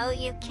parody of Oh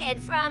You Kid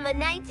from a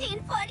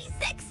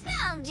 1946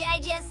 film.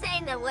 JJ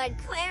saying the word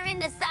queer in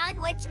the song,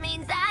 which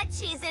means that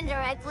she's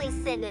indirectly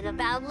singing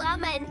about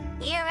Lemon.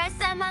 Here are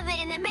some of the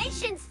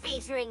animations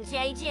featuring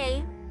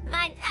JJ.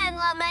 Mine and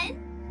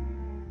Lemon.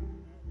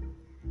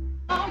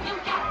 Oh, you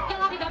kid, you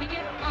lovey-dovey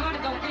kid. My heart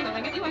is going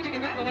tingling if you ain't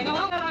taking this away.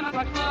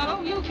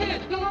 Oh, you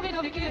kid, you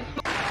lovey-dovey kid.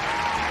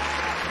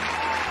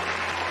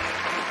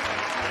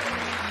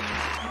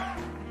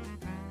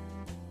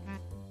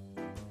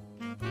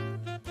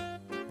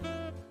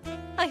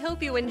 I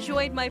hope you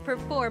enjoyed my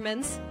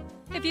performance.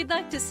 If you'd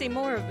like to see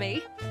more of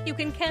me, you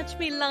can catch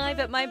me live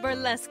at my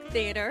burlesque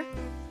theater.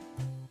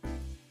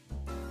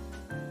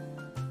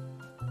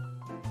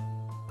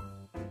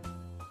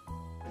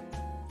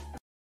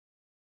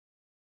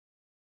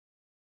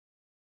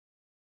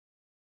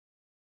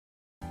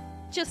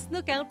 Just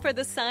look out for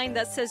the sign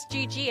that says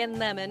Gigi and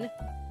Lemon.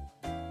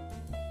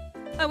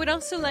 I would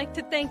also like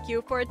to thank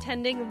you for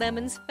attending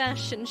Lemon's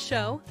fashion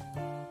show.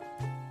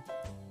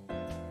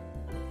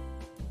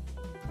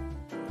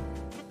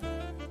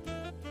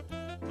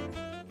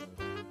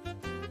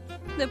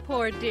 The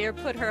poor dear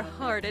put her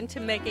heart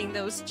into making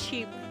those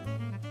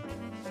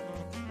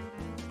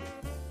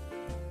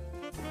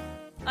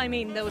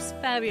those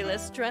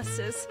fabulous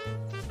dresses.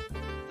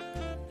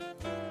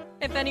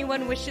 If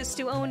anyone wishes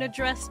to own a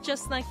dress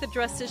just like the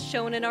dresses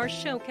shown in our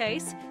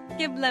showcase,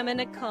 give Lemon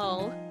a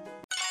call.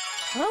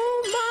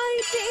 Oh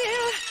my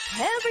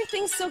dear,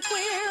 everything's so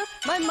queer.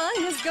 My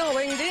mind is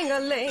going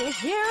ding-a-ling.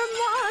 Hear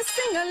ma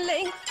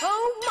sing-a-ling.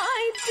 Oh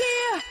my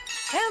dear,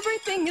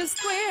 everything is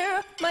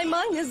queer. My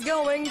mind is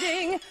going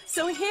ding.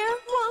 So hear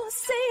ma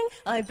sing.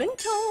 I've been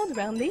told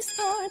around these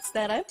parts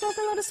that I've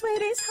broken a lot of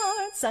sweeties'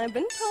 hearts. I've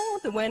been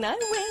told that when I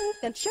wink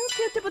that your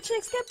cute dimple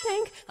cheeks get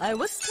pink. I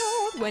was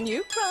told when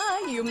you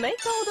cry you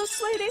make all those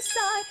sweeties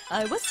sigh.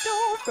 I was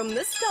told from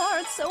the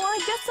start, so I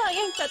guess I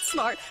ain't that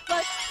smart.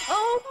 But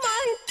oh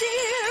my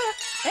dear,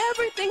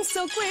 everything's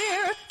so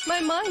queer. My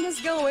mind is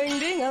going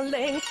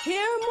ding-a-ling.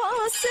 Hear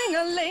ma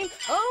sing-a-ling.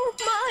 Oh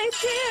my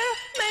dear,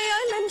 may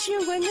I lend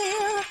you an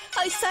ear?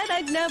 I said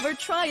I'd never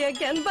try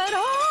again, but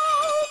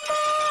oh my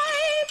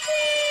dear,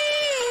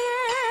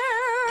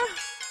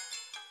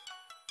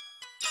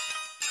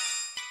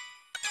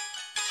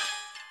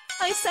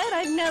 I said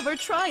I'd never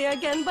try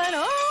again, but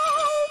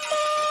oh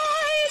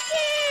my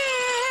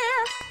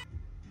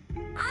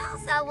dear. I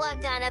also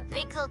worked on a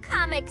pickle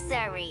comic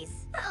series.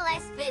 The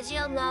last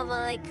visual novel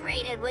I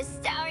created was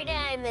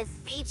Stardom as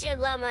featured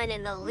Lemon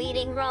in the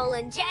leading role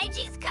in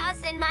JG's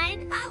cousin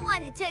mine. I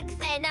wanted to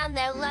expand on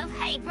their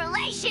love-hate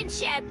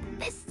relationship.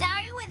 The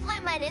story with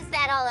Lemon is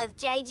that all of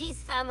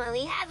JG's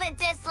family have a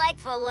dislike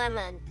for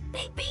Lemon.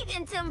 They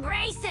begin to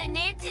embrace her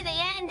near to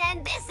the end,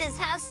 and this is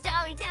how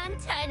Storytime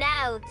turned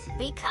out.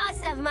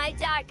 Because of my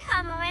dark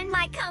humor and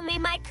my comedy,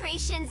 my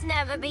creations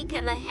never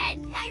become a hit.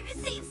 I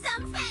received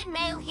some fan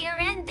mail here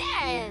and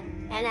there,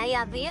 and I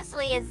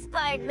obviously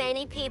inspired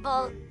many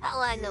people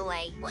along the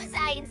way. Was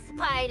I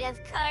inspired?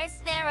 Of course,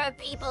 there are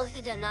people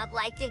who do not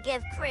like to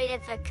give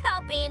credit for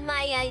copying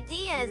my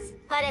ideas.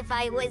 But if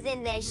I was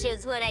in their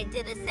shoes, would I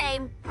do the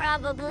same?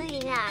 Probably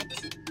not.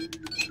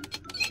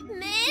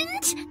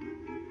 Mint?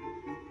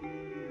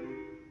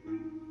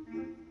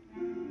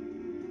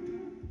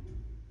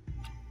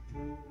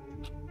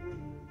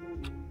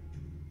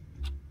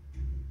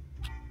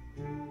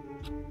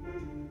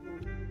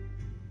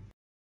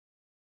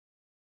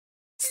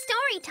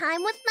 Story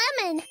time with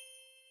Lemon.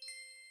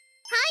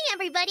 Hi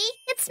everybody,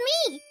 it's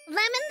me, Lemon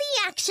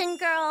the Action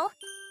Girl.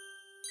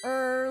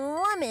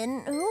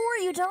 Lemon, who are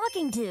you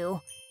talking to?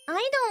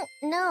 I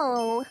don't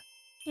know.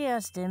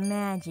 Just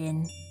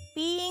imagine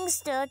being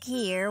stuck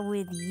here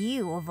with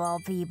you of all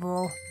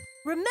people.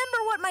 Remember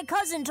what my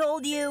cousin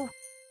told you.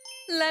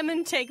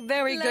 Lemon take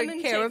very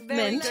good care of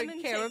Mint.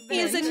 He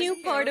is a new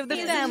part of the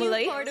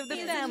family.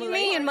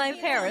 Me and my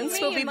parents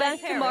will be back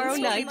tomorrow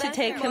night to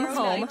take him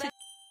home.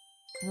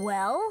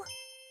 Well?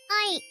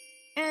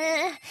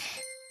 I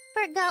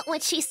forgot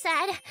what she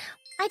said.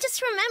 I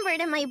just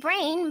remembered in my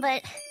brain,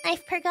 but I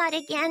forgot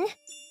again.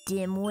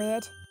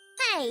 Dimwit.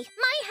 Hey,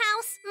 my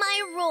house,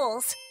 my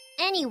rules.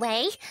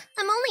 Anyway,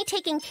 I'm only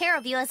taking care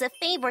of you as a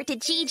favor to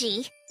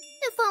Gigi.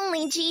 If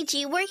only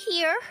Gigi were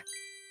here.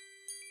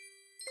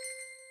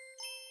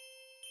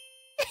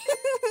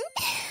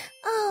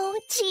 Oh,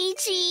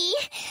 Gigi.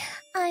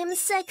 I'm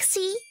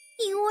sexy.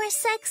 You are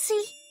sexy.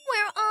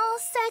 We're all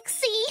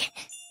sexy.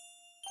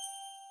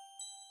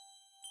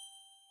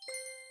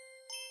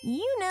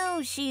 You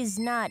know she's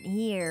not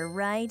here,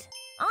 right?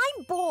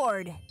 I'm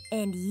bored,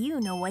 and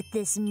you know what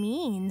this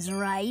means,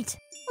 right?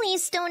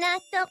 Please don't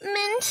act up,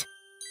 Mint.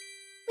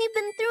 We've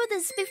been through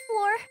this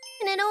before,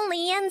 and it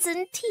only ends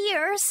in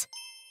tears.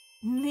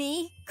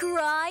 Me?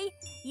 Cry?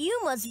 You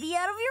must be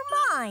out of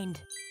your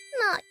mind.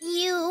 Not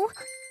you.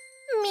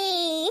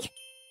 Me.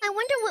 I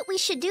wonder what we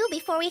should do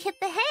before we hit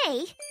the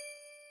hay.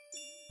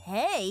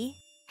 Hay?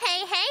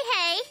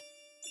 Hey.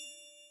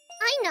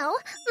 I know.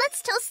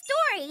 Let's tell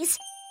stories.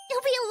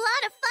 It'll be a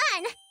lot of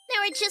fun.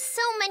 There are just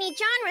so many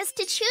genres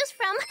to choose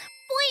from.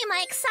 Boy, am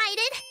I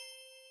excited.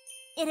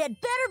 It had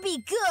better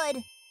be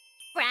good.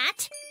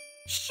 Brat.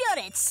 Shut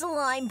it,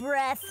 slime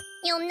breath.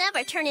 You'll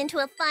never turn into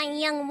a fine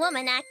young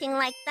woman acting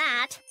like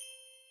that.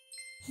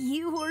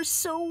 You are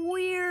so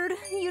weird.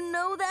 You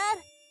know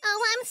that?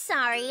 Oh, I'm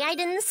sorry. I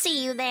didn't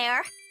see you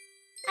there.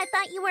 I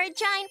thought you were a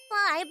giant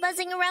fly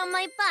buzzing around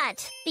my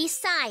butt.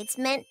 Besides,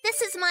 Mint,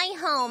 this is my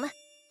home.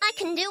 I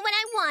can do what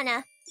I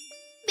wanna.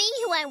 Be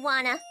who I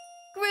wanna.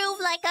 Groove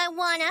like I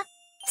wanna.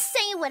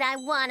 Say what I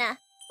wanna.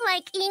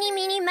 Like eeny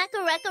meeny mecca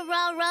recca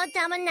raw raw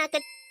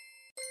damanaka.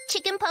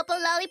 Chicken papa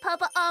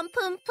lollipapa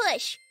poom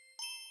push.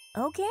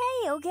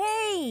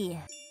 Okay.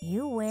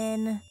 You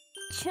win.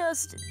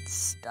 Just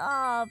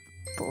stop,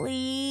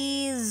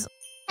 please.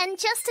 And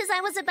just as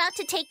I was about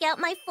to take out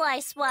my fly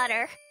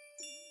swatter.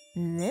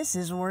 This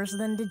is worse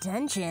than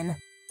detention.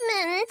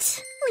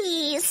 Mint,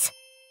 please.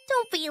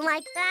 Don't be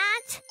like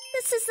that.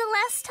 This is the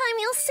last time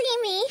you'll see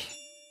me.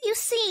 You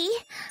see,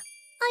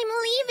 I'm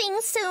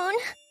leaving soon.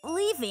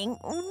 Leaving?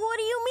 What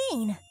do you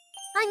mean?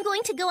 I'm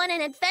going to go on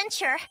an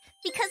adventure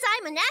because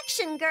I'm an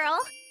action girl.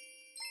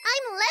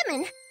 I'm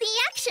Lemon, the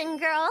action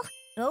girl.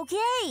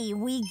 Okay,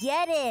 we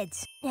get it.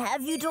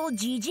 Have you told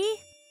Gigi?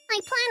 I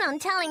plan on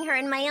telling her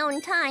in my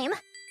own time.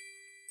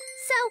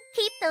 So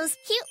keep those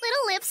cute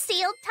little lips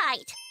sealed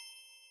tight.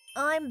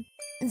 I'm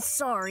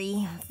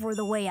sorry for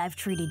the way I've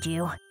treated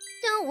you.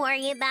 Don't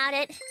worry about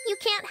it. You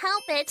can't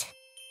help it.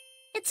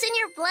 It's in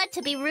your blood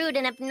to be rude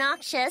and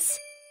obnoxious.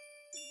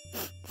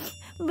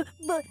 But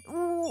what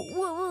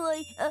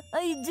will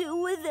I do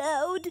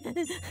without?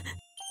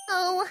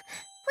 Oh,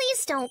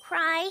 please don't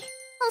cry.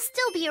 I'll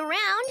still be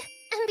around.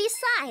 And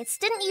besides,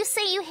 didn't you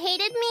say you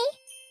hated me?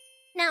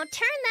 Now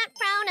turn that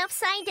frown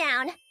upside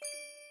down.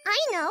 I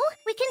know.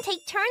 We can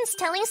take turns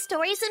telling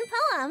stories and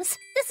poems.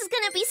 This is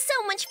gonna be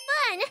so much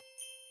fun.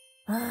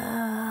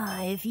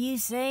 If you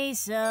say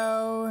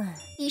so.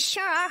 You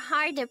sure are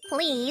hard to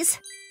please.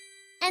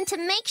 And to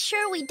make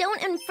sure we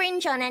don't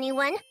infringe on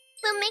anyone,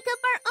 we'll make up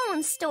our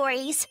own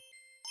stories.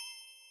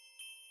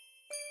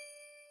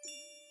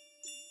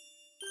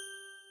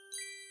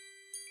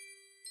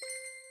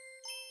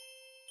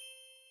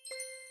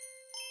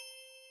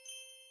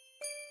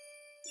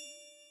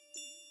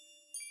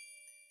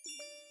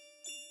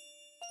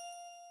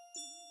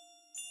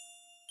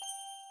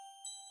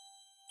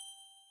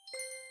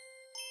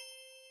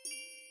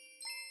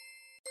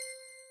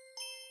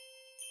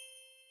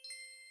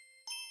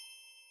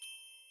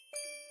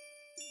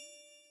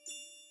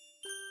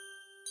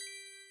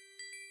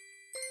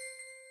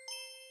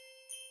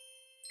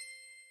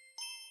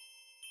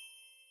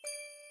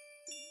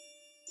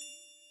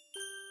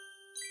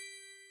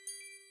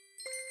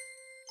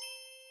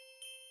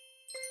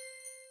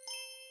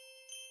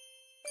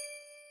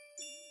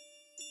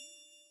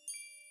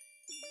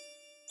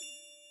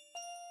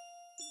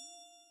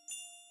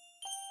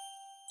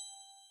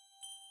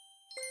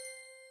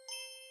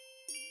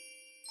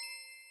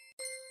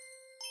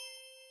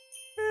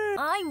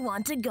 I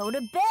want to go to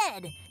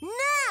bed.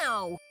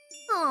 Now!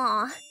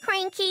 Aw,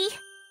 Cranky.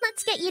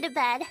 Let's get you to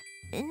bed.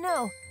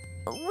 No.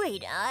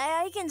 Wait,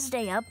 I can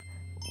stay up.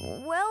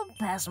 Well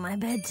past my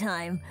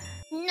bedtime.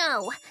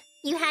 No.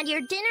 You had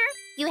your dinner,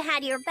 you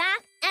had your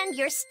bath, and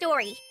your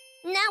story.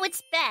 Now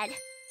it's bed.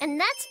 And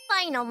that's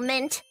final,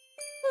 Mint.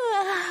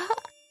 I'm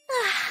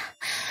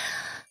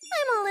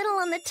a little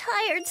on the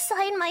tired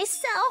side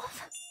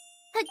myself.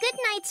 A good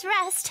night's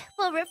rest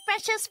will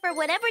refresh us for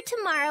whatever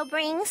tomorrow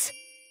brings.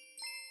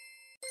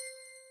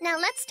 Now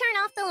let's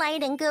turn off the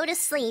light and go to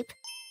sleep.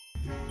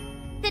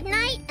 Good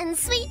night and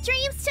sweet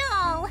dreams to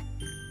all.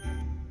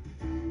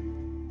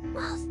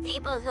 Most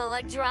people who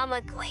are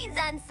drama queens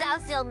on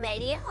social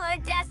media who are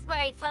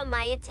desperate for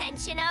my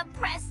attention are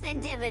oppressed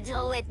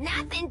individuals with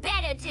nothing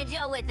better to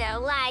do with their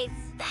lives.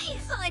 They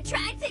usually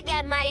try to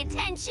get my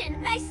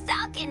attention by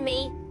stalking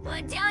me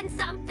or doing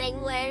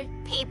something weird.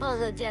 People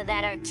who do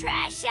that are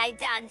trash. I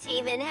don't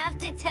even have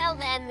to tell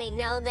them they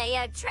know they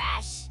are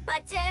trash.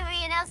 But to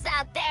everyone else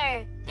out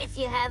there, if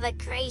you have a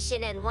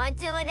creation and want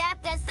to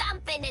adapt to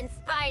something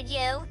inspired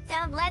you,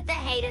 don't let the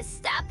haters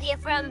stop you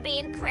from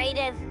being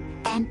creative.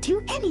 And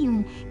to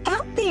anyone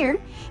out there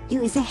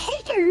who is a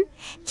hater,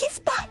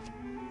 just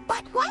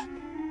but what?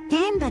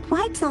 Damn, but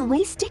wipes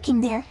always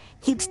sticking there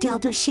keeps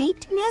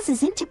dildo-shaped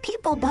noses into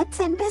people butts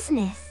and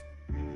business.